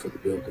system for the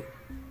building?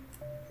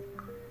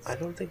 I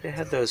don't think they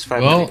had those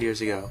 500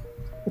 years ago.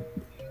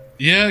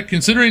 Yeah,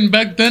 considering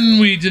back then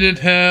we didn't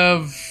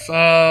have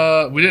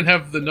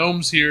the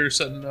gnomes here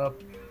setting up,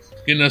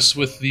 getting us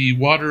with the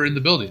water in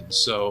the buildings,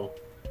 so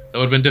that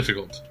would have been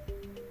difficult.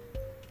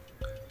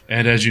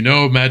 And as you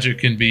know, magic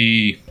can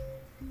be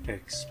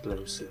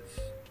explosive,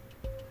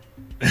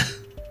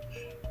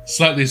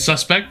 slightly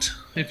suspect,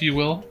 if you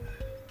will.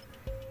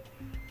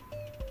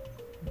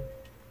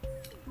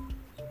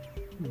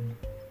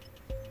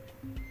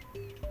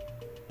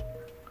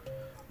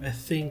 I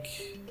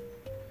think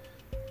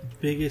the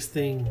biggest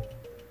thing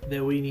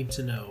that we need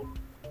to know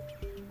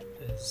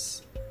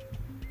is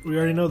we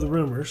already know the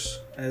rumors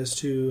as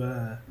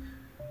to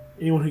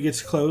anyone who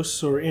gets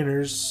close or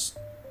enters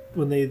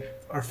when they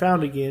are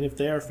found again. If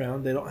they are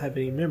found, they don't have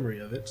any memory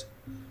of it.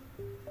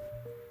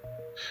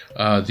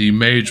 The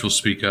mage will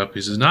speak up.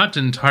 He says, not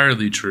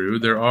entirely true.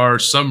 There are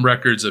some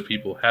records of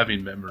people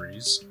having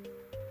memories.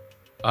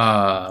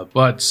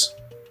 But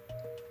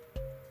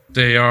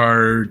they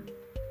are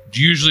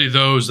usually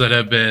those that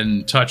have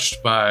been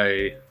touched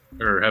by,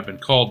 or have been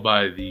called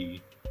by the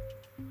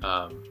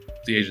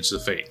agents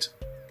of fate.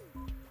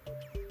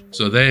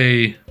 So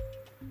they,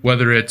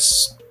 whether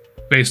it's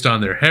based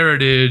on their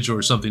heritage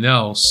or something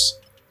else,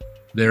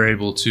 they're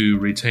able to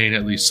retain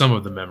at least some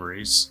of the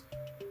memories.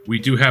 We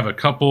do have a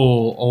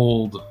couple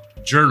old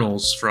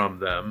journals from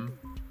them,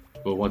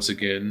 but once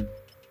again,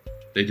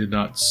 they have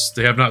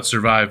not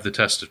survived the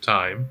test of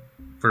time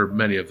for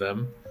many of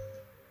them.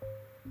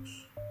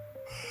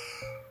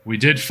 We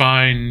did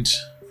find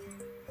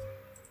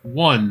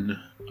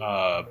one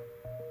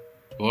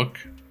book,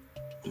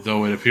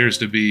 though it appears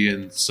to be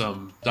in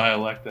some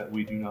dialect that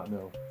we do not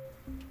know.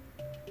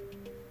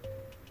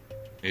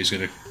 He's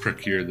going to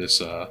procure this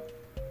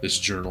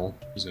journal.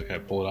 He's going to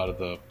kind of pull it out of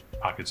the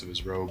pockets of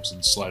his robes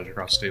and slide it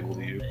across the table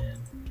to you.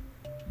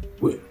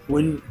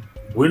 When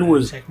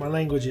was Check my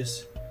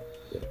languages.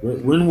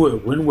 when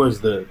was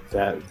the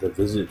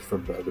visit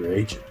from the other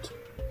agent?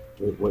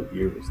 What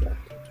year was that?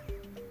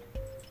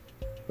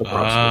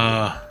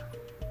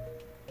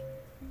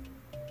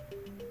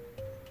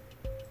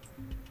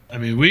 I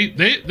mean,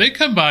 they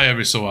come by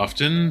every so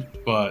often,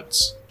 but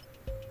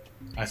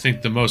I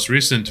think the most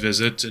recent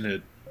visit, and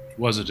it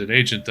wasn't an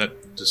agent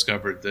that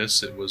discovered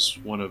this, it was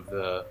one of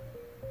the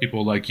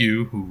people like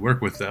you who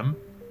work with them.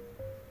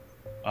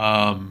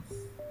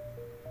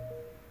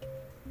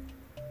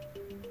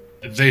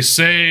 They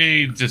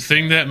say the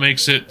thing that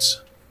makes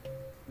it,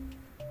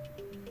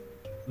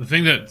 the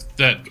thing that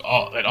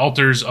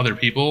alters other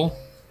people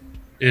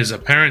is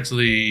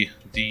apparently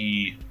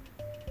the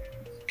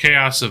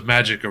chaos of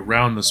magic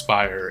around the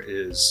spire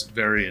is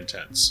very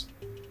intense.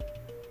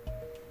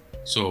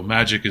 So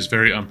magic is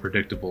very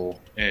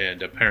unpredictable,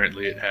 and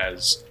apparently it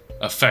has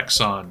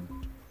effects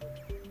on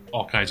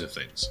all kinds of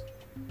things.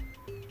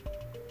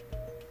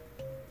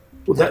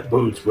 Well, that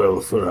bodes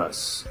well for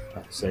us,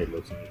 I say,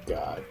 looking at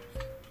Guy.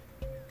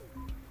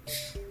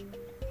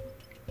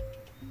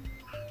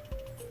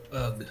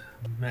 Ugh,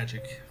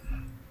 magic.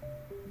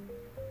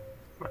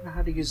 I know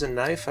how to use a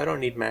knife. I don't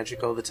need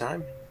magic all the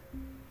time.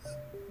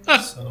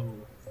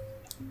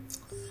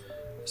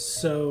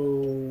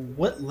 So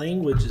what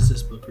language is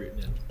this book written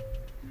in?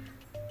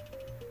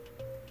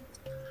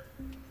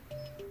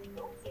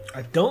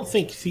 I don't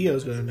think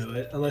Theo's going to know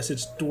it unless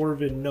it's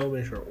Dwarven,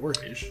 Gnomish, or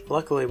Orcish.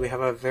 Luckily, we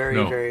have a very,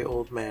 No. very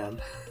old man.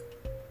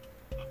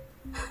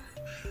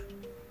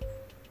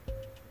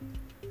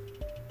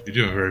 You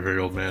do have a very, very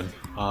old man.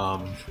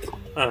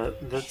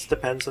 That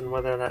depends on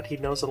whether or not he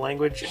knows the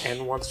language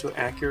and wants to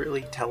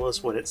accurately tell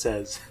us what it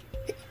says.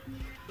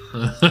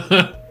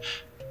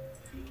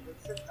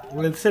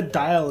 When it said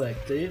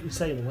dialect, they didn't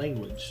say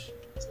language.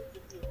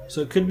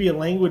 So it could be a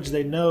language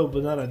they know,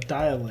 but not a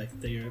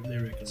dialect they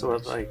recognize. So,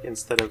 like,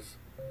 instead of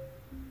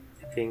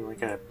it being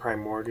like a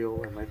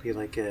primordial, it might be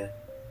like the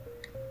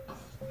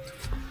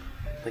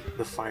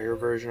fire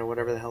version or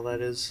whatever the hell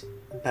that is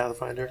in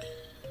Pathfinder.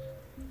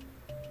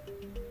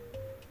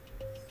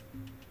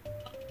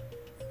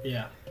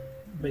 Yeah,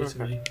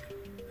 basically. Okay.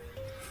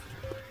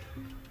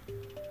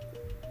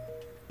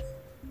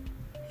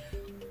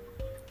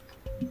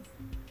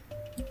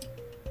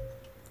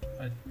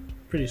 I'm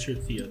pretty sure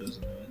Theo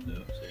doesn't know it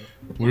though.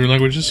 What are your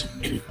languages?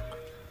 So.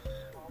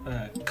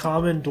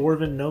 Common,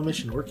 Dwarven,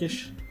 Gnomish, and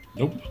Orcish.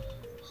 Nope.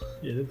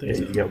 Yeah, I didn't Yeah,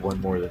 think you so. got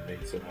one more than me,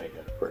 so now you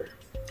got a prayer.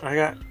 I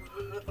got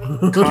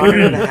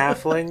Common and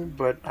Halfling,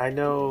 but I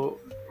know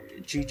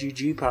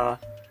GGGPA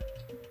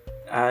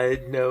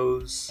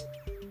knows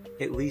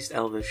at least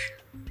Elvish.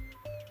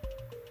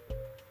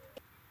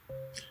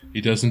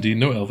 He does indeed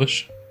know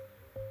Elvish.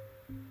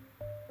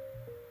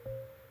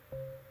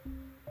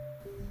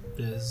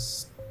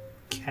 Does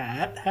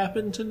Cat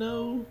happen to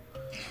know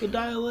the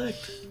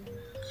dialect?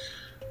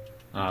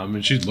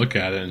 And she'd look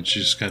at it and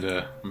she's kind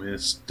of... I mean,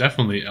 it's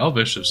definitely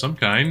Elvish of some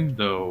kind,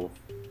 though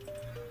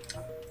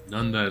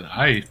none that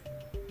I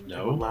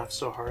I would know. laugh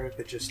so hard if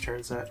it just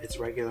turns out it's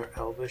regular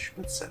Elvish,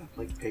 but set up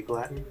like Pig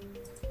Latin.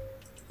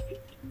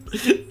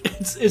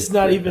 It's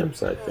not even.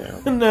 Upside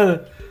down.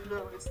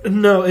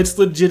 No, it's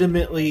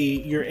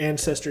legitimately your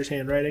ancestors'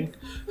 handwriting.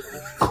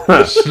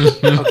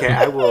 Okay,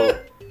 I will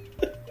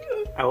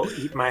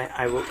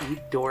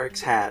eat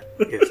Doric's hat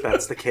if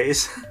that's the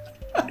case.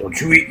 Don't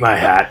you eat my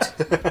hat.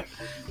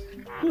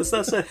 Let's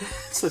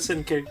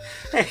listen, kid.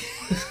 Hey,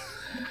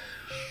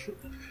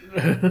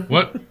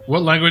 What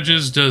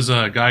languages does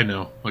Guy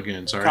know?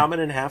 Again, sorry. Common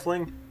and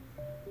Halfling.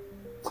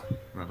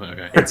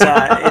 Okay.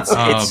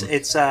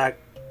 It's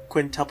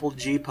quintuple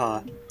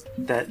G-paw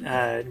that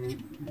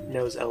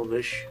knows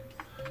Elvish.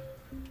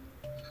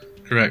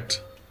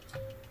 Correct.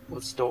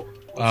 What's Doric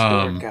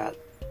Um, got?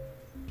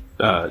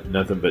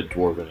 Nothing but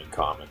Dwarven and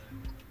Common.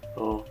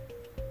 Oh,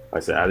 I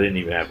said I didn't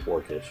even have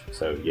Orcish,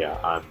 so yeah,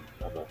 I'm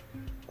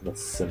a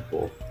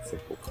simple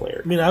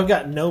cleric. I mean, I've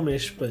got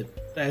Gnomish, but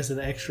as an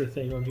extra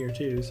thing on here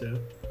too. So,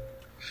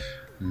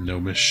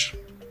 Gnomish.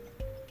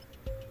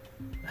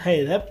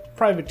 hey, that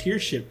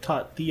privateership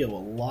taught Theo a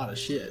lot of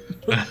shit.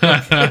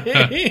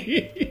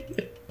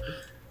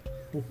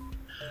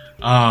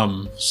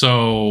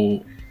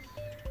 So,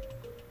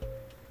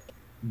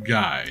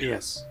 Guy,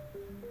 yes.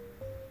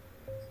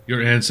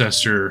 your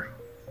ancestor,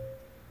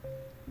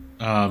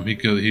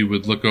 he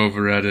would look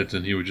over at it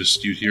and you'd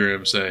hear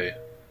him say,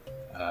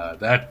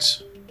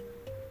 that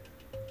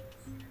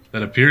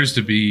appears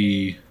to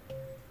be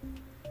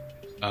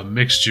a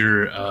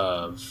mixture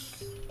of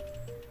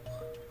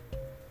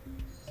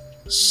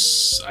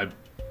I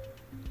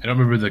don't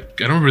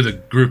remember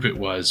the group it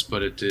was,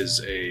 but it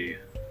is a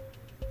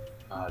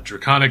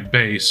draconic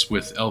base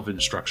with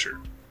elven structure.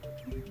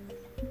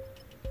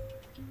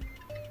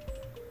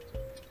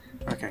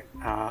 Okay.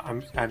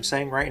 I'm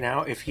saying right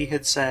now, if he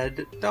had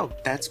said, "Oh,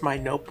 that's my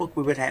notebook,"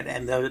 we would have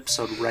ended the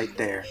episode right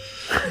there.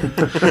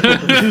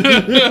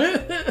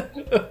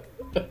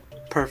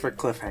 Perfect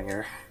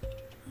cliffhanger.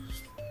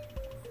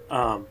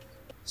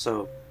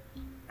 So,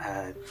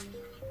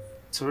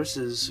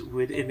 sources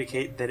would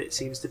indicate that it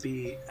seems to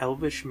be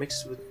Elvish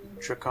mixed with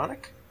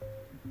Draconic.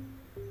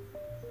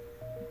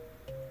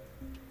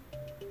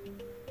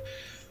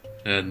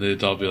 And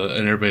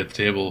everybody at the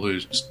table who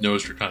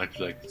knows Draconic,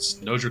 like,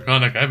 it's no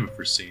Draconic I've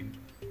ever seen.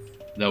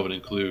 That would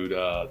include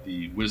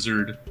the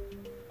wizard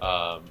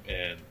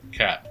and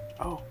cat.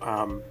 Oh,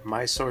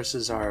 my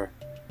sources are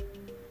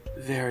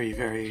very,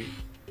 very,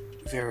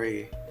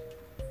 very.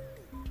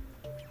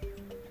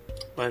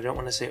 Well, I don't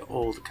want to say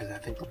old because I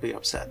think they'll be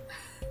upset.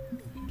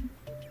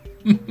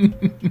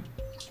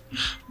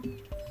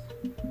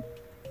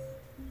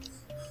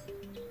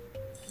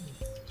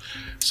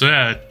 So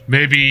yeah,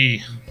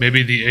 maybe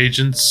the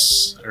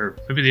agents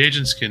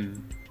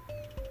can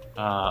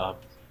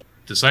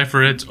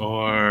decipher it,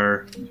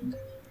 or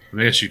I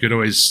guess you could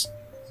always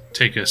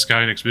take a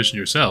scouting expedition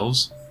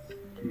yourselves.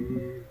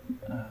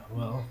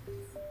 Well,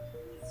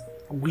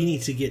 we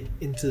need to get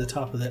into the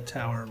top of that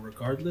tower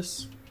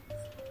regardless.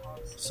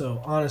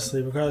 So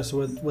honestly, regardless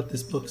of what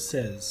this book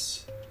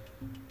says,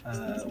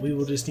 we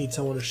will just need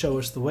someone to show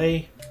us the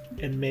way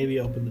and maybe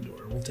open the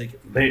door. We'll take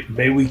it.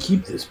 May we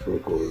keep this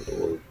book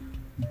or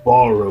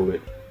borrow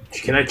it?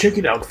 Can I check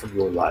it out from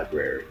your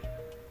library?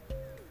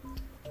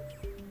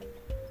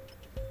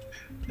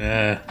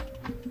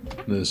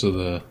 So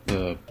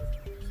the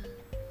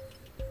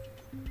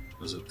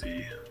Was it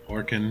the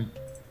Orkin?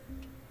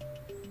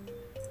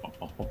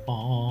 Oh,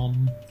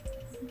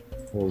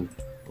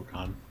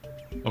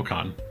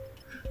 Okan.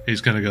 He's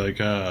gonna go like,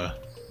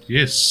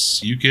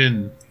 yes, you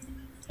can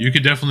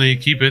definitely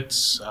keep it,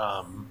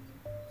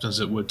 since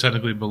it would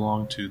technically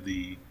belong to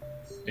the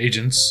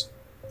agents.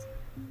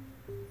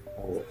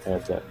 I will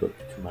add that book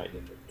to my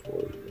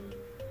inventory.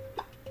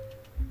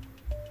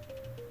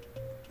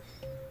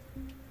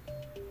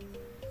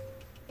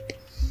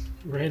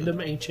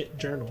 Random ancient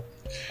journal.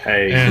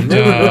 Hey. And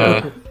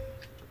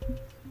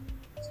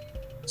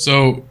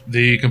so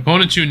the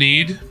components you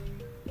need,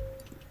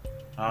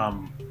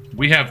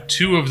 we have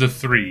 2 of the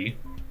 3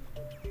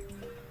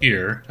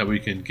 here that we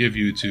can give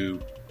you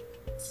to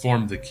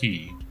form the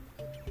key.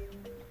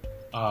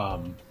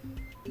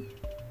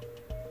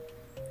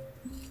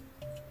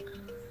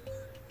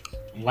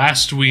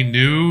 Last we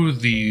knew,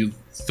 the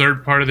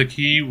 3rd part of the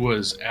key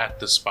was at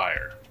the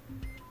spire.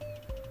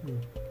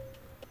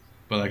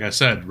 But like I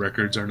said,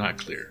 records are not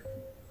clear.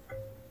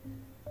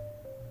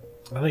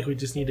 I think we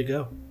just need to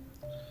go.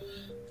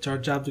 It's our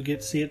job to get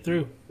to see it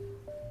through.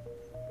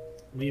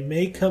 We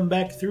may come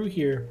back through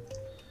here,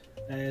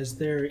 as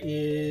there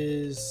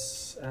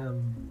is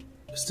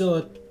still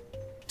a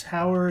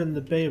tower in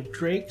the Bay of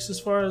Drakes, as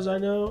far as I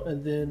know,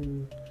 and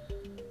then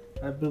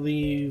I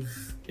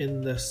believe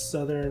in the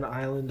southern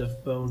island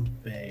of Bone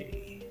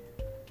Bay.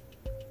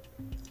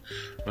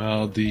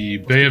 Well, the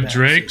Bay of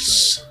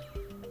Drakes...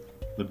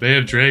 The Bay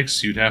of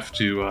Drakes, you'd have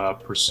to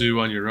pursue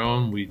on your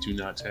own. We do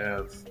not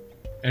have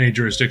any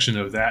jurisdiction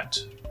of that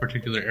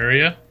particular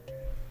area.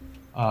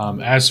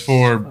 As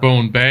for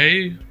Bone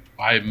Bay,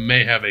 I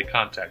may have a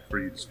contact for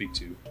you to speak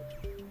to.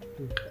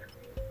 Okay.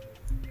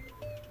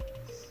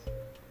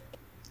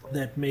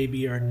 That may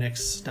be our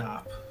next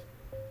stop.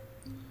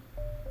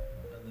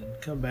 And then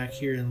come back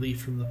here and leave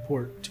from the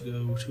port to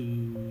go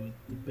to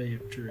the Bay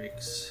of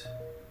Drakes.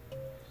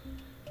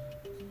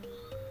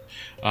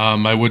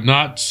 I would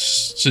not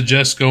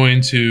suggest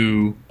going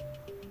to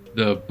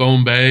the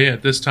Bone Bay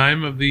at this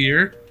time of the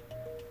year.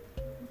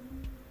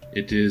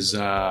 It is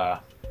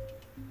not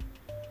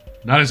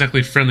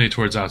exactly friendly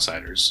towards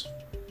outsiders.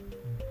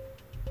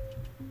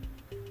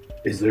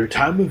 Is there a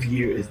time of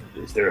year?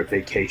 Is there a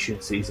vacation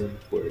season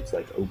where it's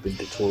like open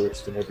to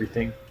tourists and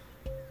everything?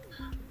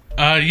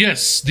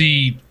 Yes.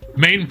 The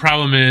main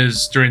problem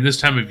is during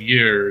this time of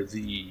year,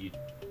 the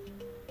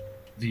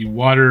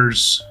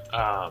waters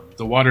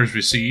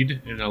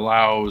recede, and it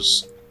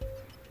allows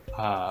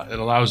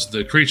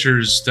the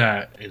creatures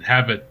that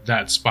inhabit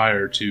that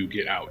spire to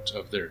get out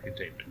of their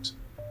containment.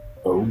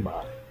 Oh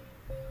my!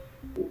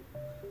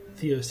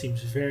 Theo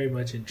seems very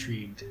much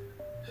intrigued.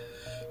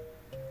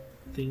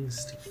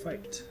 Things to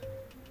fight.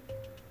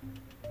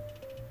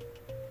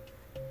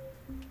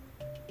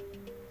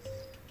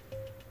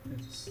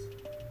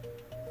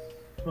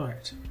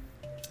 Alright.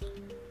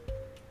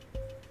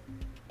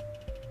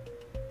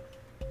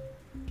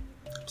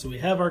 So we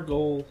have our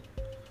goal,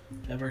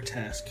 have our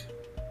task.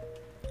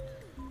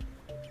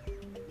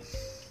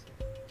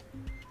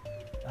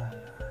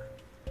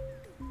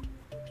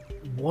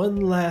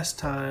 One last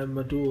time,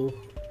 Madul,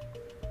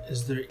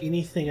 is there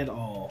anything at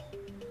all,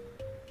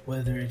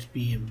 whether it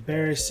be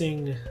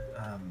embarrassing,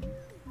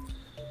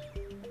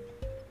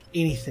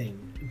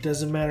 anything, it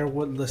doesn't matter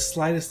what the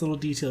slightest little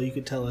detail you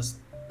could tell us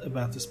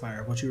about the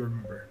spire, what you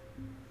remember,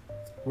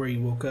 where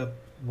you woke up,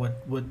 what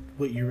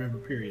you remember,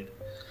 period.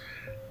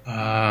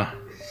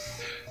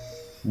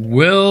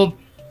 Well,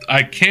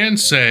 I can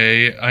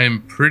say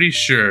I'm pretty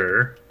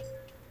sure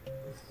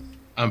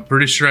I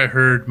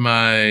heard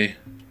my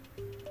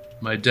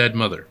dead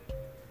mother.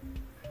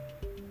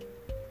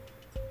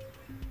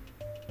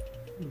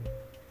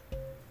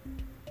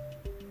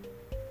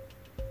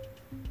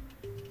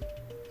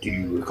 Do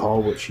you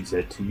recall what she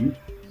said to you?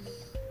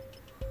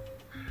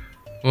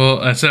 Well,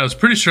 I said I was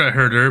pretty sure I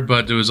heard her,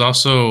 but it was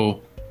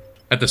also,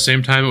 at the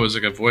same time, it was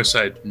like a voice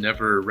I'd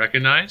never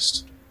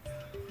recognized.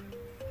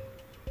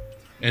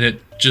 And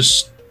it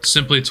just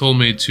simply told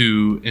me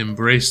to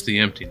embrace the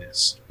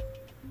emptiness.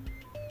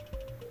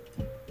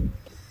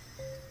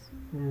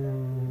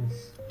 Don't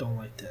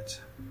like that.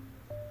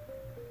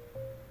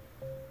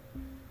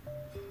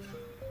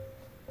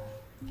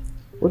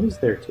 What is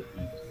there to eat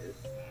here?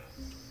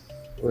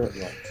 We're at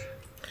lunch.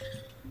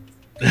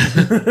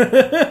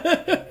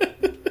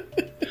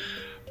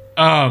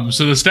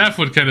 So the staff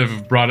would kind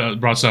of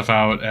brought stuff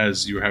out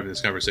as you were having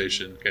this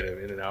conversation, kind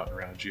of in and out and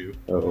around you.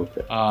 Oh,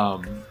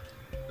 okay.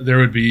 There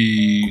would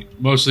be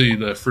mostly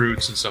the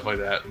fruits and stuff like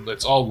that.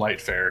 It's all light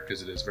fare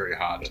because it is very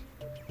hot.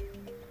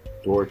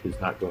 Doric is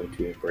not going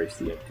to embrace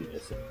the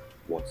emptiness and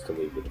wants to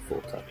leave with a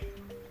full tummy.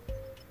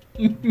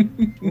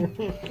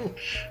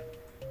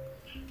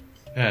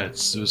 Yeah, it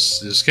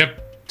just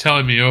kept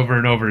telling me over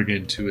and over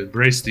again to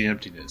embrace the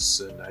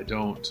emptiness, and I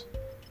don't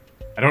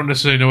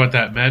necessarily know what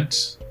that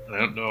meant. And I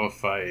don't know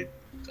if I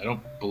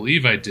don't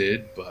believe I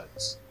did,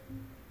 but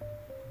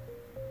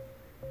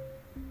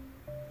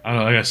I don't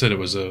know. Like I said, it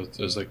was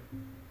like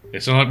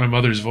it sounded like my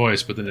mother's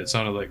voice, but then it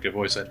sounded like a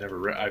voice I've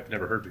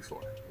never heard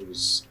before. It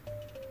was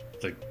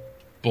like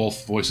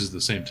both voices at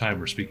the same time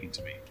were speaking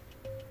to me.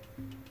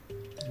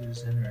 It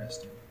is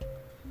interesting.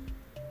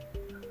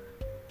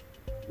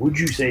 Would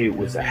you say it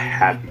was a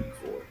happy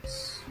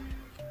voice?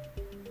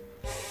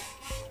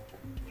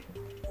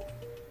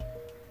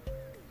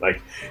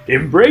 Like,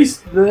 embrace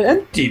the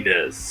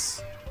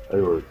emptiness.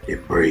 Or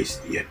embrace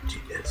the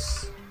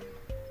emptiness.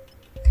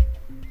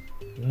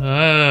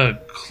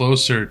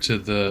 Closer to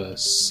the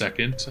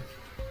second.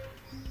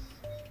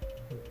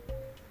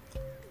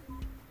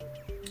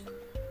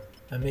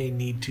 I may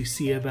need to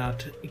see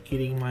about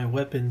getting my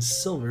weapons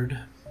silvered.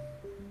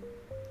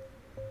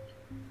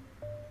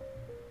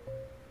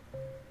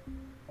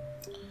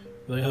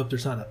 Really hope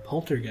there's not a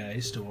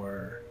poltergeist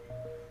or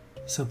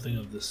something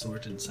of the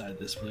sort inside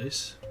this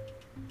place.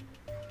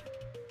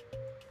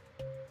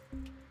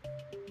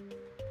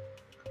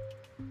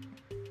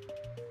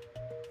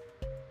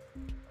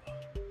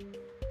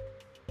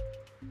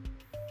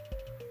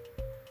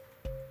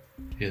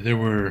 Yeah, there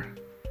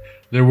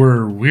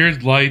were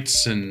weird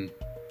lights and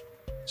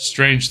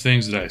strange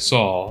things that I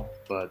saw,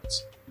 but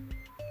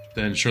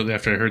then shortly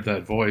after I heard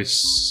that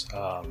voice,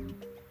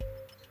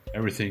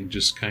 everything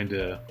just kind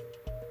of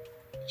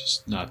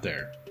just not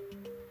there.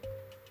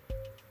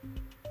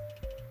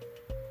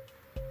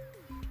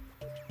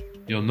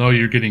 You'll know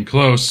you're getting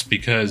close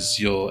because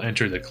you'll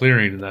enter the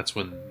clearing, and that's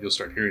when you'll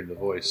start hearing the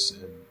voice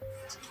and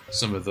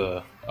some of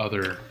the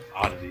other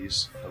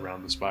oddities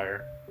around the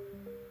spire.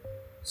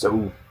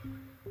 So,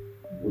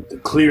 with the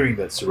clearing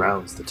that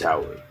surrounds the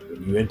tower,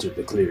 when you entered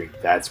the clearing,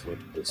 that's when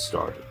this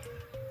started.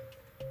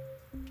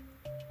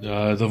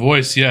 The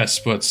voice, yes,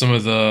 but some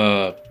of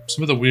the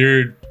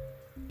weird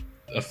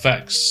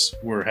effects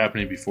were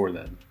happening before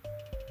then.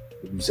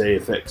 When you say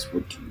effects,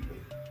 what do you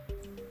mean?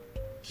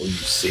 Were you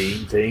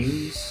seeing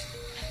things?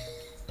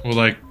 Well,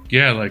 like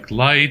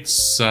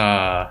lights,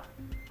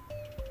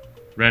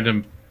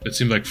 random. It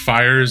seemed like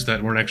fires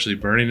that weren't actually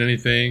burning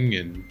anything,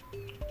 and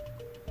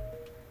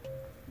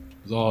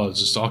it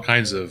was all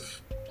kinds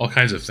of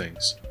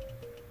things.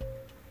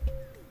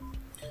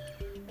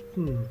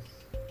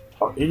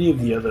 Are any of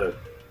the other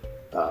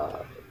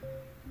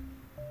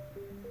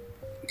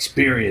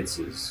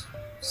experiences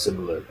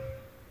similar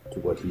to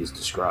what he has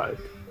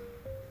described?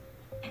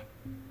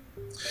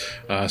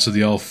 So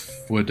the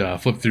elf would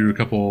flip through a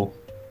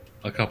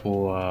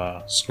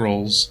couple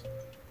scrolls.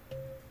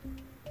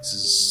 This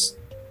is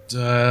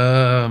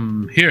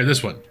here,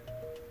 this one,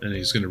 and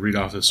he's going to read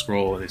off the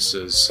scroll, and it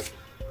says,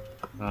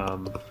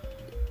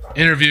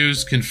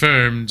 "Interviews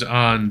confirmed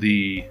on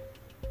the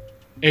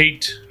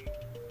 8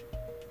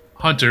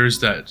 hunters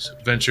that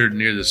ventured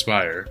near the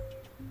spire.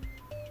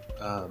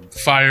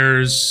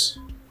 Fires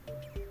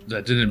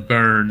that didn't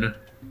burn.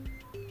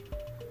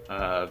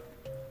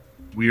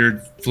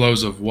 Weird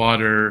flows of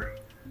water.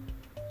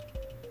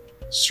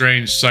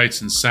 Strange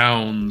sights and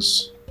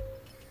sounds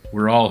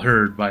were all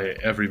heard by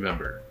every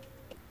member."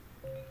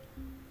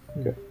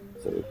 Okay,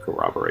 so it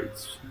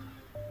corroborates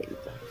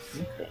everything.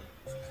 Okay.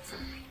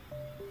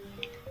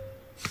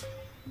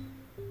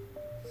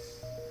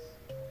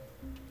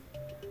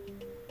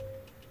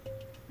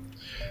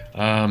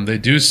 They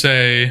do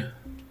say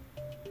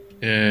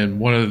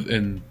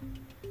in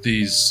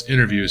these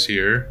interviews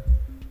here,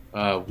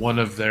 one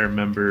of their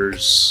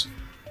members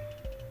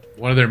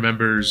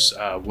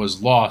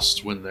was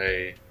lost when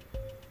they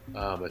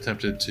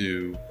attempted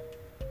to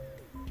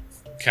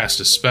cast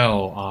a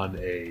spell on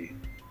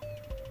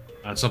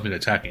something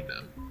attacking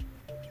them.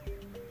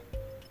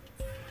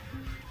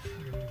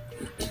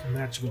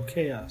 Magical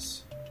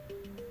chaos.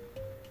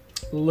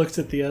 Looks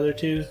at the other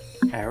two.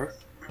 Howard,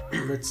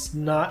 Let's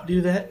not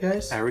do that,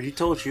 guys. I already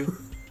told you.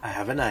 I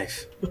have a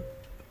knife.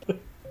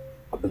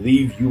 I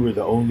believe you were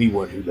the only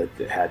one who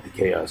had the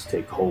chaos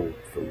take hold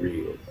for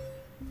real.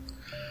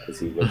 As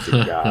he looks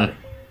at Guy.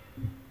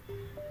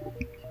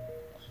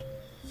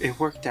 It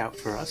worked out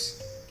for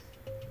us.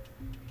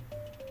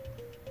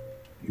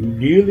 You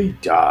nearly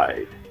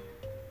died.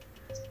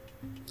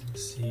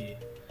 Let's see.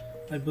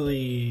 I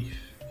believe,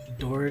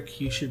 Doric,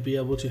 you should be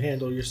able to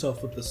handle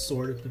yourself with the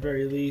sword at the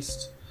very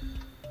least.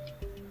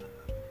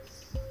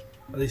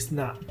 At least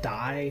not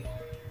die.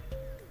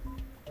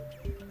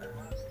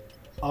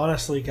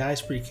 Honestly,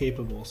 Guy's pretty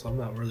capable, so I'm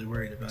not really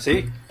worried about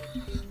See? him.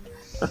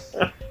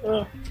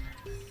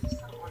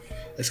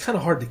 It's kind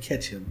of hard to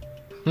catch him.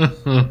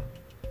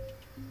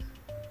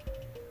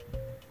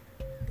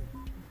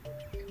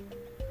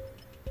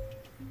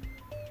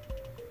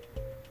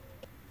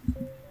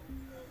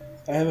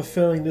 I have a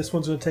feeling this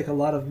one's going to take a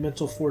lot of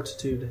mental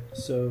fortitude,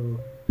 so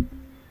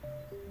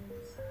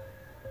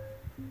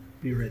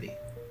be ready.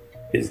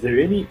 Is there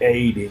any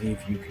aid any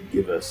of you can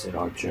give us in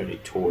our journey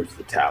towards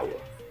the tower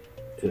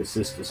to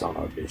assist us on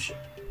our mission?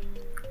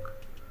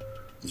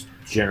 Just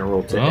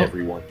general to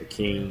everyone, the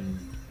king,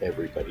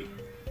 everybody.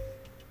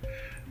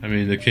 I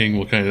mean, the king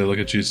will kind of look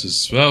at you and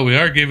says, "Well, we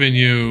are giving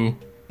you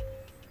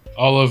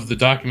all of the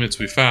documents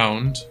we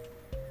found.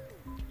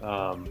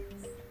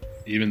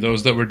 Even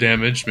those that were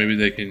damaged, maybe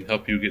they can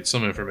help you get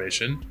some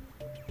information.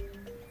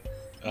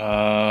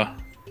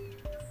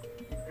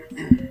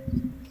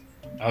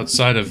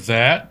 Outside of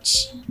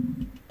that,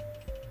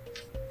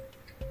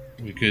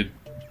 we could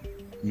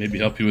maybe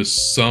help you with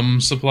some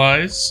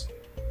supplies.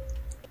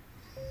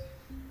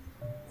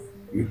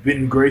 You've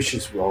been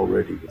gracious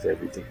already with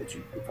everything that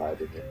you've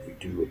provided, and we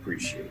do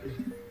appreciate it.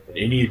 And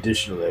any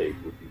additional aid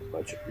would be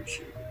much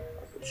appreciated.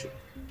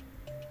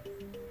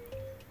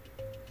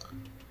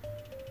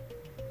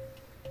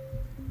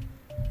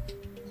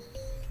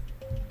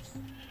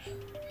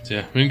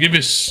 Yeah, we can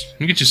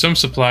get you some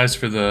supplies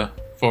for the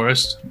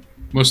forest,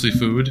 mostly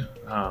food.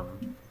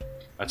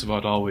 That's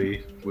about all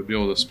we would be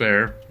able to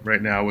spare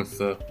right now with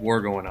the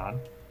war going on.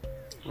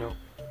 Well,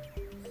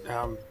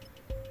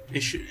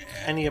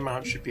 any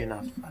amount should be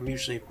enough. I'm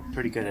usually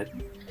pretty good at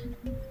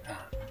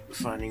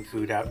finding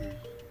food out in...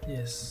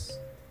 Yes.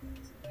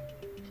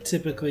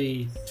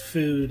 Typically,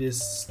 food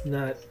is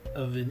not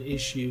of an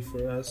issue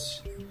for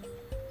us.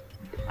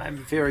 I'm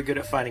very good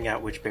at finding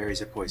out which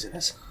berries are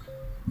poisonous.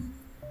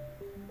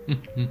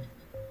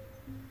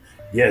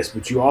 Yes,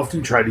 but you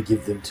often try to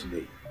give them to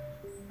me.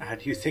 How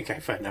do you think I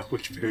find out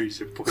which berries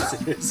are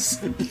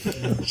poisonous?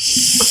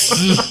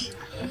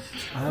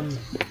 I'm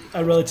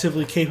a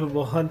relatively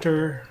capable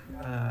hunter.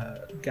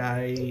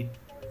 Guy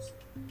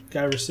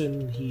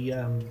Gyverson, he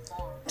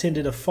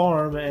tended a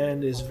farm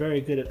and is very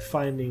good at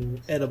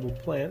finding edible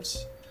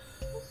plants.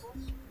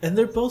 And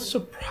they're both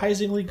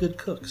surprisingly good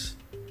cooks.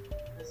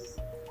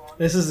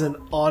 This is an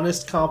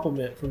honest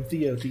compliment from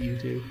Theo to you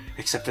two.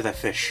 Except for that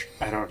fish.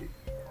 I don't...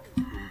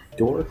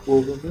 Doric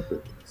will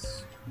remember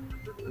this.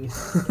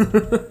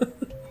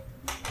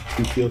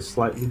 He feels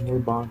slightly more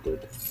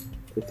bonded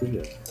to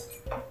Theo.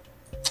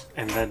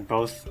 And then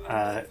both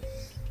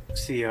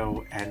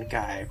Theo and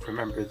Guy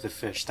remember the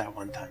fish that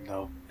one time,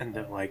 though. And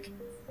they're like,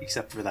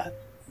 except for that.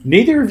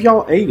 Neither of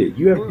y'all ate it.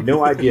 You have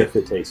no idea if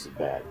it tasted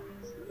bad.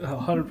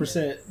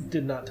 100%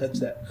 did not touch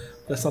that.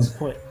 That's not the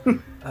point.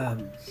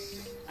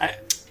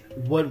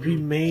 What we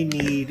may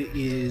need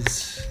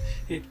is...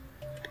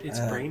 It's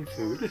brain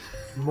food.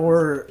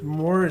 More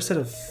instead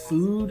of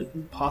food,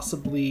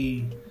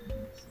 possibly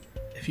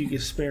if you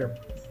could spare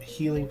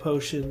healing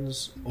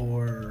potions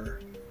or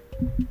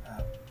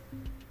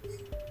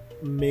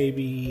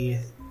maybe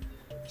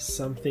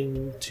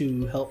something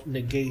to help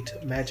negate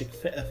magic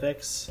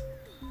effects.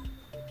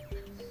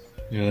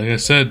 Yeah, like I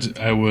said,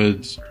 I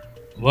would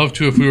love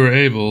to if we were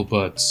able,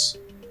 but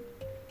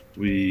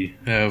we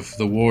have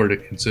the war to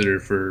consider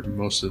for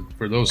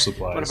those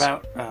supplies. What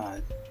about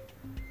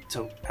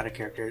so out of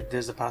character?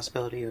 There's a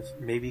possibility of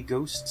maybe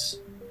ghosts,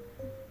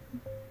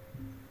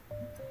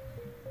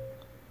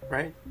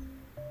 right?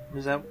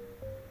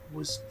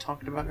 Was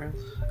talked about earlier?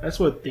 That's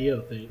what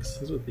Theo thinks.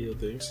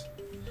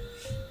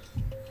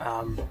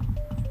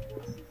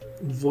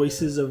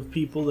 Voices of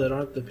people that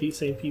aren't the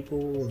same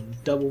people,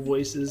 and double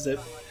voices that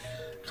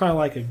kind of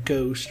like a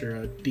ghost or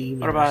a demon.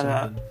 What about or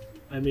something.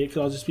 I mean, it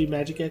could all just be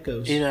magic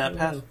echoes. In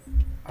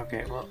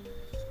Okay, well,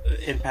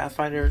 in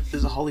Pathfinder,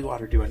 does the holy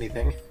water do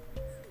anything?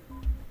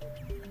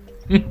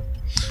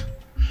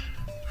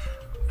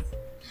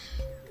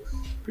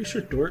 Pretty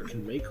sure Dort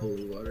can make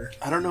holy water.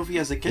 I don't know if he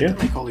has a kit to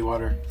make holy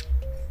water.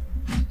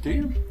 Do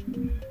you?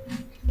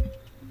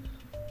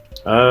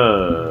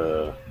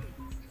 I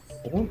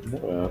don't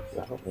know.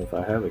 I don't know if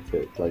I have a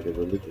kit, like a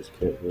religious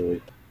kit,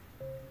 really.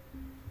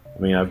 I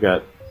mean, I've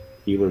got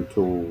healer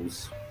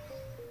tools,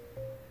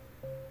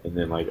 and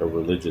then like a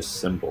religious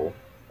symbol.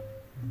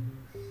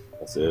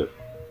 That's it.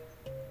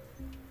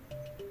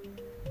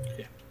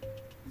 Okay.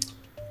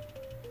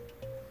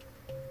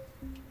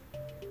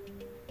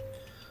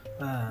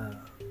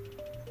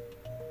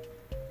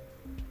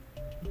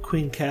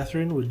 Queen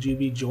Catherine, would you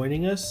be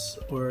joining us,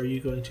 or are you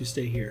going to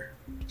stay here?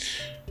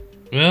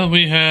 Well,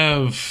 we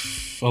have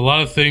a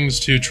lot of things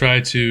to try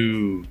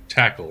to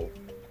tackle,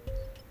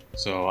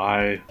 so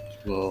I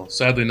will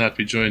sadly not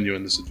be joining you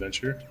in this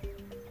adventure.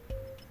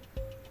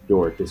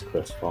 Doric is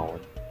crestfallen.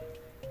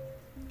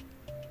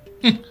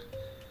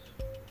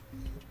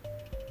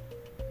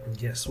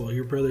 Yes, well,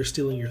 your brother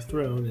stealing your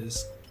throne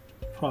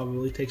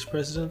probably takes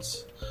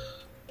precedence.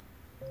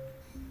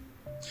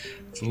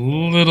 It's a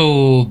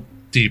little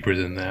deeper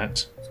than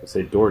that. I was gonna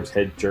say Doric's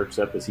head jerks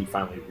up as he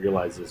finally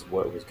realizes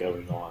what was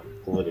going on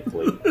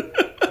politically.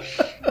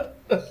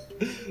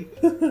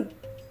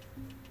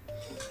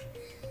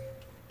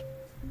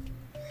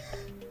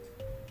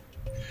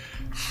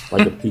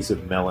 Like a piece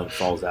of melon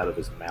falls out of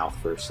his mouth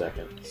for a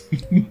second.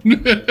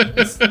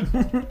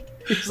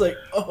 He's like,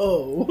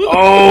 oh.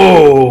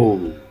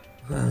 Oh!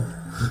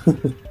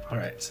 All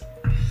right.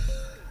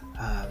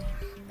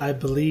 I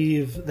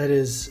believe that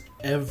is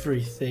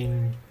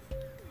everything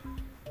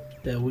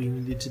that we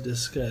needed to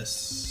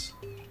discuss.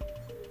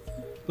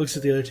 Looks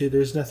at the other two.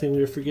 There's nothing we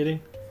were forgetting?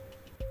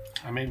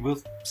 I mean,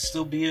 we'll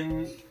still be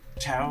in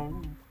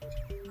town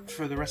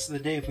for the rest of the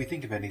day if we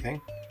think of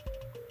anything.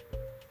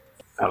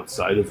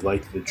 Outside of,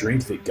 like, the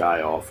drink that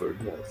Guy offered,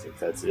 I think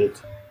that's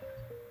it.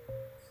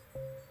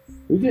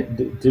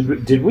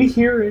 Did we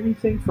hear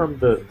anything from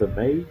the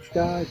mage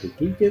guy? Did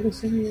he give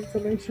us any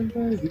information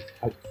there?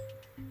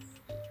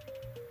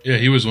 Yeah,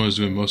 he was the one who was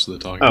doing most of the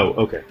talking. Oh,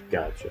 okay.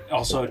 Gotcha.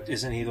 Also,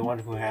 isn't he the one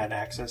who had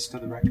access to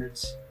the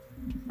records?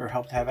 Or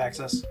helped have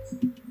access?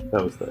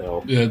 That was the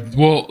elf. Yeah,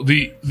 well,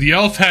 the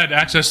elf had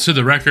access to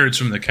the records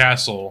from the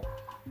castle.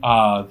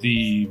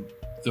 The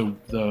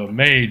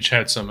mage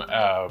had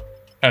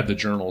had the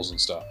journals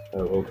and stuff. Oh,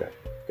 okay,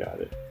 got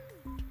it.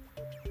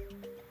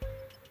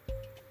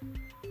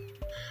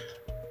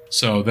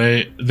 So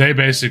they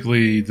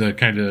basically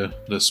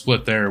the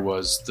split there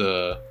was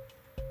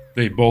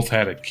they both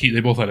had a key. They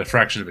both had a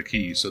fraction of a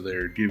key, so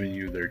they're giving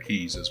you their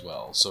keys as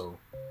well. So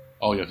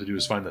all you have to do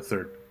is find the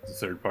third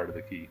part of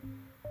the key.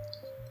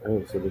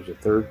 Oh, so there's a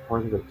third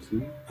part of the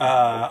key?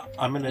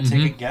 I'm going to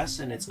take a guess,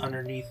 and it's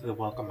underneath the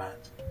welcome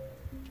mat.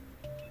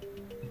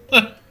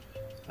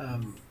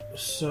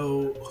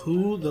 So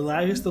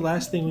I guess the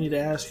last thing we need to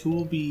ask, who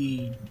will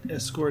be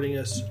escorting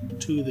us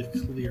to the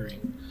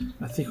clearing?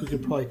 I think we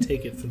could probably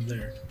take it from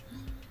there.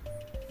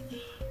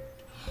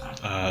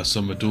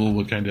 So Madul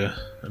will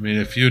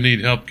if you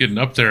need help getting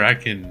up there, I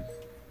can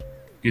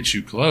get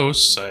you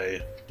close.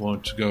 I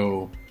won't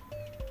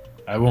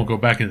go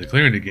back into the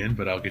clearing again,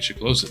 but I'll get you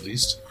close at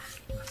least.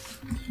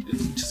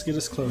 Just get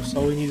us close.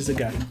 All we need is a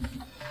guide.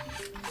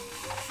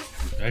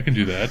 I can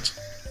do that.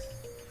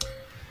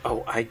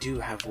 Oh, I do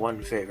have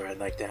one favor I'd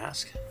like to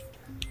ask.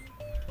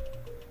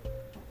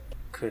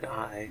 Could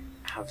I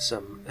have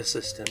some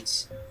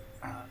assistance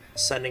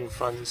sending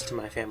funds to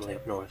my family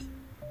up north?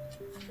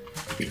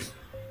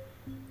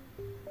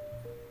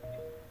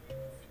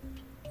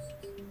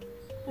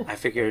 I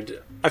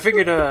figured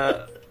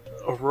a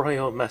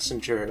royal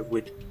messenger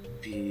would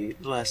be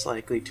less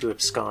likely to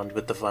abscond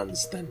with the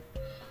funds than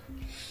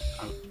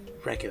a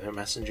regular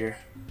messenger.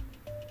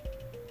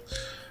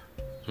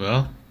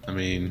 Well,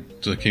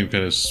 the king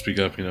kind of speak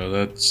up,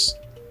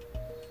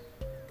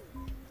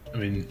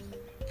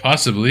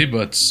 possibly,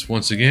 but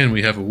once again,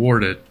 we have a war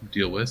to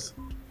deal with.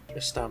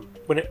 Just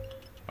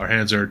Our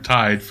hands are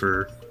tied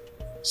for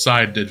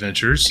side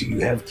adventures. Do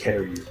you have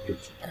carrier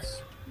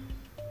pigeons?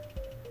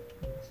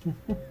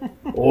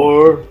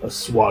 Or a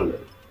swallow?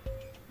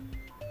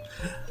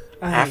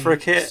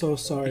 African, so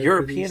sorry.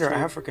 European or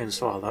African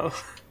swallow?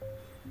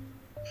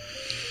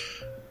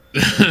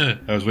 I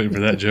was waiting for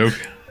that joke.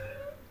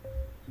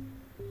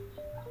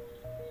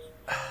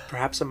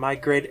 Perhaps a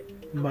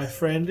migrate. My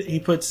friend, he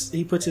puts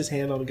his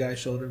hand on the guy's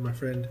shoulder. My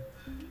friend,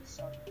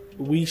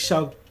 we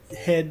shall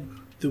head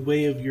the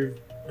way of your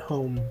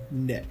home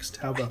next.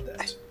 How about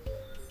that?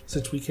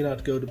 Since we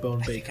cannot go to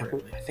Bone Bay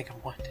currently. I think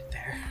I'm wanted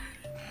there.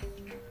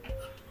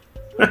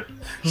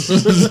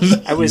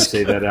 I was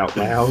say that out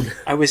loud.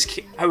 I was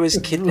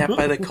kidnapped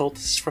by the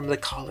cultists from the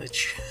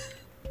college.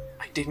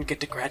 I didn't get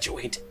to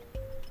graduate.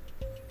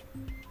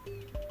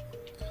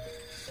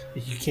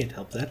 You can't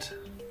help that.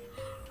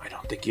 I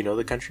don't think you know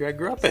the country I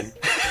grew up in.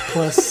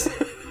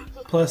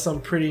 Plus,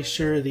 I'm pretty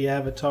sure the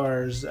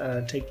avatars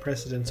take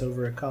precedence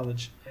over a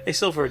college. Hey,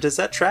 Silver, does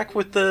that track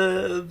with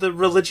the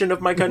religion of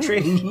my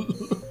country?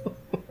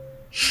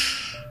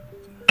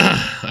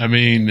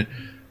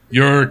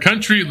 Your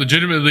country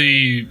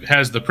legitimately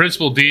has the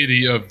principal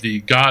deity of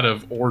the god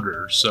of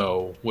order,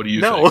 so what do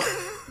you think?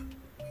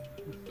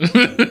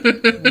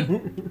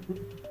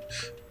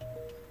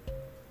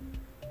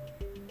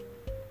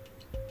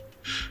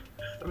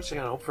 I'm just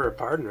gonna hope for a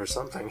pardon or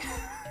something.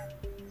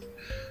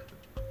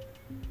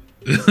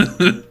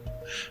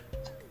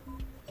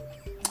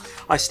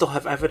 I still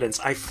have evidence.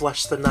 I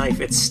flushed the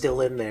knife. It's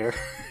still in there.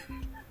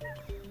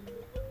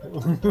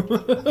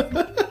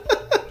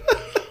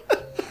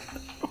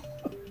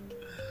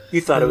 You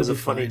thought it was a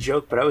funny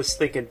joke, but I was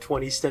thinking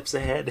 20 steps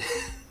ahead.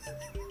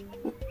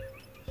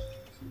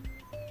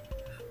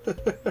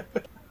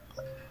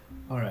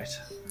 All right.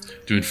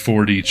 Doing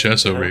 4D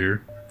chess over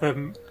here.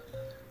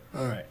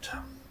 All right.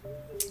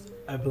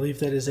 I believe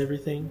that is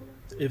everything.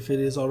 If it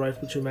is all right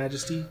with your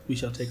majesty, we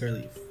shall take our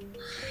leave.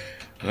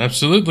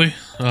 Absolutely.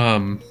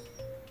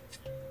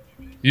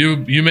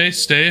 You may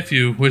stay if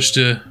you wish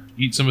to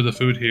eat some of the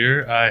food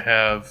here. I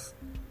have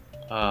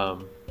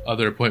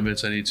other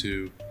appointments I need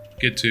to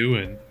get to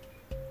and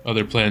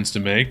other plans to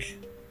make.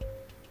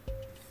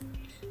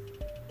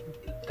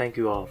 Thank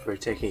you all for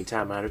taking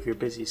time out of your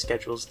busy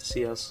schedules to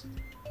see us.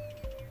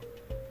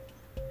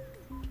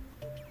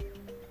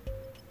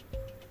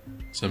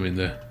 So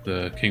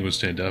the king would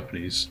stand up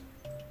and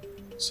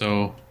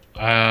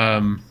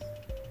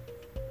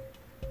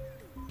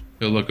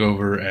he'll look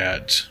over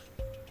at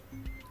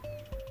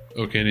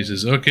Oaken. He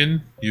says,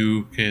 Oaken,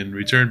 you can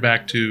return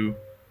back to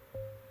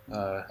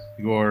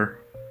your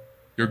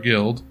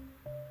guild.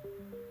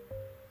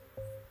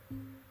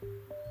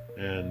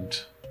 And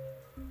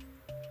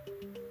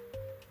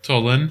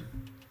Tolan,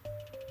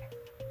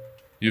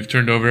 you've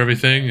turned over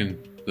everything, and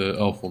the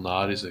elf will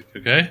nod. He's like,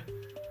 okay.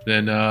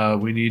 Then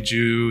we need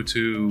you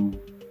to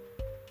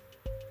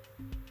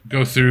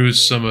go through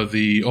some of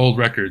the old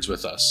records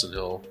with us, and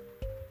he'll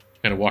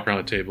kind of walk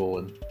around the table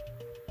and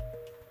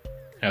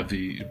have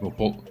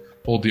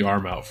hold the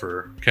arm out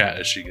for Kat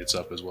as she gets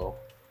up as well.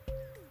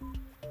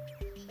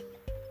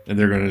 And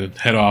they're going to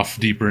head off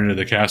deeper into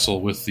the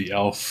castle with the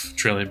elf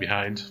trailing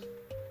behind.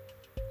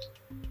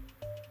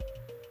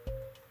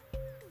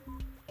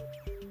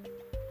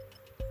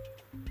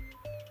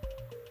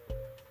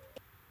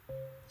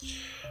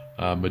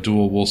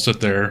 Madul will sit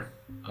there,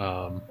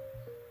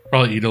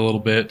 probably eat a little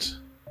bit.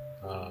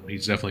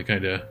 He's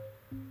definitely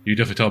you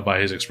definitely tell by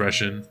his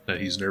expression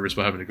that he's nervous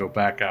about having to go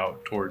back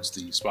out towards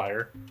the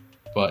spire.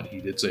 But he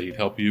did say he'd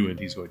help you, and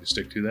he's going to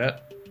stick to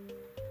that.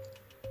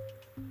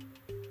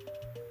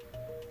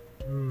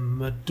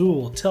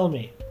 Madul, tell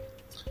me,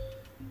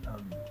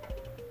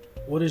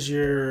 what is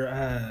your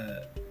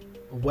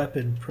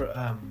weapon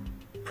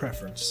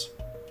preference?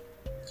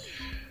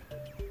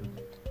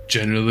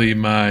 Generally,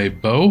 my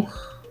bow.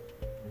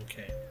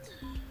 Okay.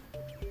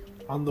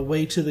 On the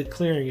way to the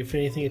clearing, if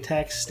anything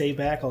attacks, stay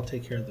back. I'll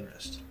take care of the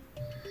rest.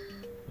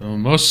 Well,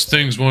 most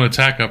things won't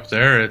attack up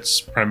there.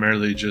 It's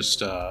primarily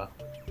just,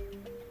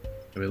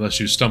 unless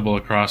you stumble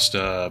across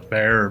a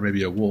bear or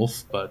maybe a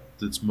wolf, but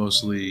it's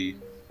mostly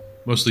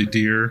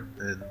deer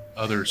and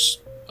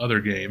other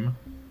game.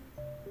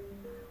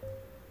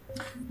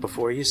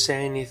 Before you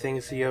say anything,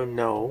 Theo,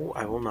 no,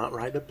 I will not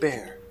ride a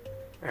bear.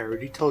 I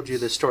already told you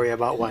the story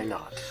about why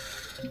not.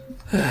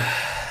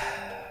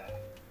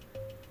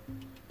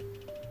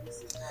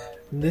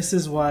 This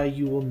is why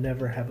you will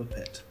never have a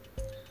pet.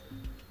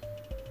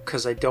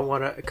 Because I don't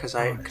want to. Because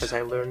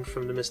I learned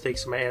from the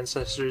mistakes of my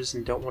ancestors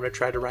and don't want to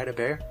try to ride a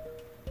bear.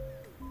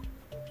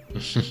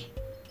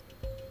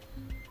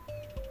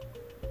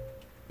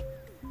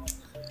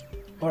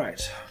 All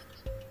right.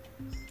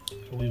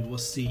 We will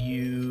see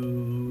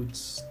you.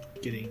 It's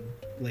getting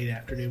late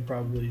afternoon,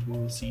 probably. We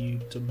will see you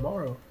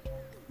tomorrow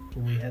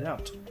when we head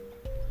out.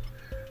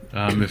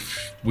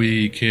 If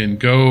we can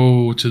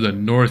go to the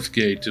north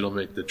gate, it'll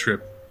make the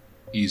trip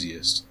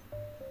easiest.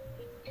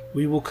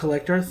 We will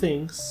collect our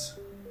things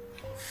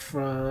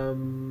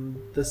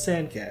from the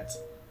Sandcat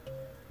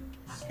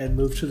and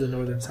move to the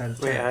northern side of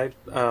town. Wait,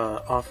 I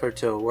offered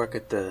to work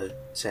at the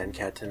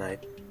Sandcat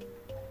tonight.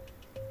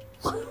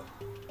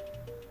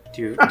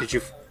 Did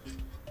you?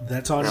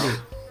 That's on me.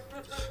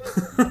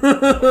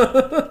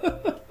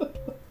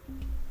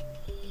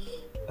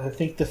 I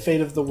think the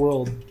fate of the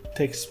world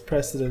takes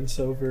precedence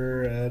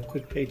over a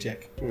quick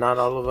paycheck. Not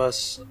all of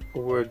us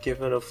were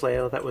given a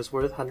flail that was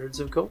worth hundreds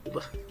of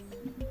gold.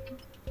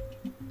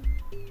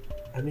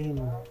 I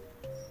mean,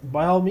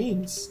 by all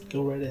means,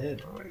 go right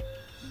ahead.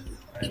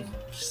 I'm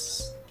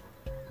just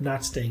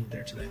not staying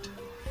there tonight.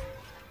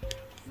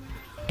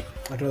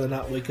 I'd rather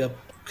not wake up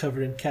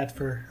covered in cat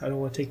fur. I don't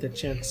want to take that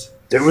chance.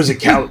 There was a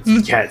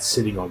cat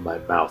sitting on my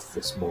mouth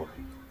this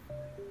morning.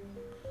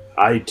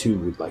 I too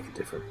would like a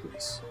different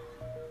place.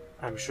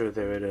 I'm sure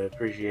they would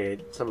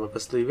appreciate some of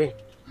us leaving.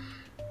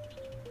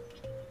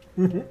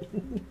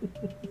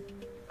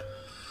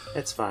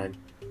 It's fine.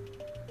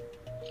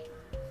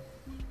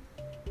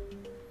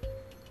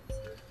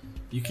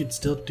 You could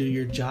still do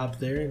your job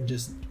there and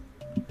just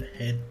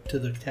head to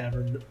the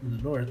tavern in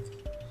the north.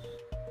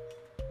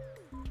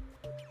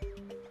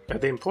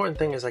 The important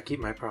thing is I keep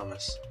my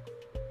promise.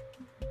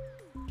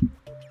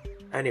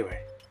 Anyway.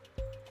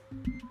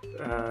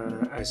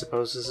 I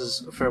suppose this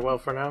is farewell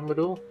for now,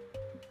 Madul?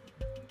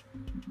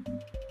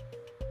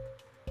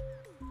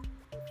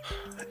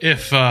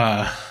 If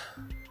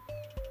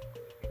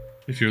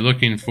you're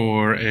looking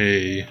for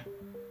a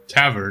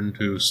tavern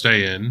to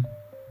stay in,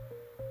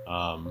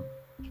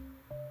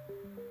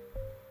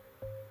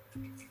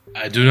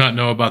 I do not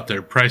know about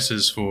their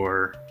prices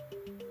for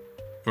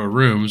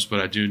rooms, but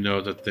I do know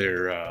that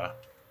their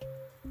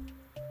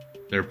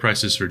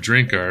prices for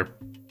drink are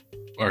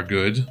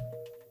good.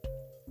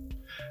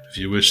 If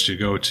you wish to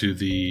go to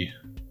the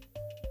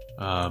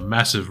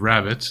Massive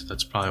Rabbit,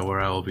 that's probably where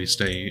I will be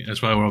staying.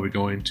 That's probably where I'll be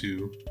going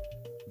to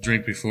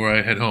drink before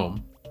I head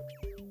home.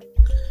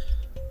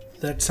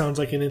 That sounds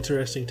like an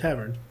interesting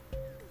tavern.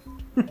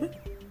 It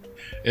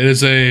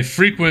is a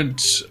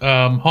frequent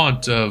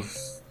haunt of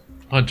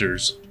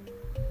hunters.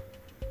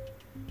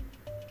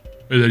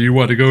 And then you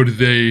want to go to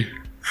the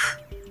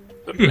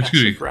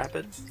Massive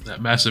Rabbit.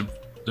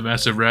 the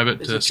massive rabbit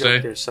There's to a stay.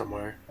 joke there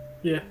somewhere.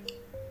 Yeah.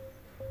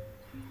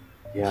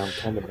 Yeah, I'm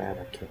kind of mad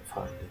I can't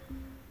find it.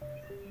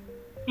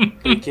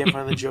 You can't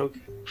find the joke?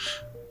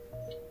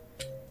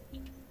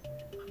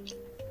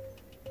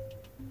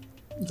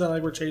 It's not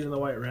like we're chasing the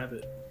white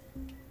rabbit.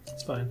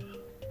 It's fine.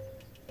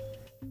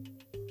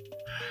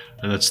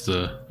 And that's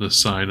the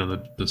sign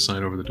on the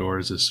sign over the door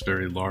is this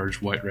very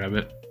large white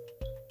rabbit.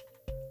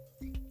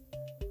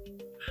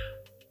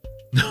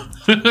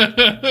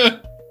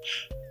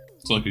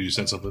 It's lucky you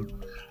said something.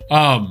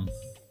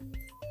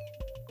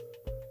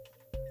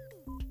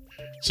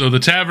 So the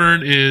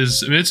tavern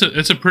is. I mean, it's a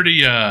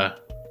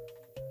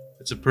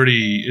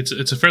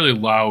fairly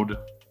loud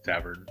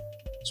tavern.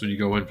 So when you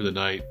go in for the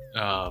night,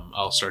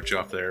 I'll start you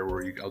off there,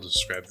 where I'll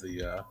describe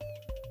the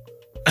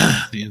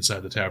the inside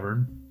of the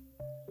tavern.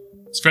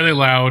 It's fairly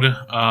loud.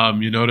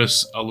 You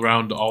notice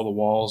around all the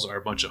walls are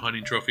a bunch of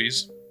hunting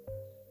trophies.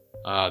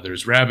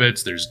 There's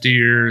rabbits, there's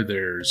deer,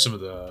 there's some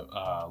of the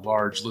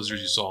large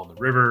lizards you saw in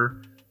the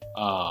river.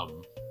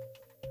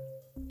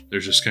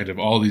 There's just kind of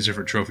all these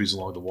different trophies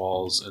along the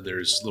walls, and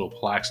there's little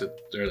plaques that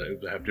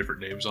have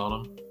different names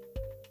on them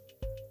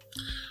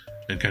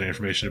and kind of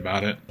information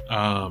about it.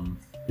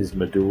 Is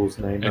Madul's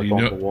name up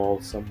on the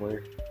wall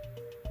somewhere?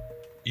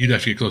 you'd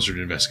have to get closer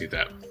to investigate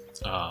that.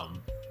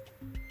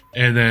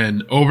 And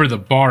then over the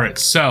bar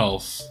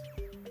itself,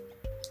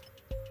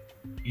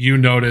 you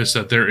notice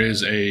that there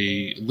is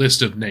a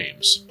list of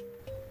names.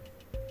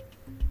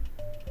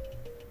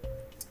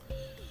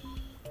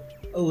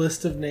 A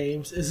list of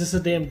names? Is this a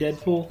damn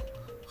Deadpool?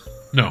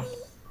 No.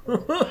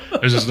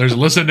 There's a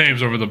list of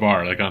names over the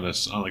bar, like on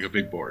like a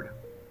big board.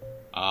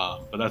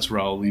 But that's where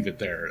I'll leave it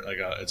there. Like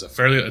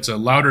it's a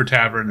louder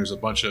tavern. There's a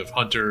bunch of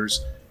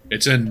hunters.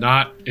 It's in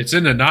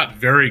a not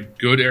very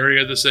good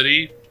area of the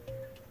city,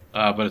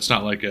 but it's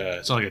not like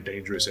a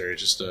dangerous area.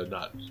 It's just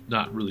a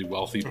not really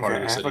wealthy part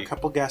of the city. I have a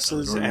couple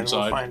guesses, and side.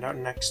 we'll find out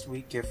next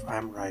week if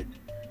I'm right.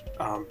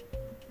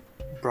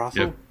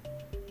 Brothel, Yep.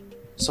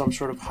 some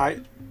sort of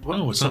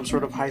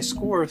sort of high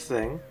score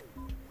thing,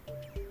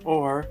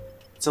 or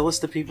it's a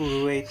list of people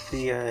who ate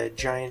the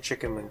giant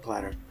chicken wing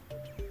platter.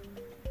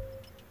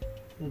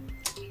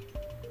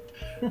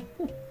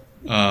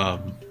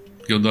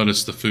 You'll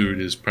notice the food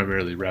is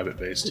primarily The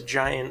rabbit-based.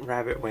 giant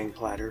rabbit wing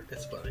platter.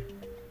 That's funny.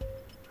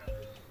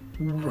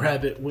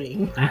 Rabbit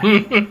wing.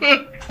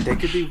 There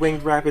could be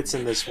winged rabbits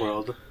in this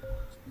world.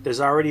 There's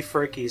already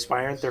furkies.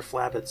 Why aren't there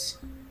flabbits?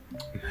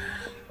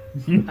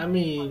 I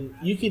mean,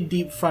 you can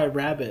deep fry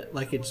rabbit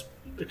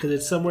because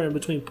it's somewhere in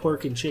between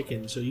pork and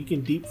chicken, so you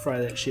can deep fry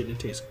that shit and it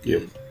tastes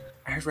good. Yep.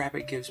 I heard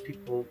rabbit gives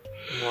people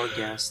more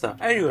gas stuff.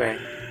 Anyway,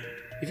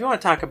 if you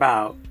want to talk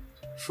about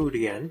food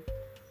again,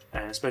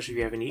 especially if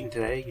you haven't eaten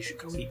today, you should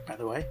go eat, by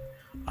the way.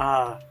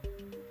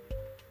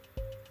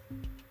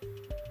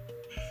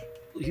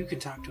 You can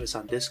talk to us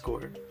on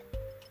Discord.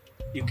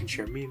 You can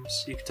share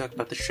memes. You can talk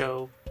about the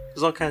show.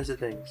 There's all kinds of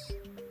things.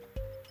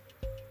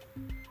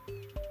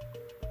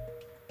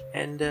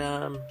 And,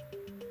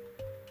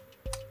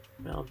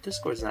 well,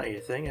 Discord's not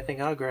your thing. I think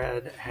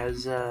Algrad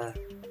has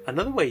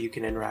another way you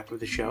can interact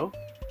with the show.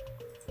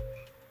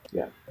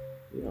 Yeah.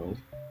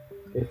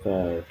 If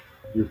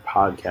your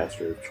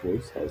podcaster of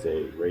choice has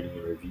a rating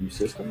and review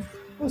system,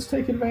 let's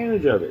take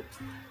advantage of it.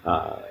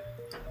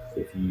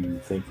 If you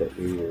think that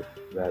we were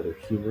rather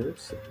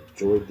humorous and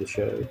enjoyed the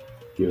show,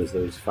 give us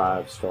those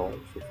 5 stars.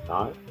 If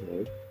not,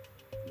 a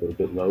little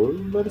bit lower,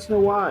 let us know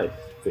why.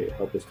 To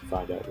help us to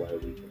find out why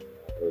we can,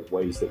 or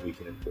ways that we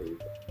can improve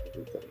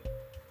everything.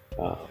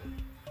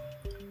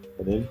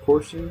 And then, of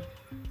course,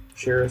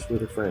 share us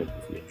with a friend.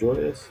 If you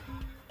enjoy us,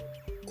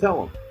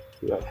 tell them.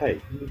 Be like,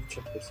 hey, you need to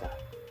check this out.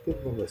 Give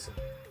them a listen.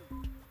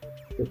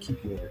 It'll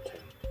keep you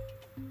entertained.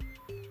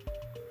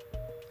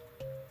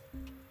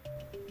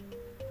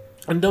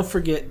 And don't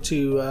forget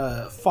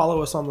to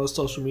follow us on those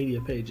social media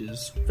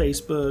pages.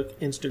 Facebook,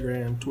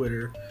 Instagram,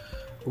 Twitter.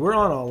 We're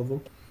on all of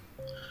them.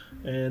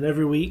 And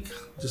every week,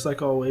 just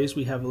like always,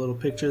 we have a little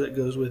picture that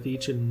goes with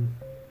each and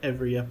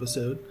every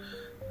episode.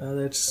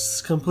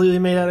 That's completely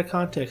made out of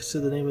context to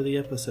the name of the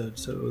episode.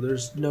 So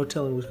there's no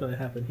telling what's going to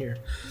happen here.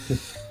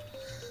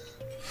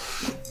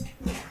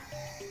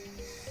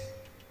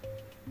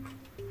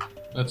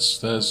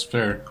 That's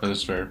fair. That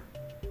is fair.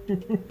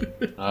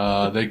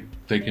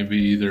 They can be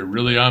either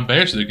really on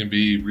base or they can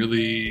be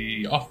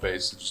really off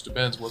base. It just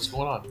depends what's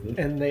going on.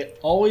 And they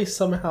always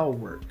somehow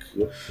work.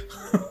 Yep.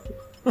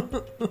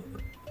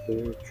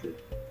 Very true.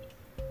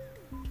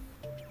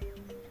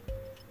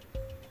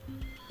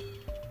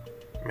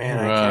 Man,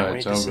 I can't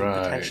wait to see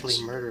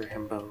potentially murder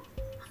Himbo.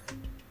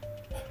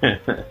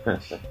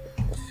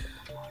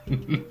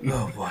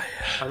 Oh boy.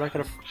 I'm not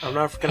gonna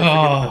forget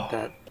about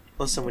that.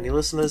 Listen, when you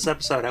listen to this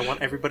episode, I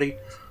want everybody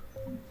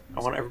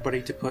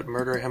to put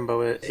Murder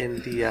Himbo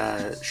in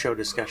the show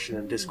discussion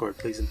in Discord,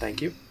 please and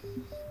thank you.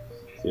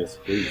 Yes,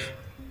 please.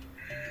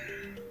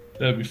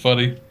 That'd be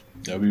funny.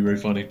 That'd be very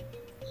funny.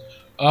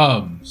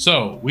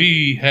 So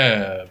we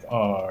have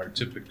our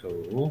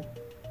typical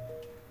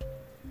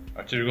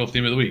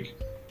theme of the week.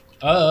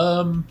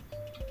 I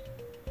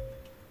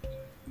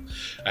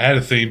had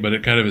a theme, but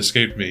it kind of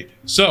escaped me.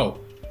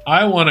 So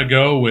I want to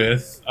go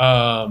with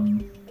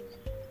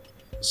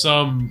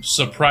some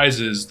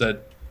surprises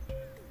that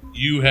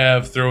you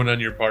have thrown on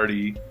your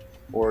party,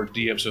 or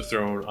DMs have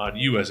thrown on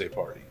you as a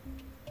party.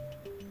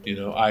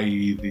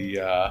 I.e.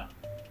 the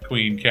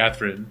Queen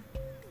Catherine.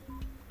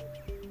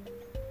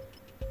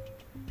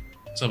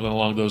 Something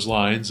along those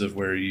lines of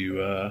where you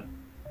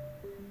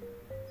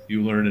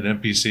learn an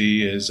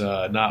NPC is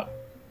not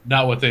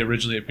what they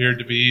originally appeared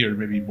to be, or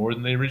maybe more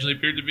than they originally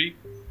appeared to be.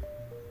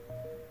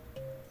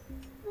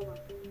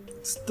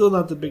 Still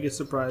not the biggest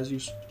surprise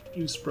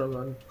you sprung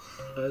on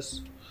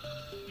us.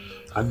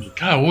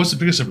 God, what was the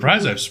biggest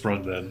surprise I've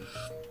sprung then?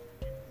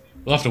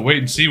 We'll have to wait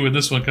and see when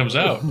this one comes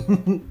out.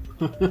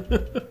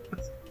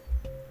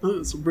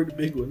 Some pretty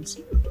big ones.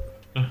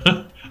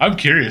 I'm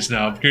curious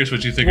now. I'm curious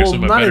what you think are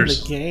some of my better... Not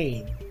in the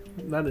game.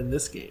 Not in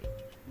this game.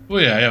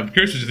 Well, yeah. I'm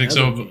curious what you think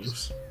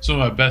some of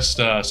my best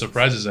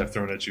surprises I've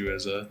thrown at you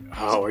as a...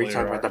 Oh, are you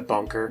talking about the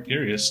bunker?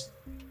 Curious.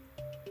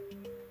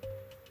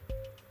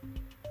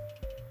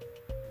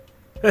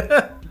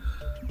 That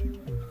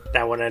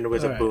one ended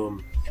with a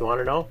boom. If you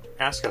want to know,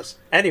 ask us.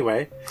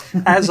 Anyway,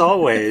 as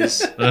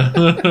always,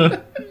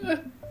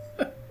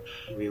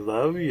 we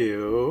love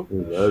you. We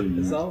love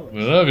you. As always.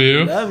 We love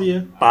you. Love you.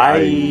 Bye.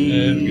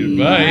 And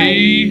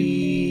goodbye.